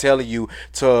outlets telling you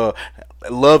to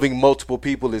loving multiple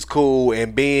people is cool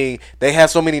and being. They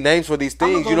have so many names for these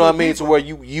things. You know what I mean? To where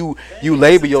you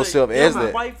label yourself as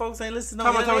that. White folks ain't listening.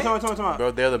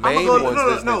 Bro, they're the main ones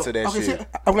listening to that shit.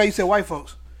 I'm glad you said white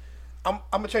folks. I'm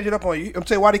gonna change it up on you. I'm gonna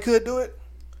tell you why they could do it.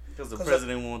 Because the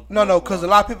president won't. No, because a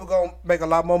lot of people gonna make a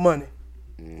lot more money.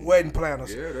 Wedding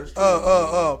planners, yeah, that's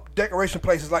true. decoration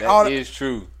places like that all is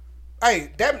true.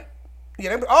 Hey, you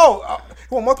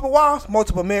want multiple wives,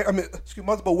 multiple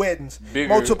weddings,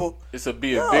 multiple. It's a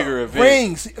bigger event.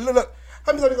 Rings. Look,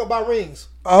 how many times they gonna buy rings?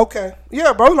 Okay,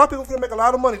 yeah, bro. A lot of people gonna make a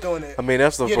lot of money doing that. I mean,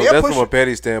 that's from a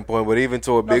petty standpoint, but even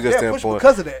to a bigger standpoint,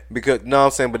 because of that. Because I'm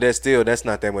saying, but that's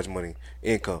not that much money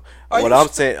income. What I'm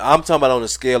saying, I'm talking about on the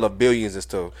scale of billions and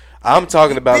stuff. I'm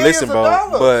talking about, listen,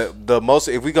 bro. But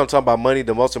if we gonna talk about money,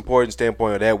 the most important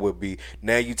standpoint of that would be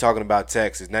now you talking about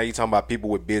taxes. Now you talking about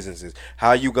people with businesses.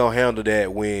 How you gonna handle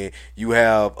that when you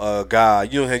have a guy,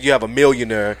 you have a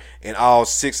millionaire and all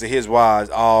 6 of his wives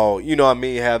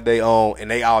have their own and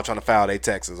they all trying to file their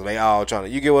taxes. Or they all trying to,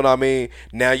 you get what I mean?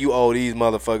 Now you owe these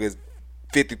motherfuckers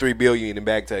 $53 billion in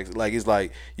back taxes. Like, it's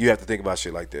like you have to think about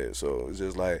shit like that. So it's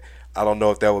just like I don't know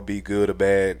if that would be good or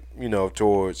bad,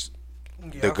 towards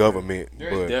the government.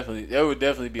 There would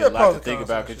definitely be a lot to think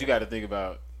about because you got to think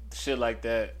about shit like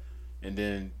that, and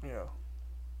then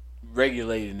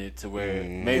regulating it to where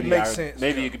maybe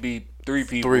it could be 3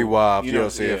 people, 3 wives. You know what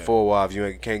I'm saying? 4 wives.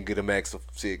 You can't get a max of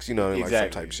 6. You know,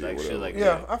 exactly. Like some type shit. Like shit like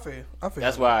that. I feel.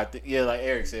 That's why like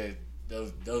Eric said,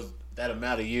 those that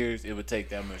amount of years it would take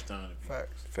that much time.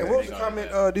 Facts. And what was the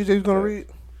comment DJ was gonna read?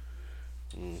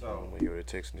 So when you were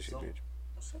texting shit,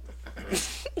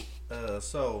 bitch.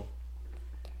 So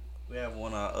we have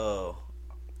one of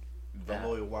the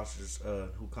loyal watchers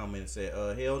who commented and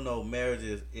said, "Hell no,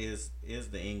 marriage is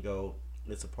the end goal.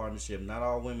 It's a partnership. Not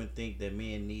all women think that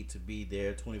men need to be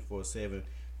there 24/7.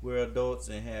 We're adults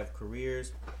and have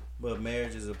careers, but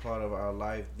marriage is a part of our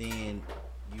life. Then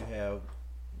you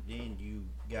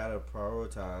gotta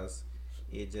prioritize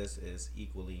it just as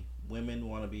equally. Women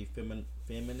want to be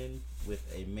feminine with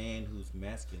a man who's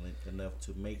masculine enough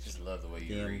to make just love the way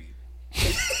you read.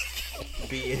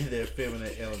 be in their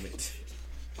feminine element.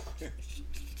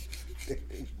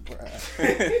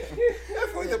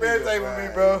 That's fucked up everything for me,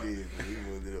 bro.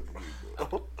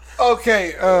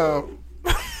 Okay, Brian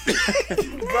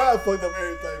fucked up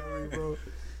everything for me, bro.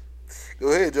 Go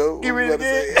ahead, Joe. Give me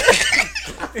again.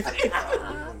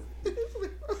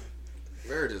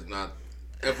 Marriage is not.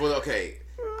 Okay,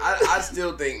 I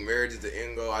still think marriage is the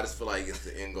end goal. I just feel like it's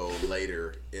the end goal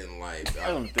later in life. I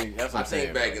don't think that's what I I'm saying,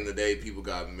 think back bro. in the day, people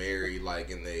got married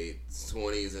like in their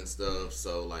 20s and stuff.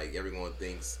 So like everyone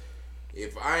thinks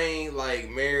if I ain't like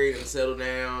married and settled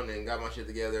down and got my shit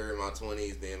together in my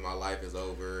 20s, then my life is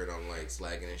over and I'm like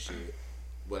slacking and shit.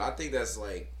 But I think that's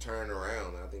like turned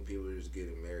around. I think people are just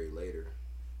getting married later.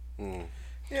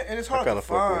 Yeah, and it's hard to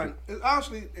find. It's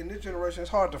honestly, in this generation,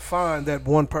 it's hard to find that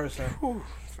one person.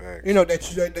 Facts. You know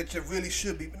that you really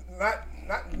should be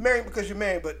not married because you're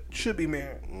married, but should be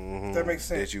married. If that makes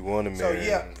sense. That you want to So marry.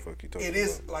 yeah, Fuck you talking it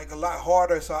is about. like a lot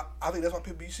harder. So I think that's why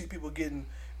you see people getting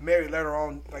married later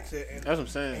on, like I said. That's what I'm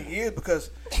saying. In years,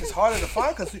 because it's harder to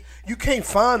find because you can't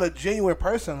find a genuine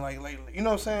person like lately. You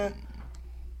know what I'm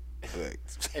saying?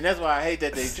 And that's why I hate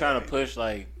that they trying to push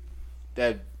like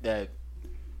that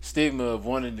stigma of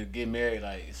wanting to get married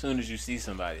like as soon as you see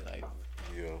somebody like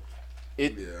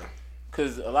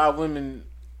because a lot of women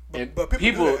and but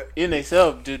people do that. in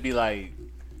themselves just be like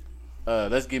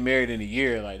let's get married in a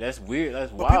year. Like that's weird.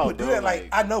 That's But wild. people do that. Like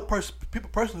I know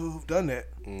people personally who've done that.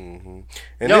 And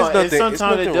no, there's sometimes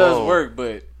nothing it does wrong. work,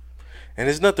 but And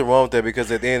there's nothing wrong with that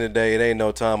because at the end of the day, it ain't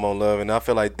no time on love, and I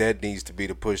feel like that needs to be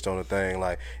the pushed on the thing.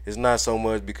 Like it's not so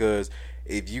much because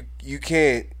if you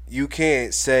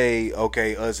can't say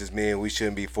okay, us as men we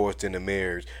shouldn't be forced into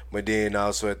marriage, but then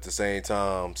also at the same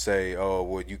time say oh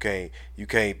well you can't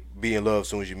be in love as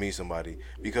soon as you meet somebody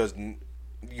because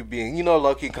you being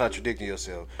low-key contradicting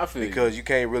yourself. I feel because you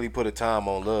can't really put a time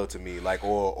on love to me like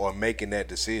or making that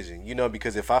decision.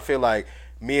 Because if I feel like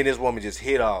me and this woman just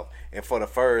hit off, and for the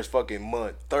first fucking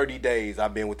month, 30 days,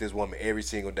 I've been with this woman every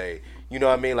single day. You know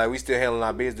what I mean? Like, we still handling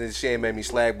our business. She ain't made me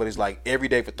slack, but it's like every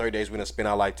day for 30 days, we done spend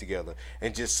our life together.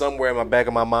 And just somewhere in my back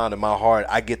of my mind and my heart,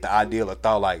 I get the ideal of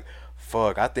thought like,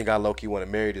 fuck, I think I low-key want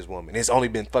to marry this woman. It's only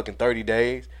been fucking 30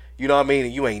 days. You know what I mean?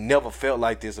 And you ain't never felt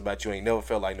like this about you. Ain't never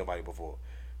felt like nobody before.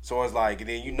 So it's like, and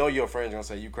then your friends are going to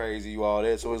say, you crazy, you all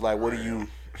that. So it's like, what do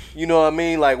you know what I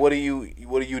mean? Like, what do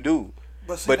you do?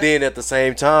 But then at the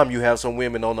same time, you have some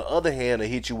women on the other hand that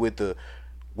hit you with the,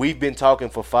 we've been talking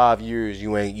for 5 years,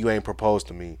 you ain't proposed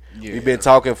to me. Yeah. We've been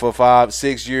talking for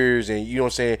 5-6 years, and you know what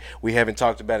I'm saying, we haven't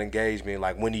talked about engagement.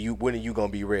 Like when are you gonna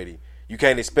be ready? You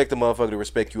can't expect a motherfucker to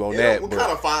respect you on that. What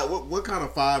kind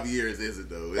of 5 years is it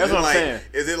though? That's what I'm saying.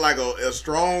 Is it like a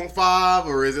strong 5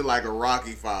 or is it like a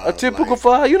rocky 5? A typical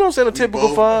 5? You know what I'm saying? A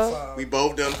typical 5? We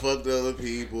both done fucked other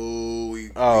people.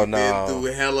 We've no. been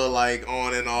through hella like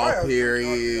on and off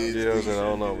periods. You know what I'm saying? I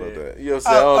don't know about that. You know what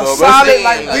I'm saying? I don't know about solid, that.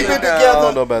 like we've been together. I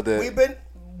don't know about that.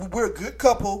 We're a good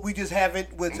couple. We just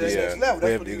haven't went to the next level.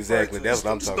 That's what exactly. That's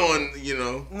what I'm talking about.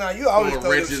 Throwing, Nah, you always throw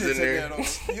wrenches shit in there.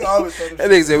 You always throw them That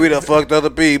nigga said we done fucked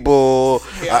other people.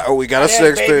 Yeah. We got a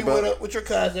sex tape. With your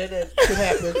cousin, that could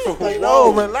happen. Like,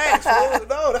 no, relax. Fool.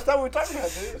 No, that's not what we're talking about,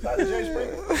 dude. It's not Jay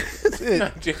Springer. That's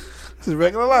it. This is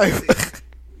regular life.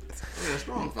 Yeah,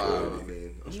 strong 5. I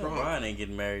mean, a strong. Brian ain't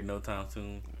getting married no time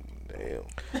soon. Damn.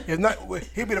 If not,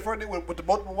 he'd be the first nigga with the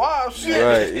multiple wives. Shit.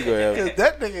 Right, he gonna have Because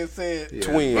that nigga said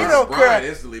twins. He don't Brian care.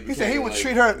 instantly He said he became, would like,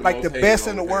 treat her the like most the hated best on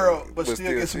in the the world, family. but But still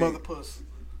still get some cheat. other puss.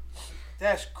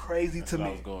 That's crazy to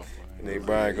me. Nigga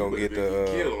Brian gonna get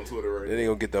Kid on Twitter right then he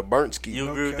gonna get the burnt ski.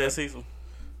 You agree with that, Cecil?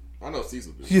 I know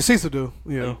Cecil do. Yeah, Cecil do. Oh,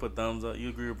 Yeah. you put thumbs up. You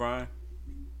agree with Brian?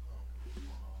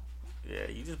 Yeah,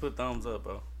 you just put thumbs up,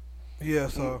 bro. Yeah,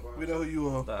 so we know who you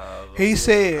are. He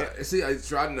said. See, I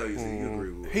try to know you. Said you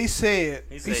agree with. He said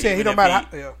even he don't if matter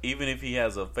how. Yeah. Even if he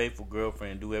has a faithful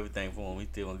girlfriend, do everything for him, he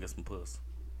still gonna get some puss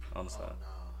on the side.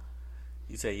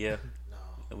 You say yeah.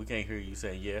 No. We can't hear you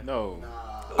saying yeah. No.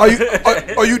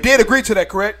 You did agree to that,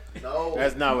 correct? No.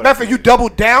 That's not what. Nothing. You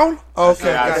doubled down.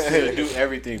 Okay, I gotcha. still do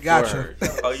everything for Gotcha. her.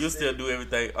 Oh, you still do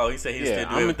everything. Oh, he said he still do I'm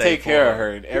everything. gonna take for care of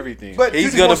her and everything. But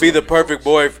He's gonna be the perfect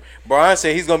boyfriend. Brian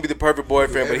said he's gonna be the perfect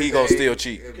boyfriend, but he gonna still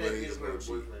cheat.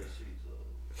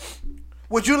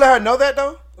 Would you let her know that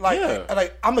though? Like, Yeah.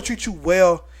 like I'm gonna treat you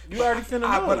well. You already finna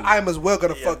know. But I'm as well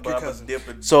gonna fuck your but I'm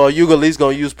cousin. So are you at least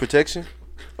gonna use protection?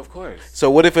 Of course.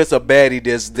 So what if it's a baddie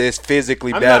that's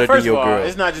physically better than first your of all, girl?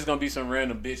 it's not just gonna be some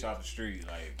random bitch off the street.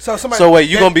 Like, So wait,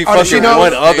 you gonna be fucking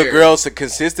one other girl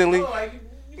consistently?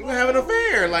 You gonna have an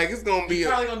affair? Like it's gonna be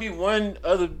probably gonna be one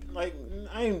other. Like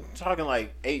I ain't talking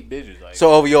like 8 bitches. Like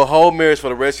So over your whole marriage for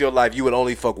the rest of your life, you would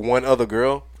only fuck one other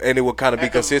girl, and it would kind of be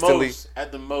consistently.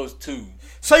 At the most 2.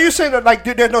 So you saying that like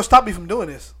there's no stop me from doing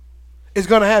this? It's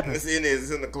gonna happen. It's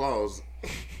in the clause.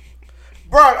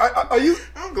 Bro, are you?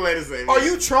 I'm glad it's ain't me. Are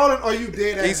you trolling? Or are you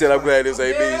dead? He said, "I'm glad this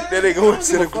ain't me." That nigga who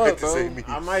said, "I'm glad this bro. ain't me."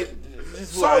 I might. This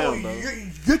is who So I am, bro.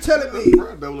 you're telling me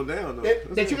Double down though.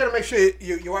 that you gotta make sure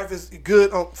your wife is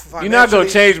good on financially. You're not gonna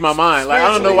change my mind. Like I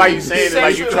don't know why you saying it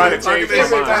like you trying to change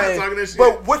my mind. Everything.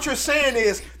 But what you're saying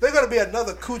is there's gonna be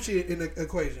another coochie in the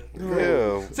equation.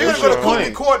 Yeah. So you're gonna go to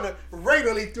coochie corner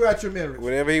regularly throughout your marriage.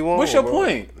 Whatever he wants. What's your bro.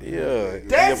 point? Yeah, he a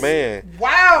That's man.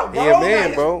 wow, bro. He a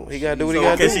man, bro. He gotta do what he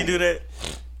gotta do. Can she do that?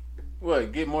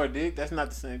 What? Get more dick? That's not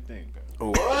the same thing, bro.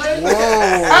 Oh.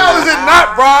 How is it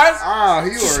not, Brian? Ah,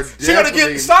 you are She gonna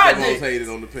definitely get side the most dick. hated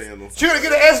on the panel. She gonna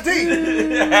get an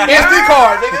SD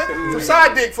card, nigga. Some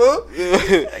side dick, fool.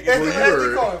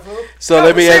 SD card, fool. So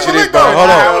let me ask you this, bro. Hold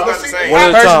on. One at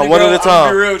a time. One at a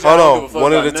time. Hold on.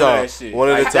 One at a time. One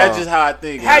at a time. That's just how I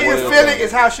think. How you feeling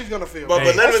is how she's gonna feel.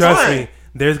 Hey, trust me,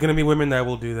 there's gonna be women that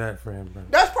will do that for him, bro.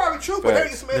 That's probably true, but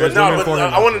Facts. But no,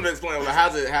 I wanted to explain. Like,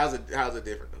 how's it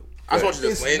different though? I just want you to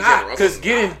explain in general. Because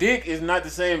getting dick is not the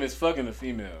same as fucking a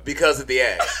female. Because of the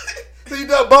ass. So you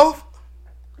done both?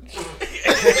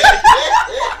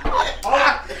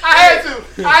 I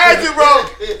had to, bro.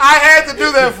 I had to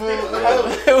do that,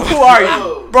 fool. Who are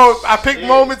you? Bro, I picked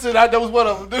moments and that was one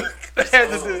of them, dude. I had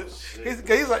to do it.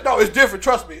 He's like, no, it's different.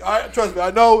 Trust me. All right, trust me.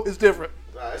 I know it's different.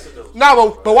 Nah,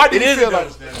 but why did you feel like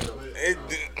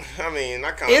I mean,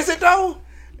 I kind of. Is it though?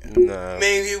 Nah. It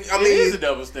is a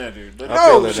double standard. But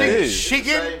No, she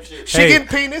getting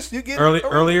penis. You get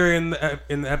earlier in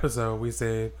the episode we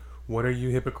said, "What are you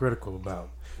hypocritical about?"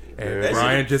 And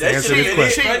Brian just answered his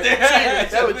question.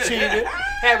 That was cheating.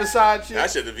 Having side shit. I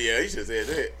should have. Yeah, you should have said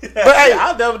that. But hey,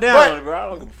 I'll double down on it, bro. I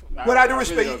don't. But I do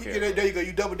respect you. There you go.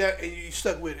 You double down and you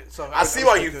stuck with it. So I see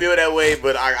why you feel that way,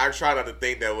 but I try not to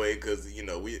think that way because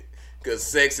because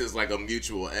sex is like a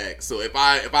mutual act. So if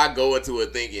I go into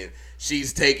it thinking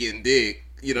she's taking dick,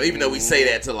 even though we say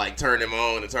that to like turn him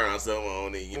on and turn ourselves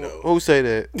on, and Who say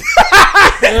that?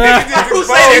 Who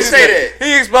say that?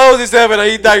 He exposed himself and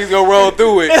he thought he's gonna roll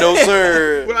through it. No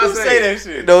sir. Who say that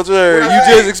shit? No sir.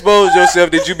 You just exposed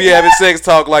yourself. Did you be having sex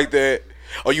talk like that?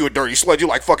 Oh, you a dirty slut? You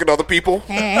like fucking other people?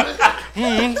 You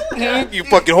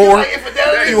fucking whore.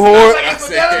 You whore.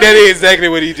 That is exactly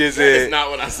what he just said. That is not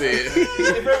what I said.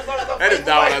 That is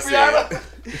not what I said.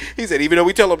 He said, even though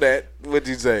we tell him that, what'd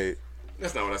you say?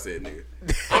 That's not what I said, nigga.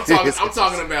 I'm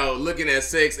talking about looking at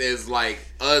sex as like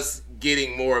us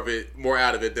getting more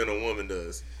out of it than a woman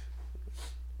does.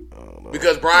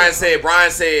 Because Brian said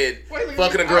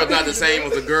fucking a girl is not the same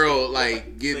as a girl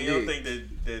like getting. So you don't think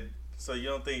that? So you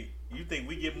don't think you think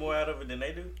we get more out of it than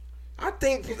they do? I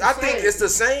think it's the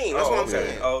same. That's what I'm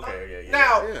saying. Oh, okay, yeah.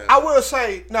 Now I will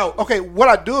say no. Okay, what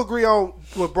I do agree on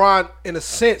with Brian in a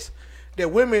sense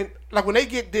that women like when they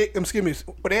get dick. Excuse me,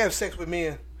 when they have sex with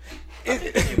men.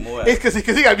 It's because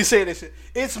he gotta be saying this shit.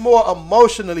 It's more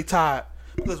emotionally tied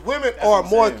because women are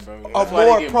more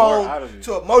prone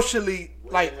to emotionally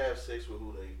like have sex with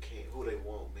who they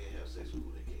want. Men have sex with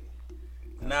who they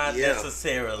can't. Not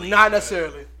necessarily. Not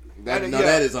necessarily. That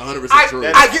is 100% true.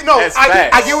 I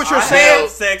get what you're saying.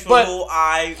 Sex with who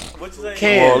what you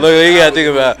saying? Well, look, you gotta think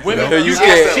about women. You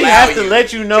She has to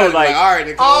let you know, like, all right,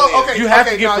 okay, you have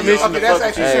to get permission. Okay, that's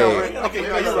actually true. Okay,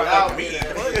 no, you're right.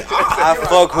 I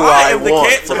fuck who I want.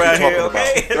 The cats around here,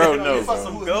 okay? Bro, no.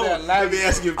 Let me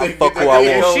ask you if they fuck who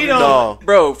I want. She don't,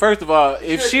 bro. First of all,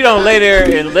 if she don't lay there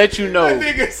and let you know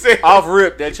off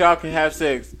rip that y'all can have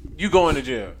sex, you going to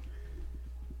jail.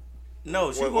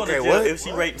 No, she going to jail if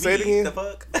she raped me. The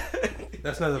fuck?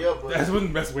 That's not. That's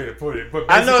the best way to put it. But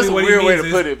I know it's a what weird he way means to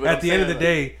is, put it. But at the end of the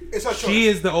day, she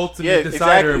is the ultimate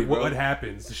decider of what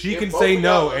happens. She can say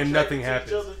no and nothing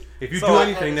happens. If you do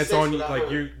anything, that's on you.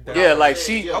 Like you. Yeah, like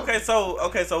she. Okay, so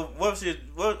what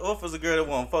if it's a girl that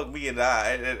want to fuck me and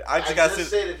I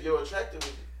just said if you're attracted.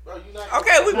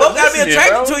 Okay, we both gotta be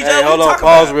attracted to each other. Hold on,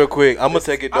 pause real quick. I'm gonna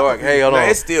take it dark. Hey, hold on.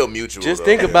 It's still mutual. Just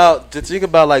think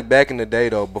about like back in the day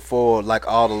though, before like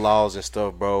all the laws and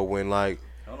stuff, bro. When like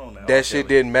that shit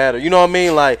didn't matter. You know what I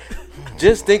mean? Like,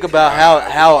 just think about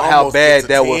how bad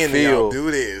that would feel.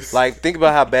 Do this. Like, think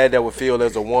about how bad that would feel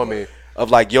as a woman of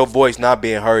like your voice not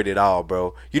being heard at all,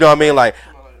 bro. You know what I mean? Like.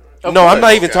 No, I'm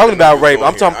not even talking about rape.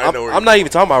 I'm not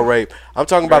even talking about rape. I'm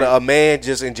talking about a man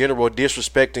just in general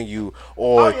disrespecting you,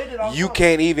 or you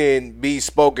can't even be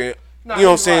spoken. You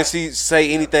know what I'm saying?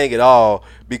 Say anything at all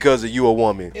because of you a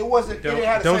woman. It wasn't.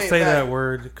 Don't say that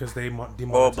word because they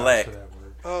demonetize black. for that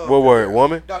word. What word?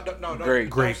 Woman? No. Great.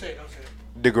 Don't say it.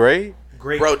 Degrade?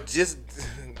 Great. Bro, just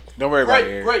don't worry about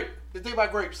it. Grape. Just think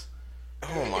about grapes.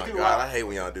 Oh my god, I hate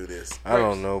when y'all do this. I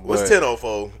don't know. What's but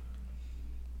 1004?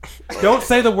 Don't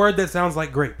say the word that sounds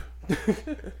like grape.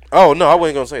 Oh no, I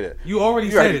wasn't gonna say that. You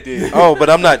already said it. did. Oh, but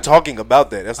I'm not talking about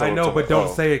that. That's what I I'm know, talking but don't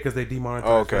about. say it because they demonetize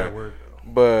Okay. that word.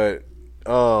 But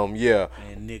yeah.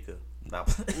 And nigga. No.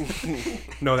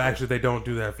 No, actually, they don't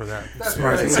do that for that.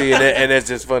 See, and that's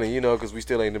just funny, because we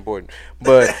still ain't important.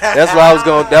 But that's what I was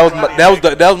going.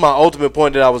 That was my ultimate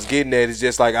point that I was getting at. It's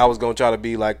just like I was gonna try to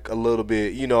be like a little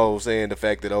bit, saying the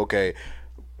fact that okay,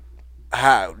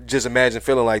 just imagine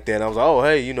feeling like that. And I was like, oh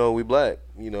hey, we black,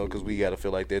 because we gotta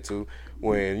feel like that too.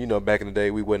 When back in the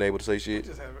day we wasn't able to say shit.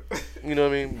 You know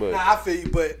what I mean? But I feel you.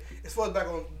 But as far as back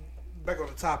on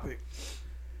the topic,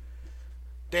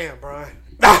 damn, Brian.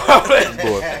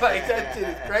 Like that shit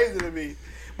is crazy to me.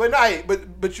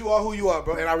 But but you are who you are,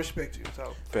 bro, and I respect you.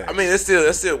 So I mean, there's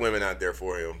still women out there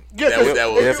for him. yeah, that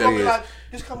will be like,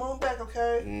 just come on back,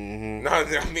 okay? No,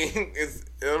 I mean,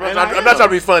 I'm not trying to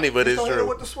be funny, but it's true.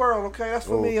 With the swirl, okay? That's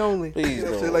for me only. Please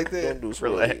don't, like that. don't do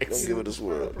swirl. Relax. Don't give it a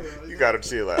swirl. You gotta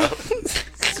chill out.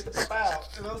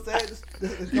 You know what I'm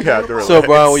saying? You have to relax. So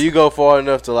Brian, when you go far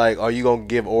enough to like, are you gonna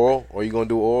give oral? Or are you gonna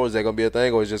do oral? Is that gonna be a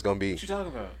thing, or is it just gonna be? What you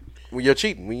talking about? When you're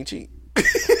cheating, when you cheat.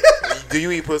 Do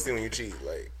you eat pussy when you cheat?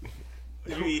 Like,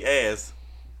 You eat ass.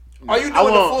 Are you doing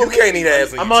the full? You can't eat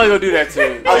ass. I'm only gonna do that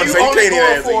to. I was say you can't eat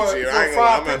ass when you for cheat. I ain't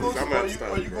fried gonna. pickles, I'm or not you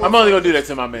stopping. I'm only gonna do that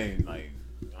to my main. Like,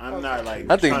 I'm not like.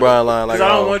 I think Brian lying like.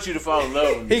 Because I don't want you to fall in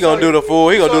love with me. He gonna do the full.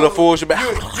 He gonna do the full shebang.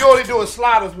 You only doing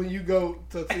sliders when you go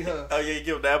to see her. Oh yeah, you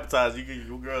give it the appetizer. You give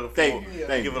your girl the full. Thank you.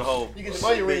 Thank Give you. it a whole. You get the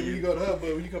money ring when you go to her,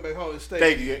 but when you come back home, it's steak.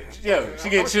 Thank you. Yeah, she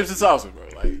getting chips and salsa, bro.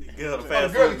 Like, Give her the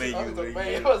fast girl, food menu. I was like, where you man,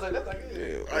 get I was like, that's like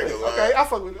it. I ain't gonna lie. Okay, I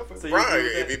fuck with it. So you Brian, agree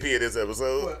with that? MVP of this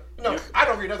episode. What? No, I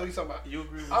don't agree. That's what he's talking about. You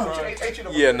agree with I don't Brian? ain't cheating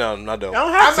on Yeah, my no, I I don't. don't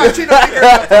I'm have not to. cheating on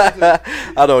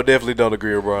your girl. Definitely don't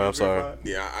agree with Brian. I'm sorry.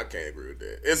 Yeah, I can't agree with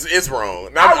that. It's wrong.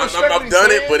 I respect what I've he's done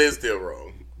it, saying. but it's still wrong.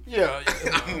 Yeah.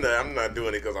 I'm not doing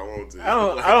it because I want to.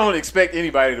 I don't expect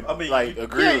anybody to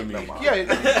agree with me.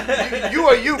 Yeah, you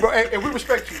are you, bro, and we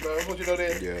respect you, bro. I want you to know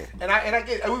that. Yeah. And I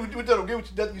get, we don't agree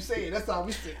with nothing you saying. That's all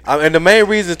we say. And the main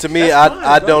reason to me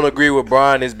I don't agree with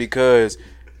Brian is because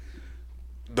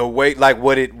the way, like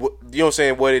what it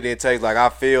takes. Like I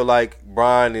feel like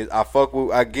Brian is.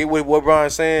 I get what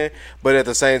Brian's saying, but at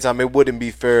the same time, it wouldn't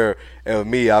be fair of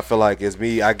me. I feel like it's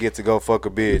me. I get to go fuck a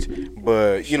bitch,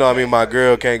 but you know what I mean. My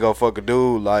girl can't go fuck a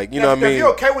dude. Like you know what I mean. If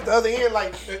you're okay with the other end,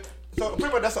 like. So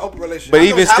pretty much that's an open relationship. But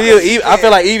even still, I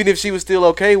feel like even if she was still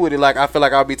okay with it, like I feel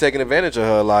like I'll be taking advantage of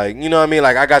her. Like you know what I mean?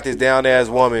 Like I got this down ass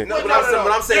woman. No, but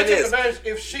I'm saying You're this. taking advantage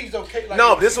if she's okay. Like,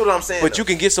 No, this is what I'm saying. But you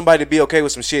can get somebody to be okay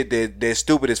with some shit that's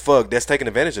stupid as fuck. That's taking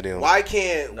advantage of them. Why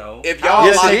can't No. if y'all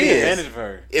Yes, locked it is. Advantage of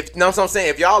her. If no, so I'm saying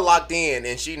if y'all locked in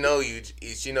and she know you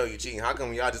cheating, how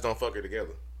come y'all just don't fuck her together?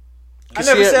 I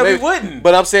never said maybe, we wouldn't.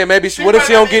 But I'm saying maybe. What if might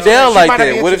she don't not get be down into like that. She might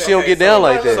that? not What be if she into don't get that. down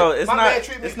like that? So it's My man not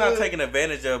treat me it's not good. taking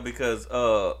advantage of because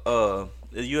the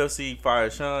UFC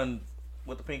fired Sean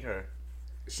with the pink hair.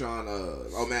 Sean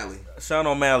O'Malley. Sean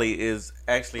O'Malley is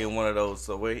actually in one of those.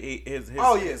 So where his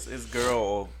girl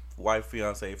or wife,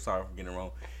 fiance, sorry for getting it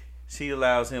wrong, she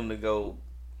allows him to go.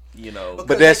 You know,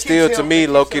 But that's still to me,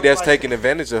 Loki. That's taking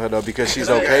advantage of her though because she's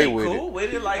okay with cool it.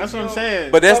 with it. Like, That's what I'm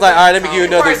saying. But that's like, all right. Let me give you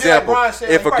another Right, yeah, example. Brian said,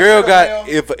 If a like, girl Brian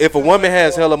got, said, if a woman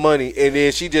has hella money and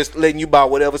then she just letting you buy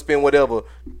whatever, spend whatever,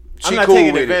 she I'm not cool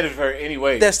taking with advantage it. of her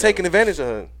anyway. That's taking advantage of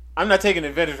her. I'm not taking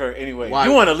advantage of her anyway. Why?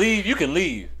 You want to leave? You can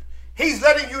leave. He's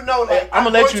letting you know, like I'm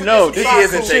gonna let you know. He This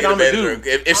isn't is shit taking I'm gonna advantage do.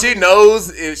 of her.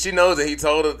 If she knows that he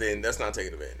told her, then that's not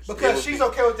taking advantage. because she's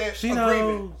okay with that She agreement.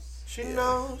 knows. She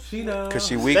knows. She knows. Cause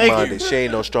she Thank weak-minded. you. She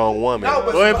ain't no strong woman. No,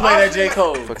 but Go ahead and play that J.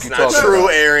 Cole. Fuck It's you not talking true,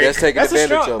 about? Eric. That's taking That's a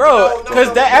advantage strong, of bro. No, Because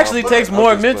no, that no, actually no, takes no, more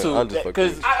I'm just mental. fucking- I'm just fucking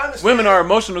Because with I understand. women are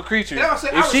emotional creatures. You know what I'm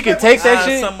saying? If I she can respect take what that you're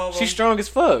saying. shit, Some of them- she's strong as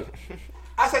fuck.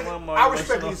 I say One more I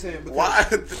respect what emotional. he's saying.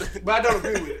 Because, Why? But I don't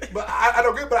agree with it. But I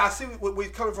don't agree. But I see where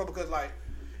he's coming from because like.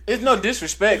 It's no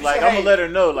disrespect. Like Say, I'm gonna let her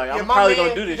know. Like yeah, I'm my probably man,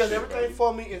 gonna do this. He does shit, everything bro.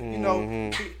 for me, and you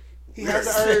know, he has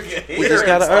the urge. We just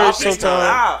got an urge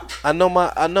sometimes. I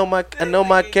know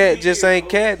my cat just ain't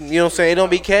catting. You know what I'm saying? It don't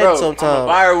be catting Bro, I'm sometimes.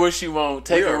 buy her where she won't,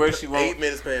 take We her are where she won't. 8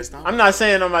 minutes past time. I'm not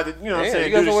saying I'm about to, you know what I'm Yeah, saying,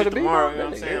 you got do this somewhere shit to be, tomorrow. bro. You know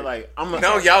what I'm saying? Like I'm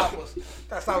No, y'all.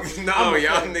 That's how. No,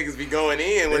 y'all niggas be going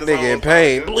in when That nigga in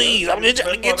pain. Please, I'm just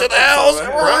trying to get to the house.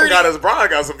 Brian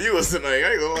got some viewers tonight.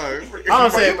 I ain't gonna lie.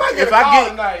 I'm saying if I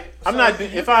get, I'm not.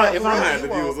 If I'm the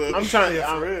viewers up. I'm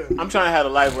trying to have a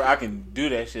life where I can do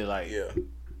that shit. Like Yeah.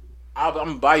 I'm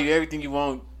gonna buy you everything you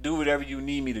want. Do whatever you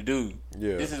need me to do.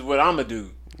 Yeah. This is what I'm gonna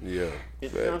do. Yeah. You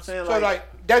know what I'm saying? So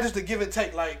like that's just a give and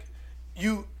take. Like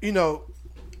you know.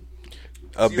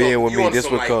 Being with You me, want this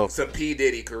some, would like, come. some P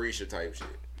Diddy Carisha type shit.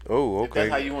 Oh, If that's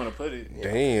how okay. you want to put it.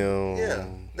 Damn. Yeah,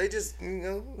 they just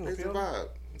it's a vibe.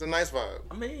 It's a nice vibe.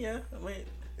 I mean, yeah. I mean,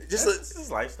 Just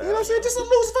it's lifestyle. You know what I'm saying? Just a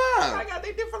loose vibe. I got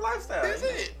their different lifestyles. That's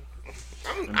it.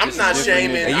 I'm not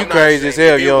shaming. And I'm you not crazy as shaming.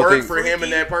 hell. It You don't worked think for him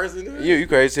and that person. You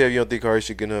crazy as hell. You don't think Cardi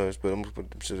should get hers, but I'm gonna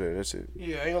put them shit there. That's it.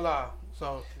 Yeah, ain't gonna lie.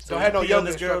 So So don't have no you pee on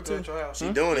yoga this girl instructor too? at your house.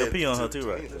 She doing You'll it. pee on her too,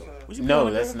 right? Would you pee No,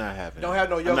 on that's her? not happening. Don't have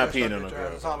no I'm yoga not peeing instructor on no at your girl.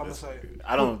 house. That's all I'm gonna say.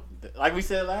 I don't. Like we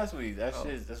said last week, that's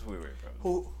weird,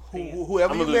 bro.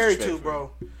 Whoever I'ma you lose married respect to, for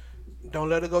bro, don't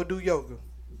let her go do yoga.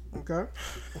 Okay,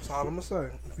 that's all I'm gonna say.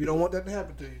 If you don't want that to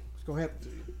happen to you, it's gonna happen to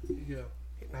you. Yeah.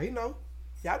 Now you know.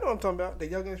 Y'all know what I'm talking about. The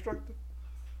yoga instructor.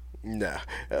 Nah.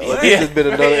 This has been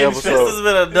another episode. This has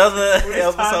been another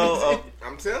episode of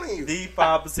I'm telling you, the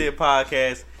 5%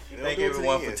 Podcast. Thank do it to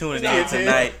everyone the for end. tuning in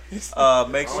tonight.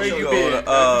 Make sure you go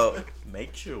to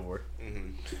make sure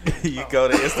you go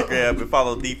to Instagram and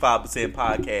follow the 5%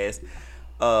 Podcast.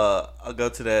 I'll go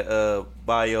to that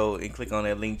bio and click on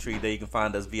that link tree. There you can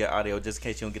find us via audio. Just in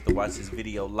case you don't get to watch this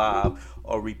video live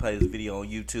or replay this video on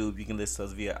YouTube, you can listen to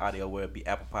us via audio, where it be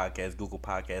Apple Podcasts, Google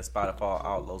Podcasts, Spotify,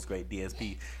 all those great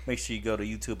DSP. Make sure you go to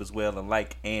YouTube as well and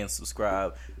like and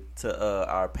subscribe to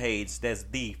our page. That's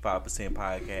the 5%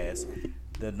 Podcast.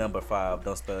 The number 5.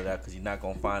 Don't spell it out because you're not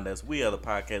going to find us. We are the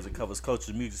podcast that covers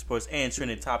culture, music, sports, and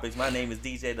trending topics. My name is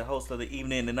DJ, the host of the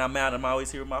evening, and I'm out. I'm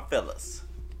always here with my fellas.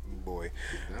 Boy,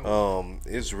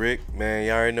 it's Rick, man.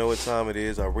 Y'all already know what time it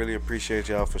is. I really appreciate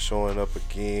y'all for showing up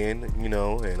again, you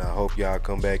know, and I hope y'all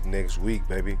come back next week,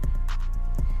 baby.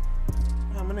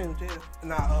 My name is Jay.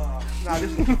 Nah,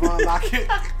 this is Javon Lockett,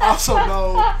 also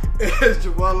known as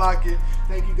Javon Lockett.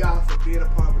 Thank you guys for being a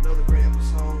part of another great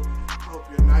episode. Hope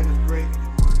your night is great and your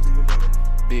morning's even better.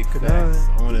 Big facts.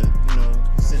 I want to,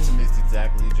 sentiments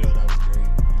exactly, Joe. That was great.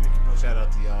 Shout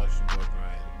out to y'all. It's your boy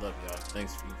Brian. Love y'all.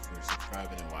 Thanks for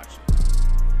subscribing and watching.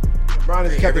 Brian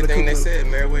is kept everything they said.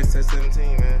 Meriwether said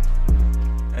 17, man.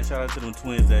 And shout out to them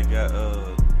twins that got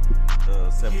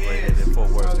separated in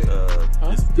Fort Worth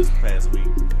this past week.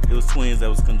 It was twins that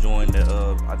was conjoined at it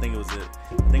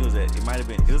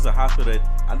was a hospital that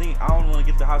I don't want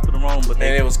to get the hospital wrong, but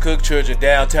it was Cook Children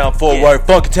downtown Fort Worth.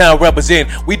 Funky Town represent.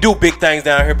 We do big things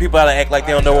down here. People gotta act like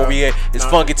they don't know where we at. It's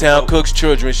Funky Town, Cook's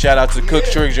Children. Shout out to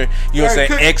Cook's Children. You know what I'm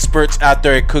saying? Experts out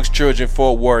there at Cook's Children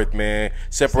Fort Worth, man.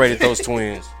 Separated those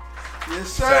twins. Yes,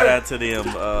 sir. Shout out to them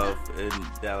in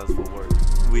Dallas Fort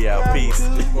Worth. We out. Peace.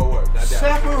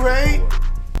 Separate.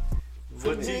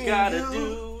 What you gotta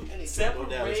do? Separate.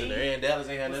 Dallas in there, and Dallas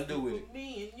ain't had nothing to do with it.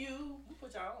 Me and you. We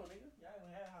put y'all on, nigga. Y'all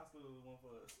ain't had hospital one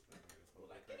for us.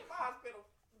 Like that. Hospital.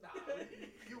 Nah.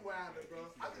 You wild, bro.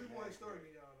 I just want a story to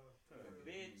y'all, though.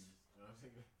 Bitch.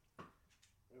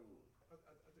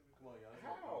 Come on, y'all.